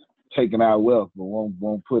 taking our wealth, but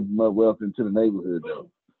won't put much wealth into the neighborhood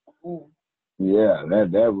though. Yeah,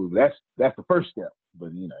 that's the first step.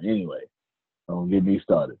 But anyway, don't get me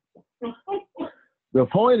started. The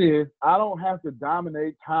point is, I don't have to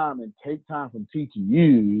dominate time and take time from teaching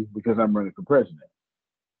you because I'm running for president.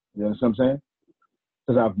 You know what I'm saying?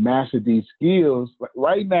 Because I've mastered these skills.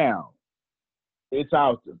 Right now, it's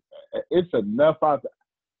out there. It's enough out there.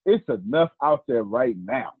 It's enough out there right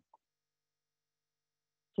now.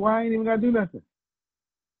 So I ain't even got to do nothing.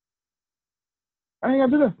 I ain't got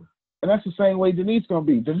to do nothing. And that's the same way Denise going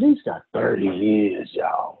to be. Denise got 30 years,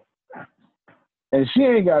 y'all. And she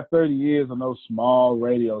ain't got 30 years on no small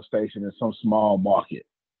radio station in some small market.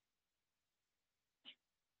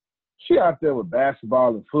 She out there with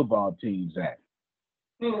basketball and football teams at.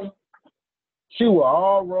 She will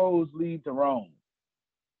all roads lead to Rome.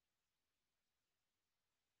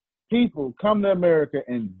 People come to America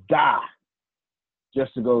and die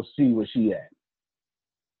just to go see where she at.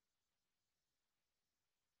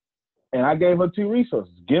 And I gave her 2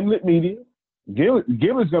 resources. Gimlet Media. Gimlet's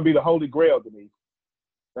going to be the Holy Grail, Denise.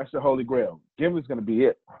 That's the Holy Grail. Gimlet's going to be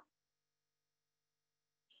it.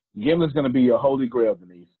 Gimlet's going to be your Holy Grail,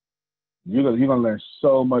 Denise. You're going to learn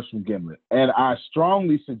so much from Gimlet. And I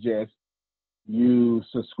strongly suggest you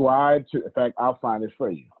subscribe to, in fact, I'll find it for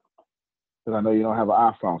you. Because I know you don't have an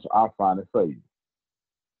iPhone, so I'll find it for you.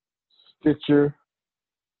 Stitcher,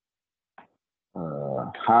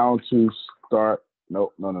 how to start,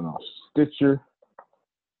 no. Stitcher,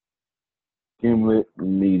 Gimlet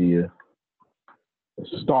Media.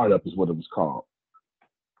 Startup is what it was called.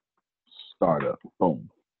 Startup, boom.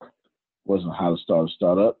 Wasn't how to start a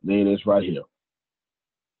startup. There it is right here.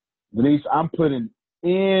 Denise, I'm putting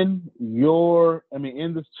in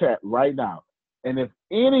this chat right now. And if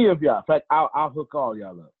any of y'all, in fact, I'll hook all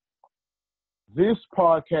y'all up. This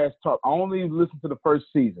podcast talk, I only listen to the first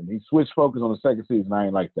season. He switched focus on the second season. I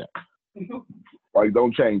ain't like that. Like,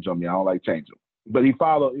 don't change on me. I don't like change them. But he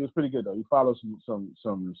was pretty good though. He followed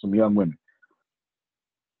some young women.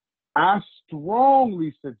 I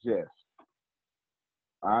strongly suggest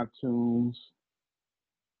iTunes,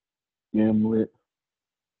 Gimlet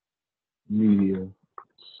Media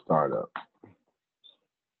Startup.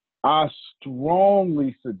 I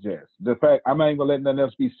strongly suggest. The fact, I'm not even gonna let nothing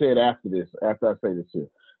else be said after I say this here.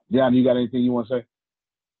 Deanna, you got anything you want to say?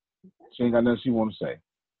 She ain't got nothing she want to say.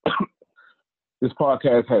 This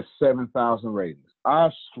podcast has 7,000 ratings. I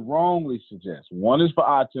strongly suggest, one is for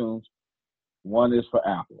iTunes, one is for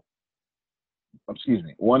Apple. Excuse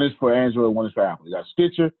me. One is for Android, one is for Apple. You got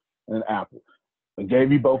Stitcher and Apple. I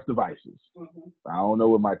gave you both devices. I don't know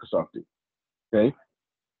what Microsoft did. Okay?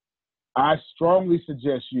 I strongly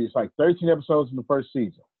suggest you, it's like 13 episodes in the first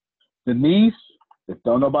season. Denise, if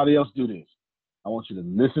don't nobody else do this, I want you to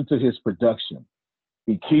listen to his production.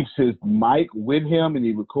 He keeps his mic with him and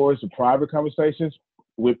he records the private conversations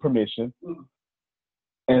with permission.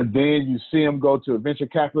 And then you see him go to a venture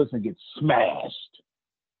capitalist and get smashed.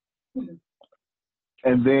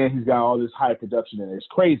 And then he's got all this high production in it. It's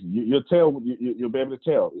crazy. You'll be able to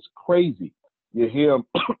tell. It's crazy. You hear him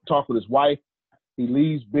talk with his wife. He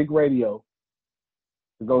leaves big radio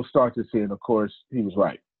to go start this here. And of course, he was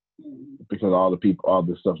right because of all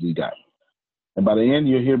the stuff that he got. And by the end,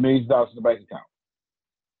 you'll hear millions of dollars in the bank account.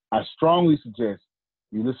 I strongly suggest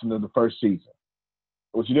you listen to the first season.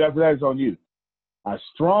 What you do after that is on you. I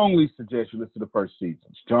strongly suggest you listen to the first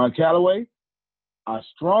season. John Calloway, I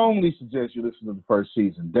strongly suggest you listen to the first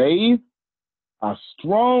season. Dave, I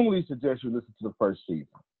strongly suggest you listen to the first season.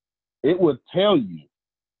 It will tell you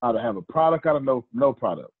how to have a product out of no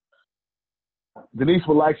product. Denise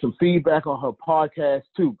would like some feedback on her podcast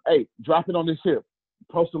too. Hey, drop it on this here.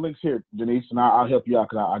 Post the links here, Denise, and I'll help you out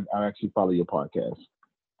because I actually follow your podcast.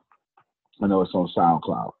 I know it's on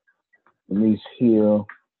SoundCloud. Denise Hill.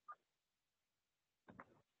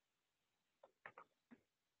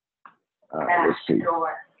 Let's see.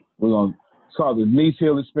 We're going to call the Denise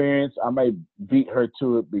Hill Experience. I may beat her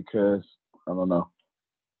to it because, I don't know.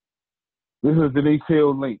 This is Denise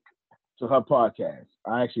Hill link to her podcast.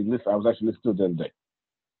 I was actually listening to it the other day.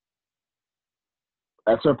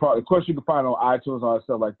 That's her part. Of course, you can find it on iTunes and all that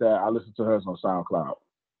stuff like that. I listen to hers on SoundCloud.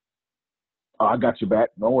 Oh, I got your back.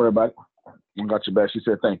 Don't worry about it. I got your back. She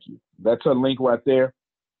said thank you. That's her link right there.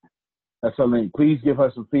 That's her link. Please give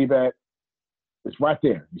her some feedback. It's right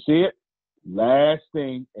there. You see it? Last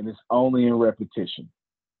thing, and it's only in repetition.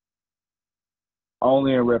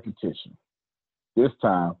 Only in repetition. This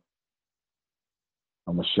time,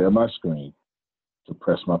 I'm going to share my screen to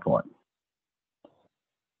press my point.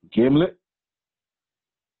 Gimlet,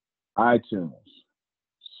 iTunes,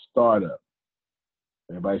 Startup.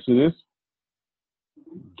 Everybody see this?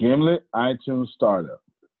 Gimlet, iTunes, Startup.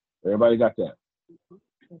 Everybody got that?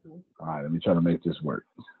 All right, let me try to make this work.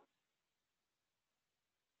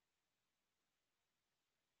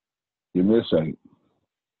 Give me a second.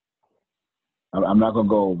 I'm not going to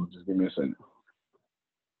go over. Just give me a second.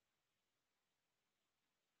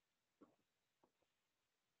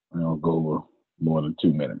 I don't go over more than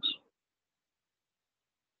 2 minutes.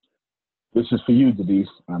 This is for you, Denise.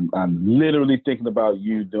 I'm literally thinking about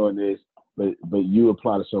you doing this, but you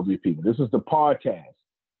apply to so many people. This is the podcast.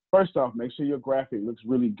 First off, make sure your graphic looks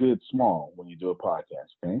really good small when you do a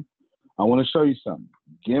podcast, okay? I want to show you something.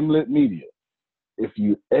 Gimlet Media. If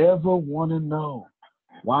you ever want to know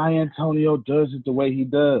why Antonio does it the way he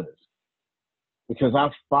does, because I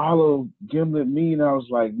follow Gimlet Media and I was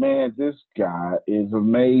like, man, this guy is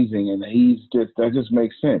amazing, and that just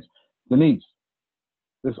makes sense. Denise,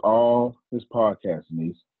 this all his podcast,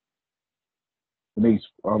 Denise. Denise,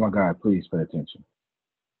 oh my God, please pay attention.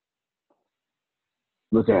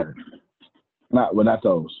 Look at it. Not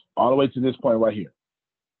those. All the way to this point right here.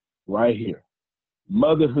 Right here.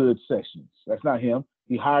 Motherhood sessions. That's not him.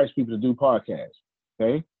 He hires people to do podcasts.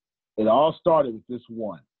 Okay? It all started with this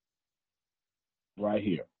one. Right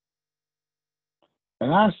here.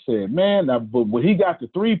 And I said, man, but when he got the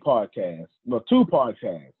 2 podcasts,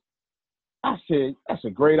 I said, that's a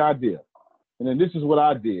great idea. And then this is what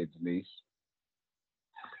I did, Denise.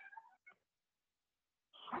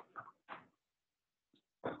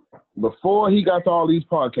 Before he got to all these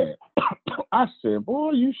podcasts, I said,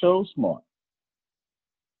 boy, you so smart.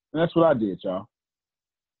 And that's what I did, y'all.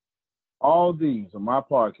 All these are my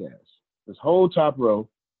podcasts. This whole top row,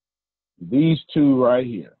 these 2 right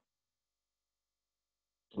here.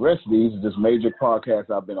 The rest of these are just major podcasts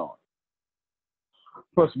I've been on.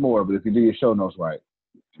 Plus more, but if you do your show notes right,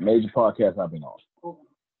 major podcasts I've been on.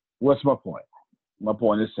 What's my point? My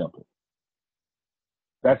point is simple.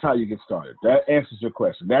 That's how you get started. That answers your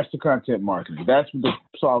question. That's the content marketing. That's the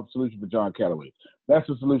solution for John Calloway. That's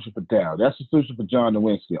the solution for Dow. That's the solution for John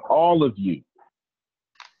Nowinski. All of you,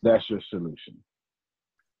 that's your solution.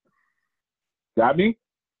 Got me?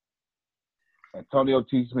 Antonio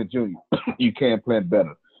T. Smith Jr. You can plan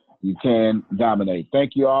better. You can dominate.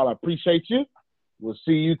 Thank you all. I appreciate you. We'll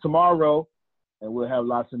see you tomorrow, and we'll have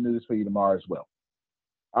lots of news for you tomorrow as well.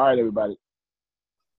 All right, everybody.